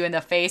hits you in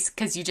the face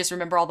because you just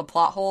remember all the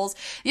plot holes.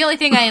 The only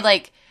thing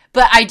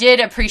but I did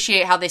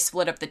appreciate how they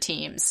split up the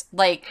teams.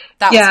 Like,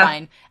 that was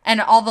fine.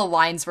 And all the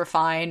lines were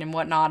fine and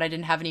whatnot. I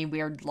didn't have any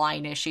weird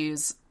line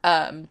issues.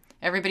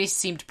 Everybody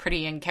seemed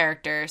pretty in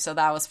character, so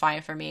that was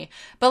fine for me.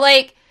 But,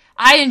 like,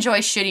 I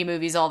enjoy shitty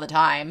movies all the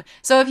time.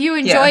 So if you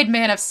enjoyed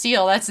Man of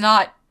Steel, that's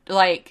not,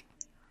 like,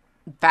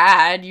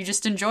 bad. You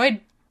just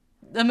enjoyed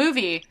the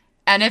movie.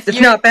 And if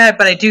it's not bad,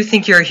 but I do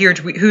think you're a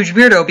huge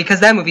weirdo because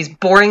that movie's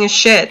boring as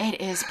shit.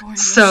 It is boring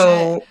as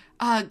shit.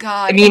 Oh,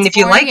 God. I mean, if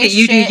you like it,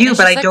 you do you,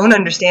 but I don't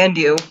understand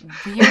you.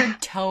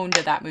 Weird tone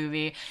to that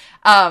movie.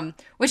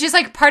 Which is,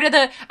 like, part of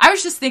I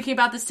was just thinking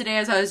about this today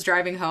as I was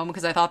driving home,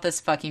 because I thought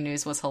this fucking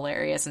news was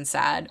hilarious and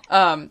sad.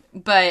 And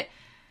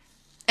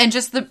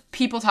just the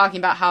people talking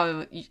about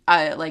how,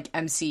 like,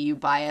 MCU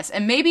bias.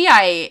 And maybe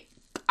I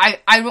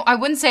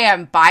wouldn't say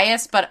I'm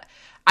biased, but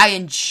I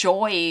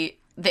enjoy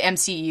the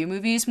MCU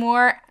movies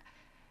more.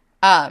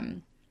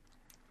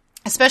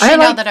 Especially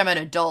now that I'm an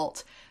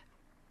adult.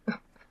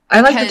 I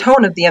like the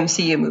tone of the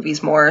MCU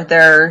movies more.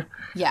 They're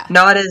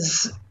not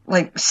as,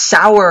 like,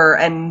 sour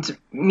and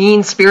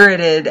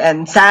mean-spirited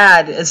and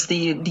sad as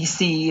the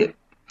DC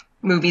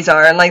movies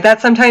are, and like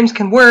that sometimes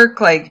can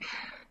work. Like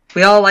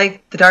we all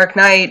like The Dark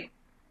Knight.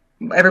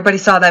 Everybody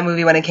saw that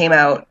movie when it came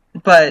out,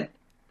 but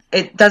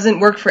it doesn't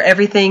work for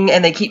everything,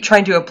 and they keep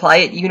trying to apply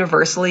it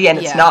universally, and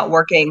it's not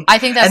working. I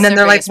think that's and then their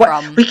they're like, biggest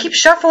problem. We keep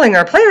shuffling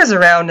our players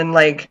around, and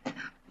like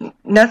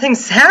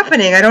nothing's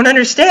happening. I don't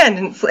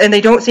understand, and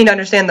they don't seem to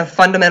understand the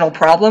fundamental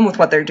problem with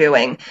what they're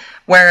doing.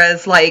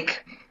 Whereas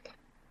like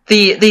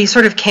the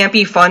sort of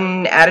campy,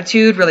 fun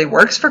attitude really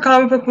works for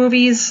comic book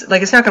movies.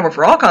 Like it's not going to work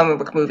for all comic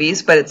book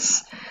movies, but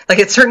it's like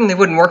it certainly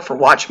wouldn't work for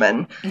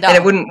Watchmen, and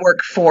it wouldn't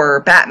work for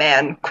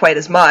Batman quite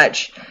as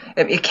much.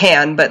 It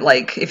can, but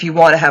like if you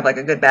want to have like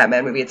a good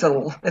Batman movie, it's a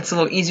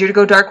little easier to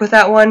go dark with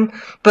that one.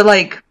 But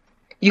like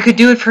you could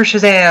do it for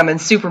Shazam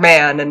and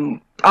Superman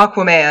and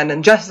Aquaman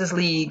and Justice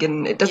League,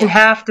 and it doesn't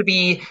have to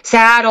be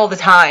sad all the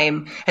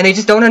time, and they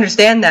just don't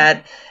understand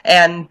that.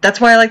 And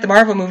that's why I like the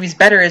Marvel movies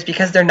better, is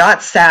because they're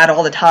not sad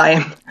all the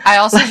time. I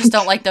also just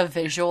don't like the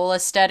visual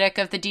aesthetic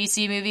of the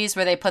DC movies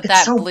where they put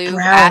that so blue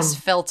brown. ass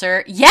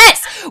filter.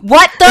 Yes!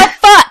 What the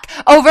fuck?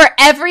 Over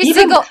every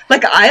single...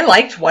 Like, I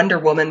liked Wonder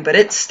Woman, but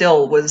it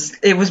still was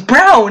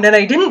brown, and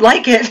I didn't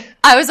like it.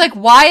 I was like,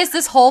 why is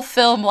this whole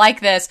film like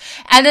this?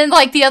 And then,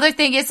 like, the other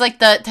thing is, like,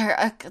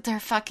 their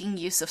fucking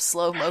use of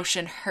slow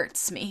motion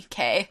hurts me,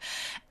 okay?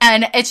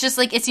 And it's just,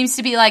 like, it seems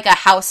to be, like, a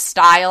house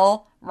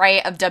style,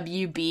 right, of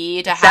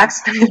WB to have...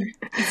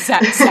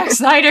 Zack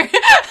Snyder.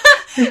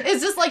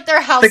 It's just, like, their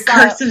house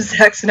style. The curse of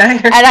Zack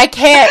Snyder. And I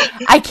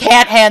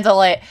can't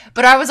handle it.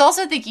 But I was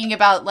also thinking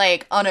about,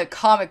 like, on a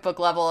comic book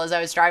level as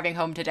I was driving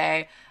home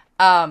today,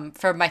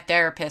 for my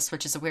therapist,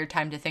 which is a weird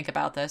time to think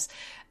about this.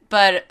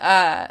 But,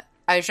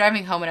 I was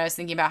driving home and I was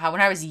thinking about how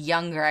when I was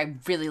younger, I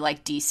really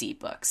liked DC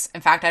books.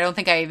 In fact, I don't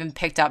think I even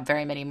picked up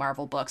very many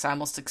Marvel books. I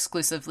almost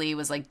exclusively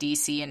was like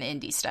DC and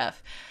indie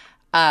stuff.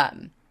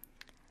 And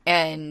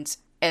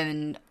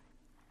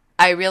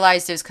I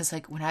realized it was because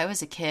like when I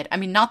was a kid, I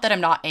mean, not that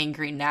I'm not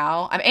angry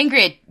now. I'm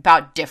angry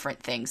about different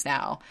things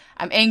now.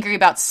 I'm angry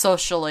about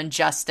social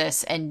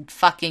injustice and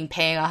fucking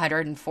paying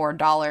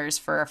 $104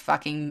 for a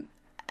fucking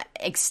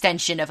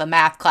extension of a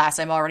math class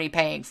I'm already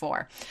paying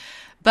for.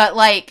 But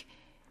like,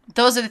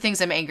 those are the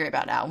things I'm angry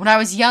about now. When I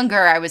was younger,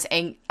 I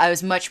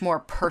was much more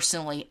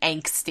personally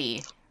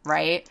angsty,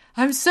 right?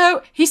 He's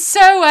so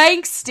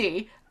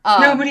angsty.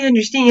 Nobody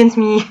understands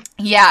me.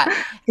 Yeah.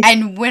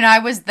 And when I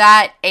was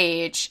that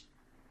age,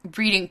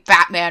 reading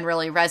Batman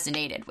really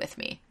resonated with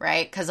me,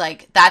 right? Because,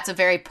 like, that's a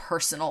very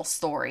personal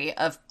story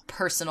of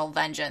personal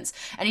vengeance.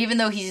 And even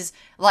though he's,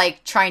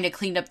 like, trying to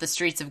clean up the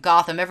streets of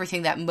Gotham,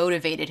 everything that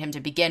motivated him to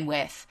begin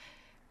with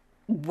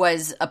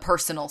was a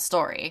personal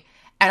story.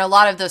 And a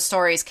lot of those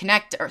stories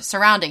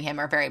surrounding him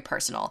are very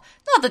personal.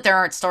 Not that there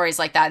aren't stories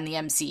like that in the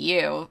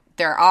MCU.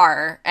 There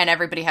are, and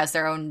everybody has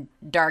their own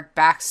dark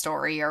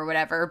backstory or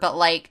whatever. But,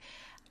 like,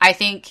 I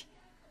think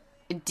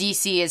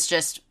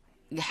DC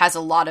has a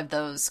lot of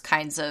those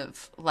kinds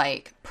of,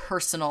 like,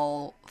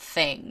 personal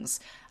things.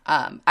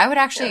 I would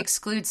actually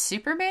exclude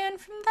Superman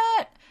from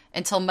that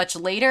until much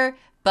later.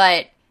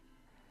 But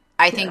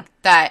I think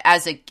that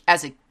as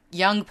a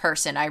young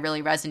person, I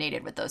really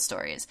resonated with those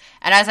stories.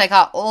 And as I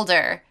got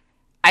older,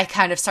 I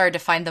kind of started to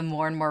find them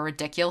more and more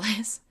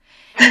ridiculous.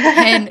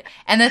 and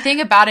the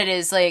thing about it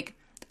is, like,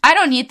 I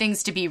don't need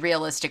things to be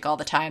realistic all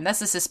the time. That's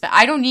the suspense.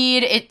 I don't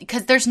need it,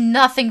 because there's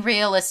nothing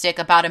realistic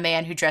about a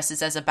man who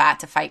dresses as a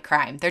bat to fight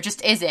crime. There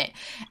just isn't.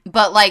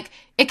 But, like,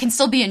 it can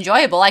still be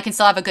enjoyable. I can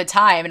still have a good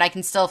time, and I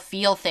can still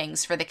feel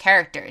things for the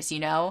characters, you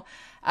know?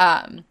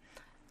 And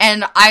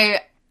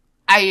I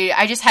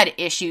just had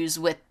issues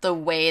with the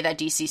way that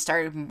DC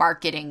started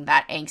marketing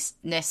that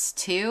angstness,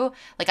 too.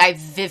 Like, I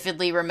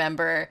vividly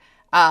remember...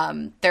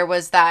 there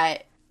was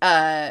that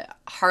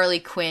Harley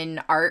Quinn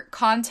art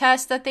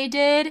contest that they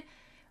did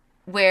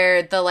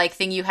where the like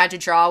thing you had to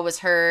draw was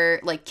her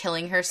like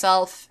killing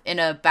herself in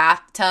a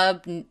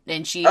bathtub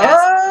and she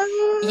has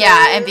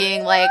and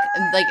being like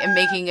and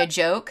making a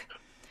joke.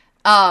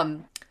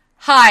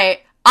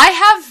 Hi, I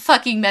have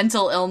fucking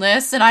mental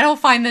illness and I don't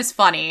find this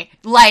funny.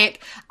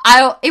 Like,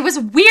 it was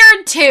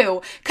weird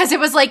too, because it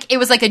was like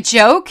a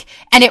joke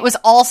and it was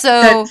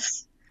also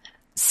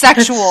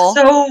sexual.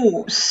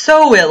 That's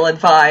so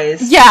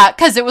ill-advised. Yeah,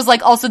 because it was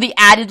like also the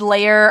added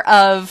layer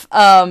of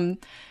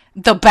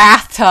the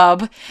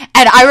bathtub.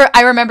 And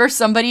I remember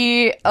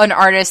an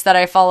artist that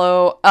I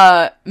follow,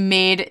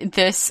 made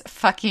this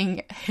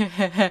fucking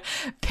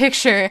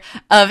picture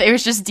of, it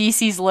was just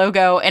DC's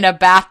logo in a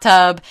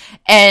bathtub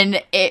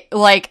and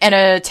and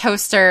a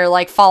toaster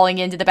like falling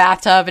into the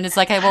bathtub, and it's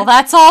like, hey, well,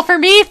 that's all for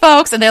me,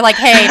 folks. And they're like,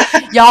 hey,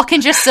 y'all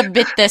can just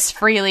submit this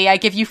freely. I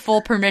give you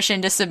full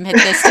permission to submit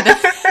this to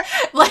the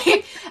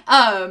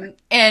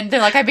and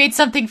they're like, I made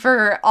something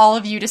for all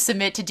of you to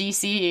submit to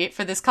DC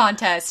for this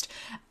contest.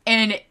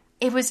 And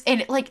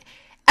and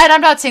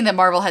I'm not saying that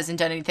Marvel hasn't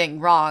done anything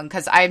wrong,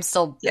 because I'm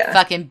still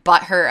fucking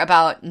butthurt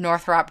about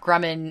Northrop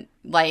Grumman,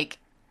 like,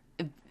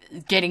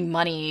 getting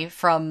money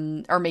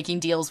from, or making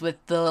deals with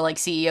the, like,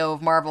 CEO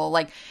of Marvel.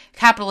 Like,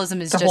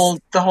 capitalism is the whole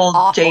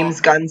awful.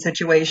 James Gunn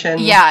situation.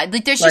 Yeah,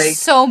 like, there's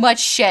just so much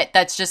shit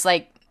that's just,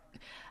 like,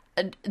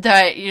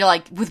 that you're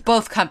like with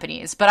both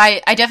companies, but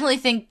I definitely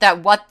think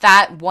that what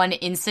that one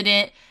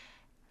incident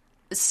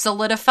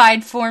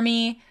solidified for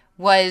me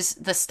was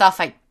the stuff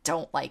I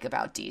don't like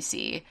about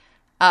DC.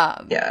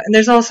 Yeah, and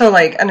there's also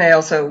like, and I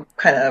also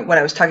kind of, when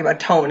I was talking about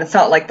tone, it's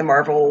not like the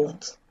Marvel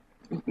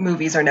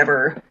movies are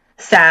never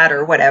sad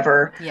or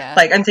whatever. Yeah.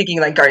 Like, I'm thinking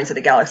like Guardians of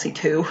the Galaxy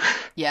 2.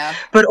 Yeah.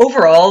 But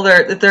overall,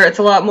 it's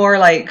a lot more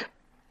like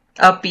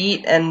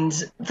upbeat, and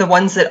the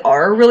ones that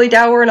are really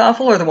dour and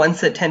awful are the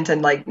ones that tend to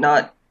like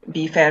not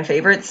be fan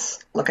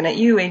favorites. Looking at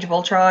you, Age of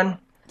Ultron.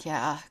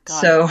 Yeah.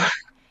 God. So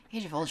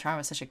Age of Ultron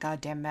was such a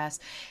goddamn mess.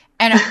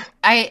 And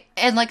I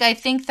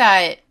think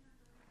that,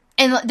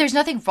 and there's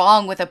nothing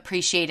wrong with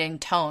appreciating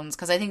tones,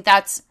 because I think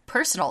that's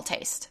personal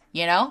taste,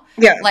 you know?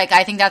 Yeah. Like,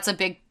 I think that's a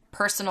big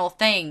personal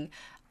thing.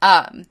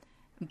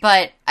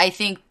 But I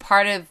think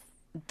part of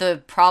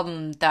the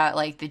problem that,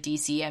 like, the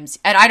DCMs,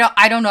 and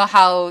I don't know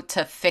how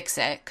to fix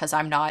it, because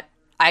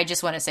I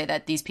just want to say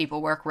that these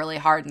people work really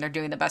hard and they're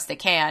doing the best they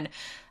can.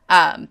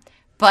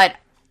 But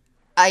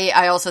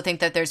I also think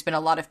that there's been a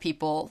lot of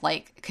people,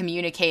 like,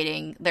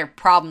 communicating their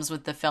problems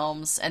with the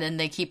films, and then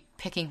they keep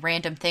picking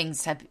random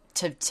things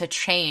to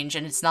change,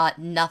 and it's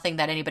nothing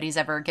that anybody's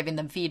ever given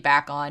them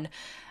feedback on.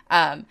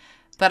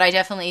 But I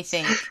definitely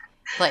think,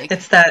 like,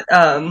 it's that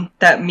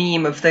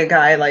meme of the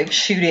guy like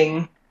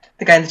shooting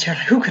the guy in the chair.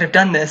 Like, who could have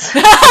done this?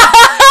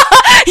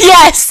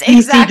 yes,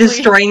 exactly.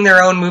 Destroying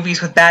their own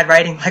movies with bad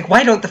writing. Like,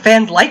 why don't the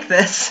fans like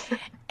this?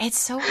 It's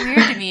so weird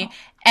to me.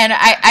 And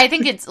I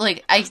think it's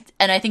like, I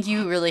think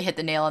you really hit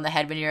the nail on the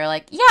head when you're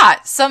like,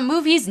 yeah, some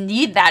movies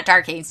need that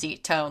dark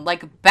angsty tone.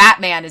 Like,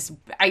 Batman is,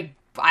 I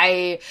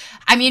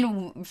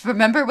mean,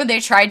 remember when they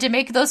tried to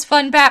make those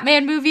fun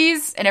Batman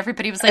movies and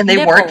everybody was like, and they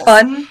nipples. weren't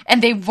fun?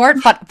 And they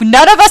weren't fun.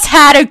 None of us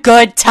had a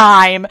good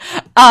time.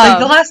 Like,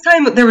 the last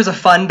time there was a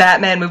fun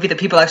Batman movie that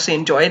people actually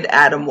enjoyed,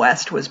 Adam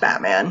West was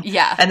Batman.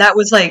 Yeah. And that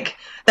was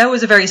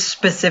a very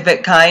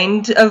specific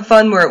kind of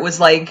fun where it was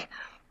like,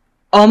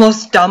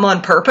 almost dumb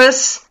on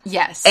purpose.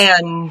 Yes.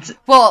 And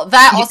well,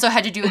 that also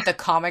had to do with the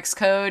Comics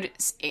Code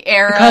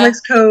era. The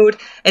Comics Code,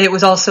 and it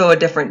was also a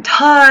different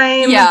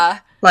time. Yeah.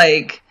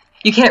 Like,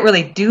 you can't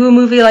really do a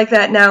movie like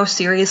that now,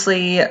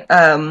 seriously.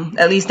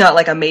 At least not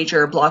like a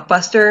major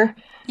blockbuster.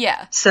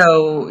 Yeah.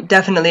 So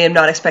definitely I'm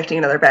not expecting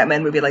another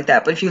Batman movie like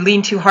that. But if you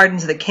lean too hard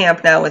into the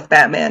camp now with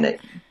Batman,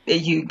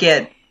 you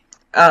get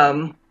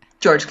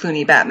George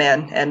Clooney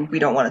Batman, and we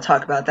don't want to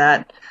talk about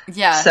that.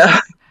 Yeah. So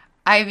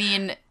I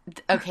mean,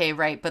 okay,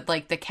 right, but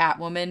like the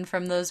Catwoman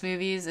from those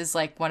movies is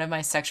like one of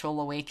my sexual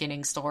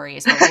awakening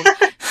stories.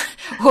 But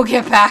we'll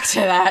get back to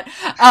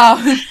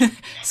that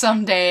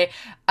someday.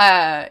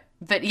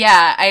 But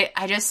yeah,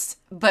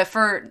 but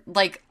for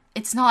like,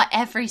 it's not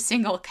every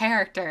single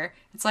character.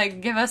 It's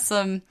like, give us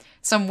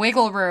some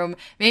wiggle room.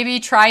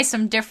 Maybe try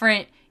some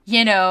different,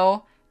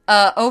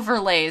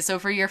 overlays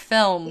over your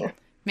film. Yeah.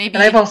 Maybe.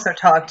 And I've also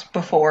talked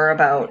before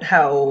about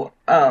how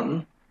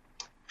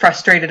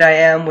frustrated I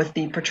am with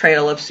the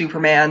portrayal of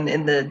Superman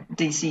in the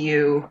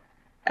DCU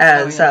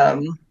as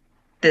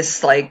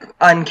this like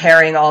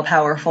uncaring,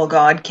 all-powerful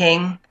God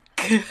King.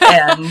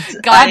 And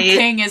God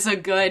King is a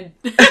good.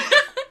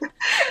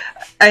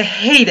 I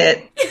hate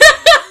it.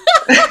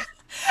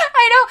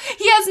 I know,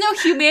 he has no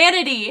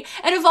humanity,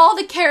 and of all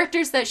the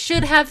characters that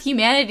should have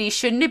humanity,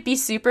 shouldn't it be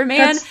Superman?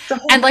 That's the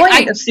whole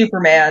point of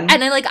Superman.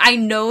 And I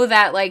know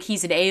that like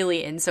he's an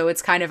alien, so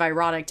it's kind of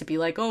ironic to be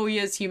like, oh, he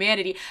has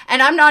humanity.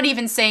 And I'm not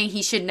even saying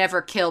he should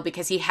never kill,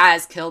 because he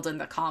has killed in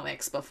the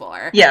comics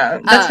before. Yeah,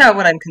 that's not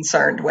what I'm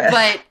concerned with.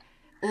 But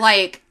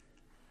like,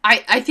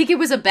 I think it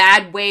was a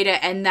bad way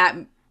to end that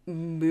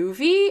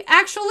movie,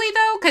 actually,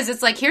 though, because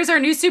it's like, here's our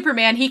new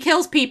Superman, he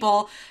kills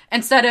people,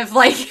 instead of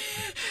like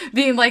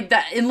being like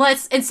that,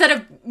 instead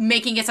of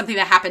making it something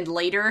that happened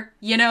later,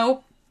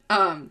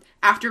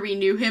 after we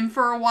knew him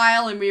for a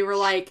while and we were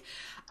like,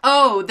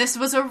 oh, this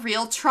was a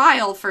real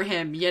trial for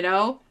him,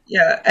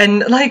 Yeah, and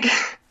like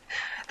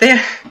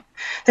they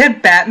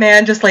had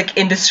Batman just like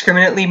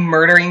indiscriminately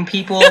murdering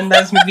people in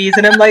those movies,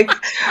 and I'm like,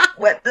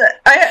 what the,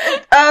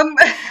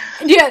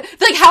 yeah,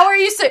 like, how are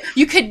you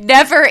you could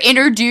never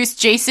introduce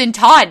Jason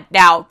Todd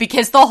now,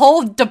 because the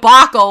whole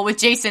debacle with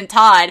Jason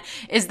Todd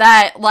is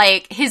that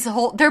like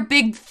their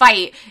big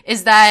fight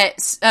is that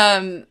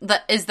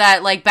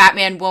like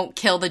Batman won't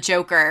kill the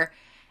Joker,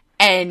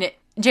 and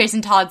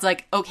Jason Todd's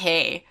like,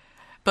 okay,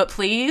 but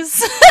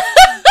please.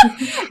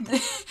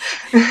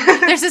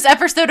 There's this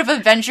episode of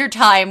Adventure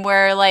Time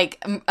where like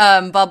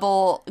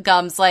Bubble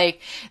Gum's like,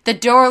 the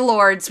Door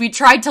Lords, we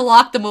tried to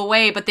lock them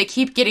away, but they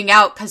keep getting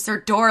out because they're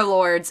Door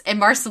Lords, and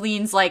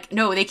Marceline's like,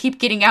 no, they keep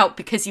getting out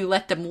because you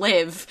let them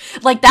live,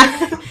 like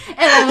that. And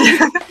I'm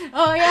like,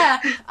 oh yeah,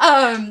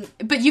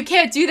 but you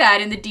can't do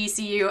that in the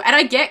DCU, and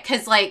I get,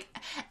 because like,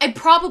 and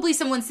probably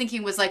someone's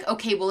thinking was like,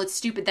 okay, well, it's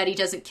stupid that he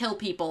doesn't kill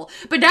people,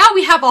 but now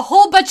we have a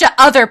whole bunch of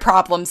other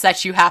problems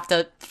that you have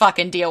to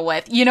fucking deal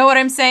with. You know what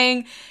I'm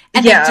saying?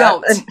 And yeah, they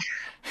don't.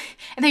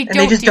 And they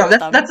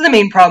don't. That's the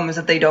main problem, is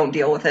that they don't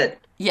deal with it.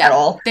 at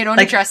all. They don't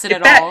address it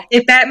at all.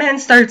 If Batman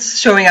starts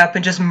showing up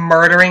and just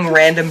murdering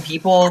random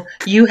people,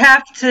 you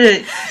have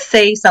to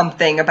say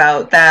something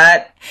about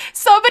that.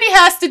 Somebody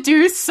has to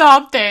do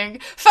something.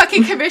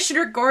 Fucking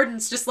Commissioner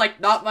Gordon's just like,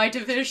 not my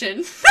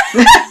division.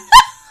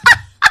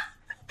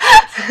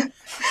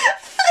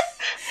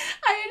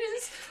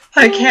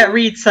 I can't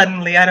read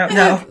suddenly, I don't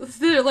know.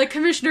 Like,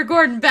 Commissioner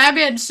Gordon,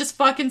 Batman's just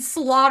fucking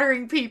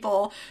slaughtering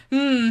people.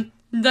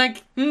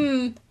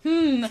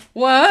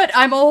 What?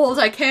 I'm old,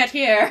 I can't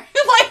hear.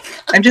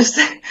 Like, I'm just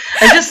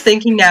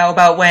thinking now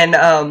about when,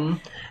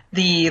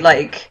 the,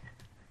 like,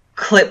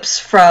 clips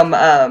from,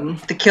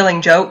 the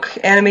Killing Joke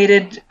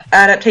animated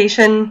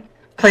adaptation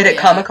played at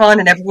Comic-Con,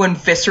 and everyone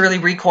viscerally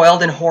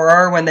recoiled in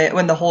horror when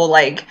the whole,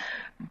 like,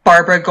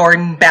 Barbara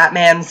Gordon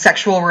Batman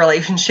sexual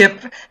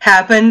relationship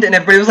happened, and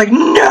everybody was like,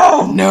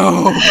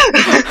 no.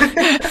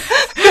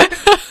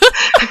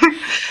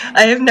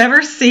 I have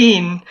never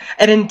seen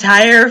an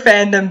entire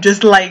fandom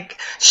just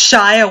like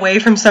shy away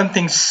from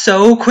something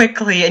so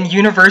quickly and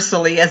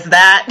universally as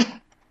that.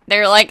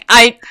 They're like,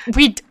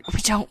 we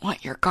don't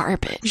want your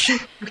garbage.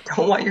 We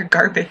don't want your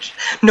garbage.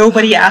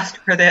 Nobody asked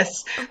for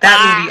this.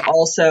 That movie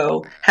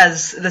also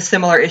has the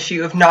similar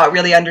issue of not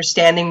really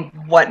understanding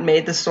what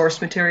made the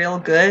source material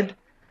good.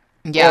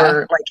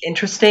 Or like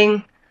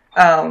interesting,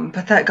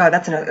 but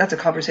that's a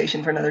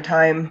conversation for another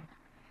time.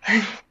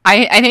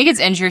 I think it's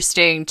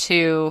interesting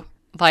to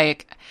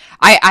like.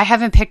 I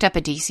haven't picked up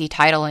a DC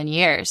title in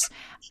years.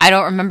 I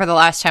don't remember the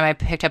last time I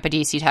picked up a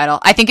DC title.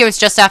 I think it was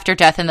just after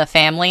Death in the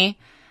Family,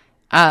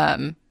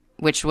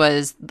 which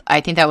was I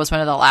think that was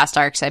one of the last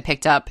arcs I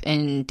picked up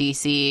in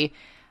DC,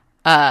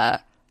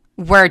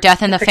 where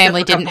Death in the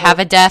Family didn't have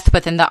a death,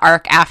 but then the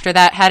arc after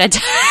that had a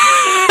death.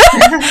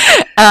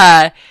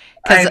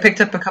 I picked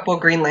up a couple of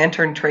Green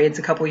Lantern trades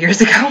a couple years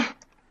ago.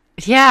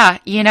 Yeah,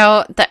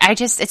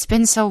 it's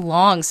been so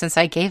long since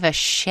I gave a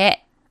shit.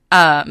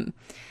 And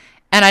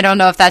I don't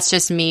know if that's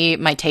just me,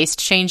 my taste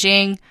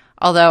changing,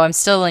 although I'm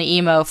still an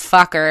emo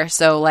fucker,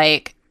 so,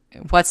 like,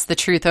 what's the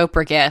truth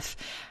Oprah gif?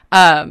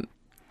 But,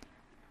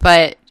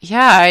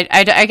 yeah,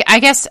 I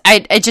guess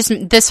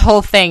this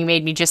whole thing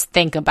made me just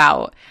think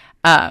about,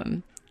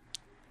 my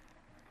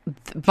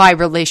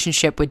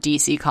relationship with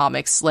DC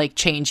Comics, like,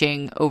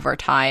 changing over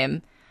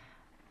time.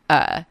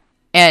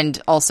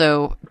 And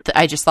also,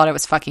 I just thought it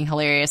was fucking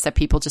hilarious that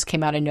people just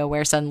came out of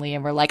nowhere suddenly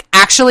and were like,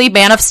 actually,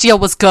 Man of Steel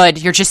was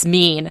good, you're just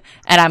mean.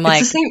 And I'm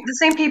like... It's the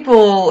same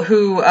people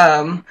who,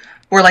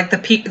 were like,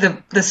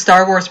 the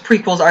Star Wars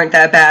prequels aren't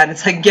that bad.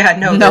 It's like, yeah,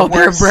 no,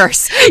 they're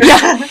worse.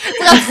 Yeah,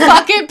 the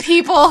fucking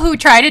people who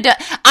try to do...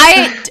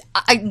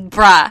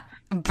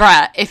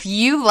 Bruh, if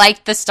you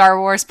like the Star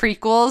Wars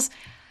prequels,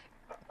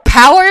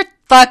 power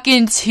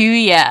fucking to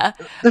ya.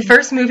 The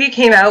first movie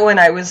came out when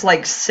I was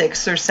like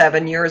 6 or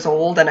 7 years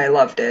old, and I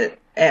loved it.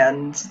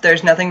 And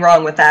there's nothing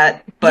wrong with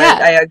that. But yeah.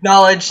 I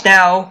acknowledge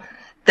now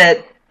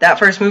that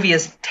first movie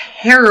is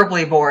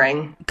terribly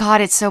boring.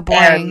 God, it's so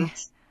boring.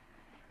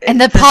 And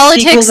the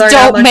politics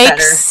don't make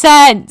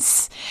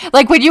sense.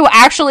 Like, when you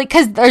actually...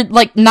 Because they're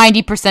like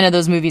 90% of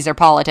those movies are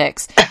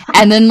politics.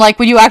 And then, like,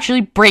 when you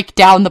actually break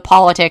down the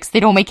politics, they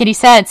don't make any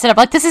sense. And I'm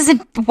like, this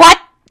isn't... What?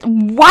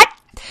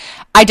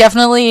 I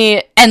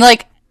definitely, and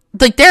like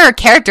there are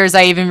characters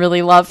I even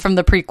really love from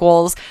the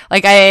prequels.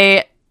 Like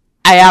I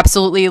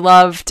absolutely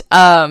loved,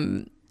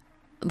 let's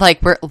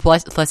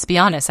be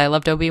honest, I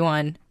loved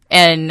Obi-Wan,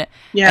 and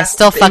I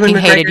still fucking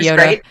hated Yoda.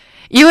 Great.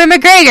 Ewan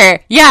McGregor,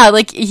 yeah,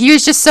 like he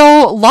was just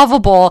so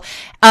lovable.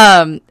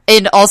 And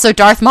also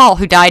Darth Maul,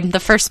 who died in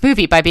the first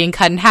movie by being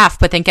cut in half,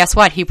 but then guess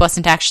what? He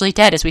wasn't actually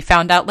dead, as we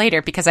found out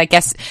later, because I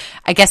guess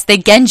they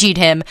Genji'd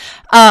him.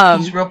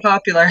 He's real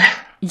popular.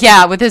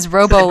 Yeah, with his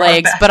robo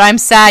legs, but I'm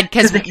sad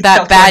because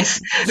that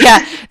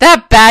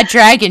bad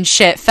dragon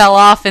shit fell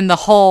off in the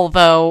hole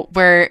though,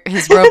 where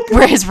his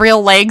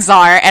real legs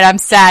are, and I'm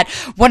sad.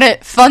 What a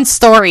fun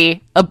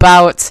story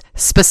about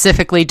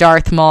specifically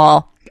Darth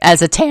Maul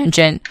as a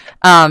tangent,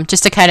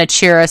 just to kind of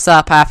cheer us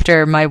up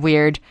after my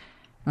weird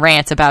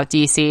rant about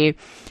DC.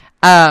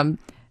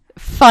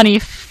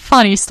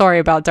 Funny story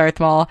about Darth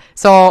Maul.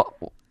 So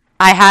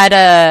I had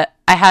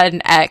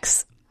an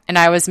ex. And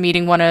I was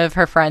meeting one of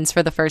her friends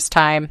for the first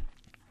time.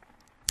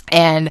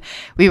 And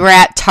we were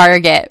at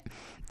Target.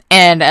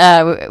 And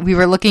we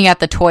were looking at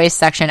the toys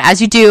section.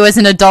 As you do as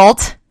an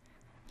adult,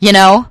 you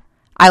know,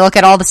 I look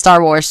at all the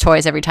Star Wars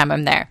toys every time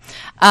I'm there.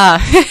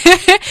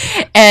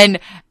 And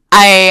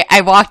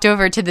I walked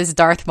over to this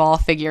Darth Maul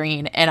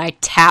figurine. And I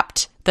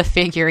tapped the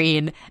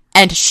figurine.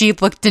 And she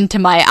looked into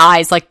my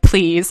eyes like,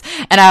 please.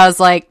 And I was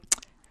like,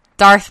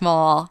 Darth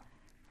Maul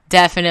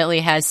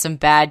definitely has some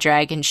bad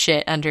dragon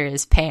shit under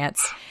his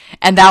pants.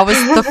 And that was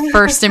the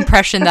first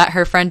impression that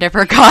her friend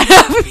ever got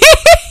of me.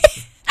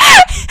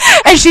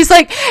 And she's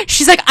like,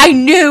 I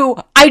knew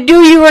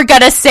you were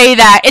gonna say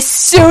that as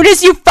soon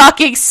as you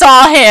fucking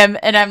saw him.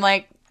 And I'm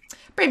like,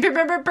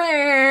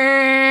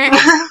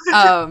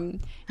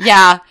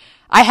 yeah,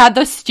 I had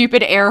the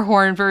stupid air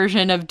horn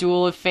version of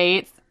Duel of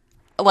Fates,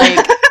 like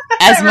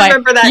as my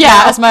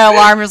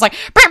alarm was like,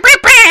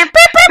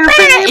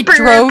 it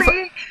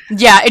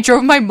Yeah, it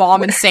drove my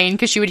mom insane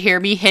because she would hear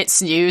me hit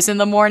snooze in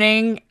the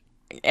morning,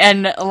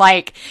 and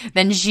like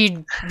then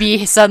she'd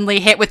be suddenly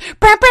hit with.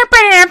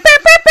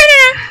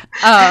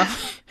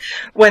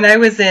 When I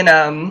was in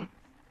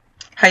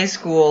high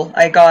school,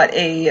 I got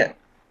a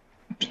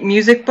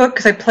music book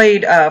because I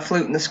played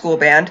flute in the school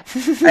band.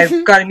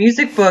 I got a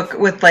music book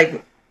with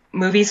like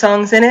movie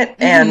songs in it,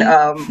 and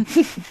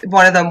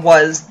one of them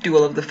was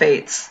Duel of the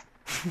Fates.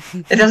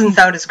 It doesn't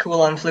sound as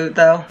cool on flute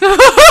though.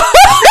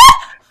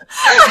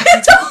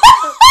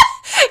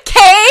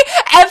 Kay,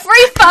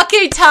 every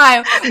fucking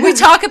time we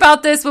talk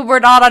about this when we're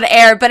not on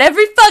air, but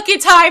every fucking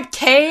time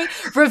Kay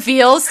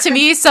reveals to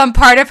me some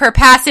part of her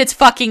past, it's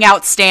fucking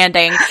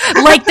outstanding.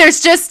 Like there's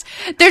just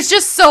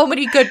so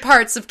many good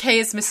parts of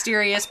Kay's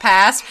mysterious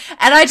past,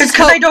 and I just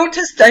because I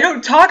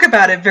don't talk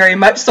about it very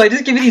much, so I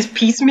just give you these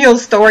piecemeal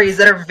stories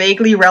that are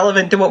vaguely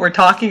relevant to what we're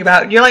talking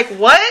about, and you're like,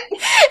 what?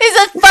 Is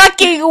it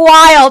fucking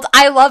wild?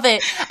 I love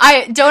it.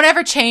 I don't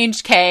ever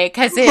change Kay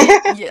because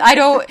I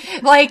don't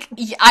like.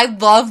 I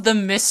love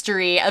the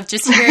mystery of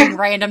just hearing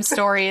random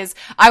stories.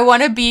 I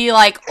want to be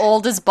like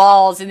old as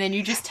balls, and then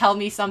you just tell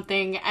me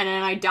something, and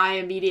then I die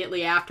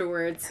immediately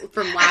afterwards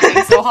from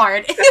laughing so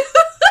hard.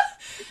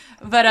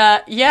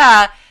 But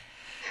yeah,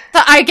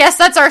 I guess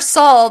that's our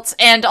salt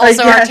and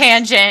also our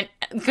tangent.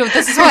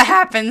 This is what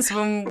happens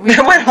when we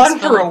went on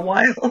for a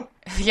while.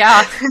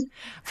 Yeah.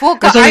 Well,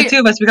 there's only two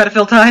of us. We gotta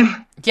fill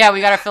time. Yeah,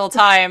 we gotta fill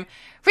time.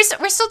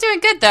 We're still doing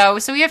good though,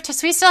 so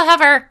we still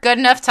have our good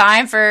enough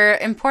time for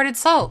imported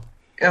salt.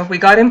 We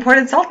got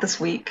imported salt this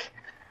week.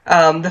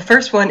 The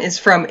first one is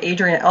from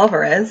Adrian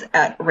Alvarez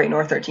at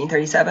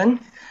Raynor1337.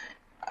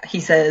 He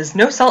says,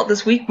 no salt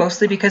this week,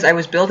 mostly because I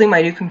was building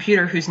my new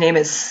computer whose name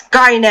is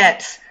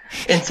Skynet,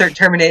 insert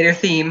Terminator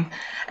theme,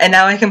 and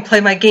now I can play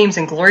my games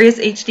in glorious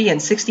HD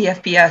and 60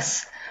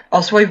 FPS.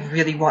 Also, I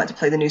really want to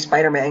play the new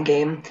Spider-Man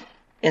game,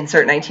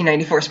 insert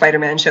 1994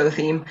 Spider-Man show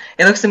theme.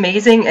 It looks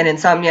amazing, and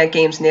Insomniac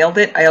Games nailed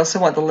it. I also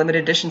want the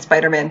limited edition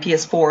Spider-Man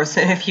PS4, so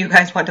if you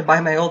guys want to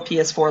buy my old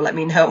PS4, let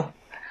me know.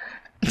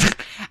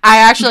 I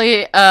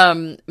actually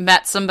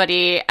met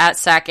somebody at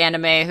SAC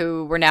Anime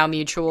who were now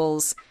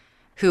mutuals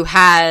who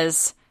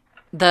has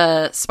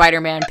the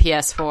Spider-Man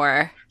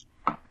PS4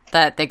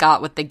 that they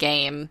got with the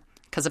game.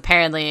 Because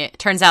apparently, it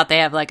turns out they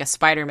have like a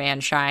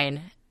Spider-Man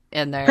shrine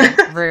in their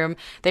room.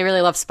 They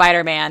really love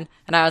Spider-Man.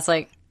 And I was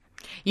like,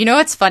 you know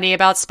what's funny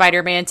about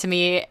Spider-Man to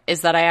me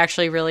is that I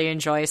actually really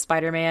enjoy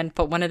Spider-Man.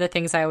 But one of the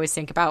things I always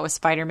think about with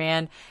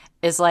Spider-Man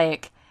is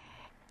like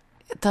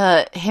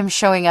him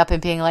showing up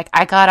and being like,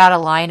 I got out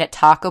of line at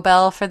Taco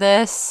Bell for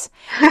this.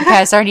 You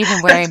guys aren't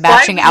even wearing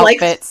matching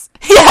outfits.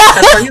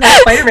 That's why you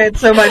like Spider-Man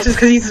so much, is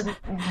because he's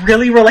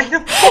really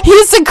relatable.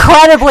 He's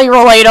incredibly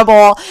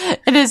relatable.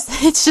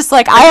 It's just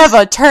like, I have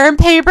a term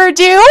paper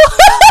due.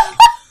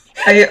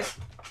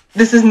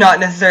 This is not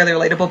necessarily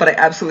relatable, but I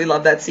absolutely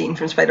love that scene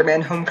from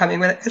Spider-Man Homecoming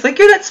with it. It's like,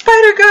 you're that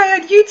Spider guy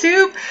on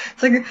YouTube.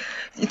 It's like,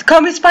 it's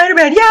call me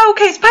Spider-Man. Yeah,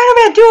 okay,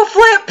 Spider-Man, do a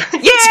flip.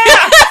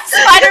 Yeah!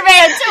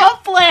 Spider-Man, do a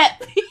flip.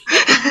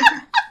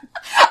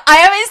 I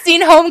haven't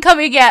seen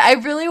Homecoming yet. I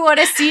really want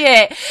to see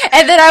it.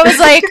 And then I was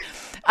like,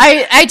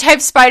 I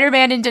typed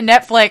Spider-Man into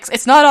Netflix.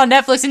 It's not on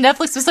Netflix, and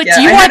Netflix was like,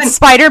 do you want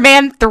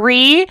Spider-Man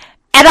 3?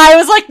 And I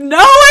was like, no,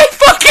 I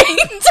fucking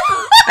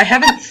don't. I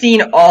haven't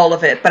seen all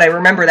of it, but I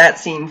remember that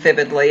scene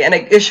vividly, and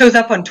it shows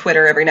up on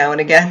Twitter every now and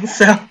again,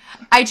 so.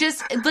 I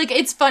just, like,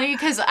 it's funny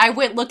because I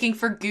went looking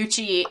for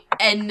Gucci,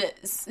 and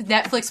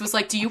Netflix was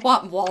like, do you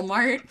want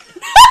Walmart?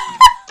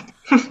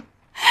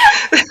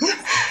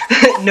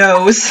 It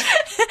knows.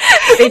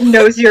 It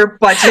knows your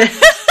budget.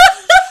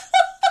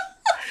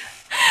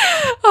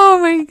 Oh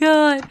my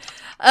god.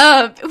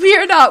 We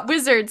Are Not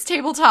Wizards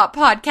tabletop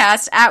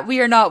podcast at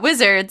We Are Not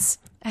Wizards.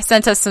 I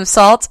sent us some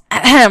salt.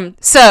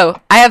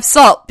 So, I have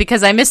salt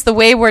because I missed the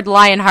Wayward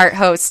Lionheart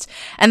host,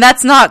 and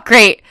that's not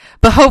great,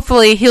 but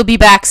hopefully he'll be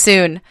back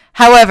soon.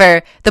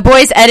 However, the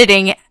boy's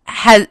editing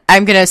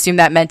I'm gonna assume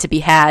that meant to be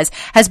has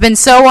been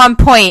so on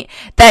point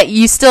that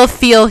you still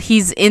feel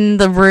he's in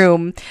the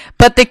room.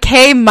 But the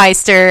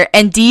K-Meister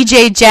and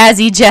DJ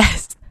Jazzy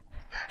Jazz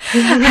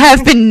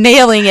have been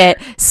nailing it,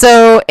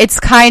 so it's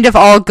kind of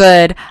all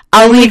good.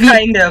 Only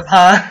kind of,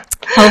 huh?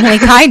 Only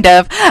kind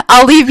of.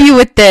 I'll leave you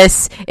with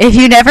this. If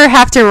you never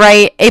have to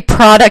write a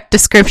product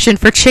description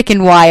for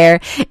Chicken Wire,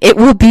 it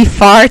will be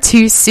far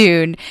too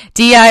soon.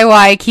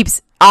 DIY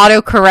keeps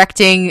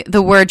auto-correcting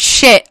the word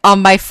shit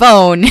on my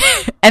phone,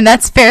 and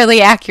that's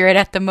fairly accurate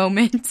at the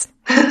moment.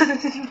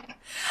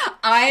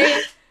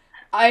 I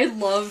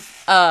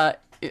love, I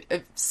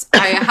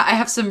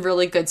have some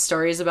really good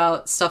stories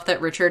about stuff that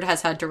Richard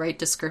has had to write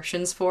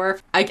descriptions for.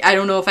 I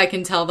don't know if I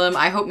can tell them.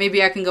 I hope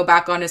maybe I can go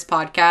back on his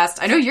podcast.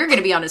 I know you're going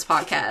to be on his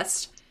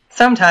podcast.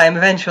 Sometime,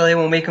 eventually,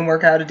 when we can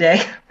work out a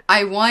day.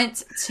 I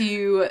want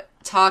to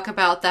talk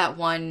about that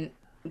one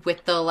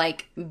with the,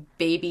 like,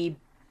 baby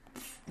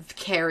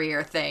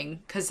carrier thing,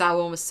 because that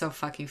one was so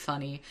fucking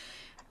funny.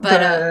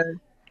 But,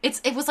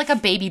 it was like a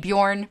baby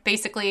Bjorn,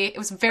 basically. It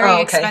was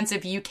very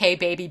expensive UK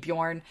baby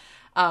Bjorn.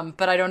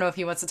 But I don't know if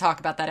he wants to talk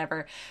about that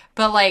ever.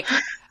 But like,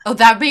 oh,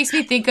 that makes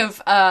me think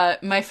of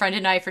my friend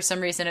and I, for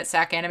some reason at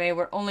SAC Anime,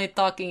 we're only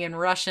talking in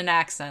Russian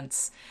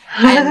accents.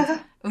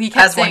 And we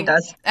kept As saying, one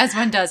does. as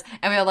one does.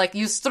 And we were like,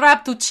 you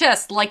strap to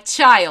chest like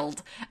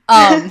child.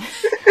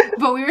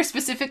 But we were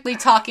specifically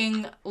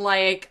talking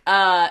like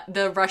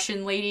the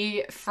Russian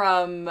lady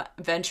from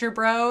Venture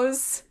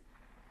Bros.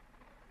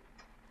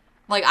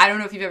 Like, I don't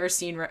know if you've ever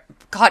seen...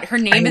 God, her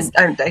name is...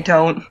 I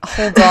don't.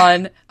 Hold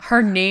on.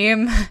 Her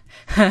name...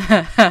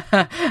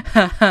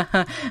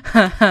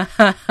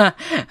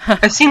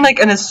 I've seen like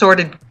an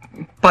assorted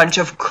bunch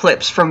of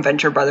clips from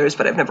Venture Brothers,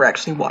 but I've never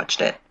actually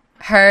watched it.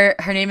 Her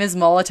name is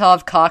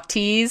Molotov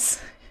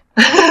Cocktease.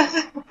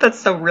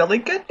 That's a really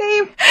good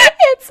name.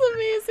 It's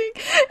amazing.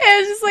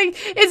 And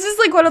it's just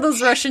like one of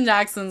those Russian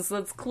accents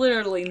that's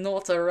clearly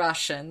not a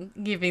Russian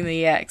giving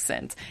the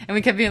accent. And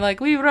we kept being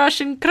like, we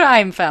Russian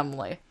crime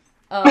family.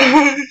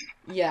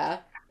 Yeah.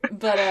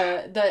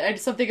 But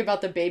something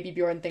about the Baby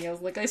Bjorn thing, I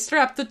was like, I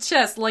strapped the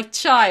chest like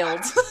child.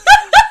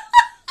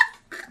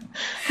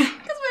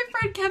 Because my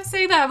friend kept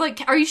saying that. I'm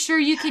like, are you sure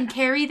you can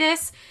carry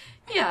this?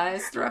 Yeah, I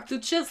strapped the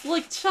chest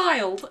like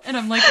child. And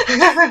I'm like...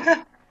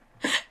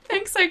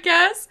 Thanks, I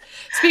guess.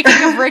 Speaking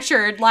of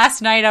Richard,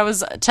 last night I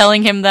was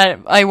telling him that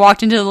I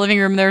walked into the living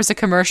room and there was a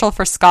commercial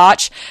for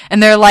Scotch,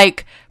 and they're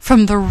like,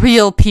 from the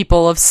real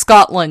people of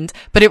Scotland.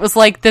 But it was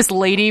like this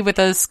lady with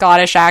a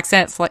Scottish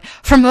accent. It's like,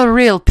 from the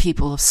real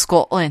people of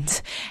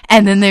Scotland.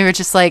 And then they were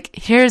just like,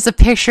 here's a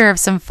picture of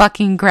some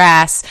fucking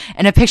grass,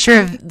 and a picture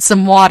of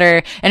some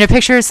water, and a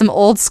picture of some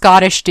old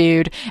Scottish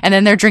dude. And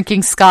then they're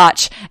drinking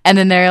Scotch, and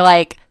then they're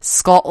like,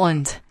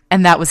 Scotland.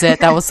 And that was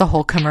it. That was the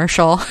whole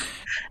commercial.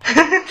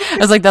 I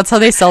was like, that's how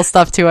they sell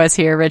stuff to us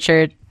here,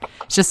 Richard.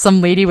 It's just some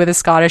lady with a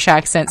Scottish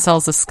accent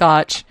sells a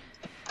Scotch.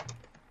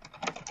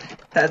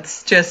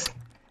 That's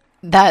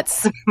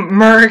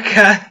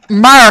America.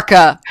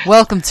 America.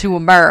 Welcome to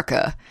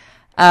America.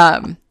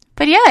 But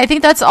yeah, I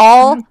think that's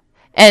all.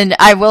 And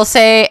I will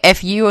say,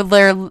 if you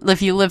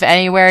live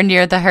anywhere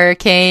near the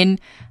hurricane,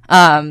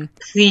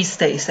 please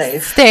stay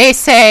safe. Stay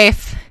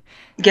safe.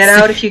 Get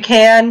out if you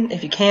can.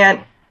 If you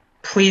can't,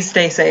 please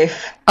stay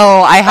safe.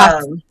 Oh, I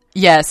have.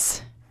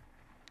 Yes.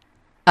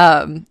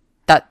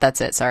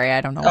 That's it. Sorry, I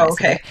don't know. Oh,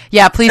 okay.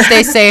 Yeah, please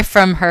stay safe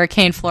from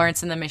Hurricane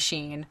Florence and the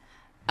Machine.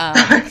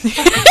 I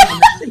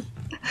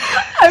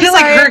feel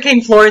like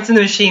Hurricane Florence and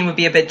the Machine would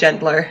be a bit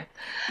gentler.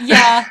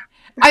 Yeah.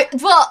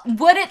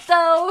 Would it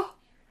though?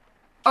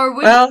 Or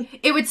would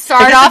it would I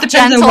start guess off it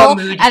depends on gentle, what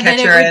mood and then catch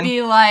it you're would in.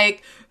 be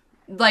like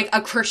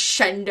a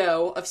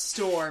crescendo of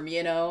storm,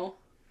 you know?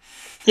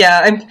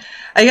 Yeah,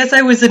 I guess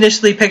I was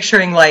initially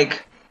picturing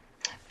like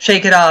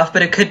Shake It Off,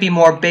 but it could be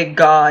more Big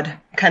God.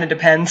 Kind of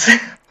depends.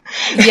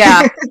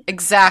 Yeah,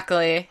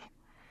 exactly.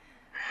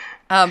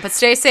 But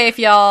stay safe,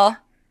 y'all.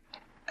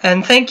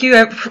 And thank you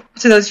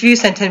to those of you who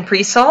sent in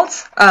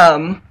pre-salts.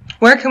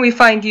 Where can we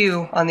find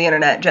you on the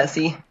internet,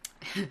 Jesse?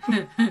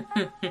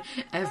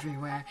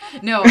 Everywhere.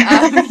 No,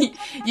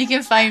 you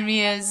can find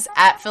me as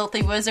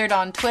 @FilthyWizard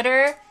on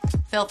Twitter,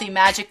 Filthy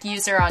Magic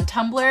User on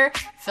Tumblr,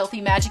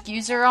 Filthy Magic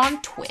User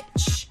on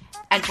Twitch.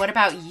 And what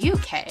about you,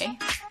 Kay?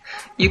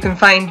 You can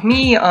find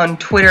me on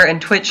Twitter and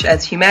Twitch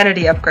as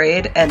Humanity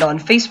Upgrade, and on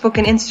Facebook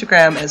and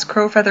Instagram as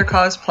Crowfeather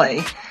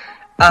Cosplay.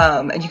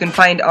 And you can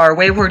find our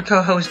wayward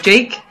co-host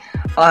Jake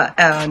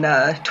on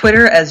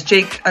Twitter as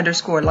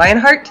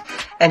Jake_Lionheart,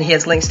 and he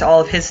has links to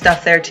all of his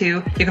stuff there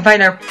too. You can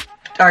find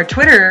our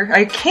Twitter.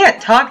 I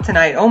can't talk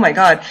tonight. Oh my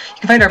god! You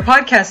can find our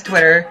podcast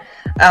Twitter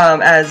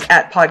as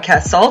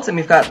 @PodcastSalt, and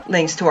we've got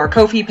links to our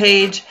Ko-fi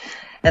page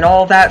and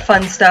all that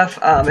fun stuff.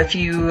 If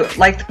you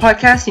like the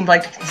podcast and you'd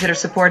like to consider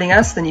supporting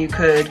us, then you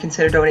could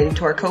consider donating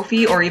to our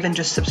Ko-fi, or even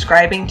just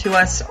subscribing to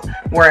us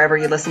wherever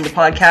you listen to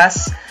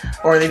podcasts,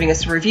 or leaving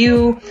us a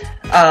review,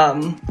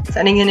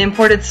 sending in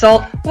imported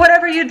salt,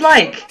 whatever you'd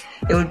like.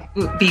 It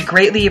would be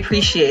greatly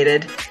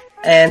appreciated.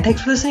 And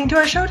thanks for listening to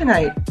our show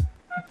tonight.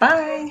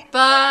 Bye.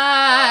 Bye.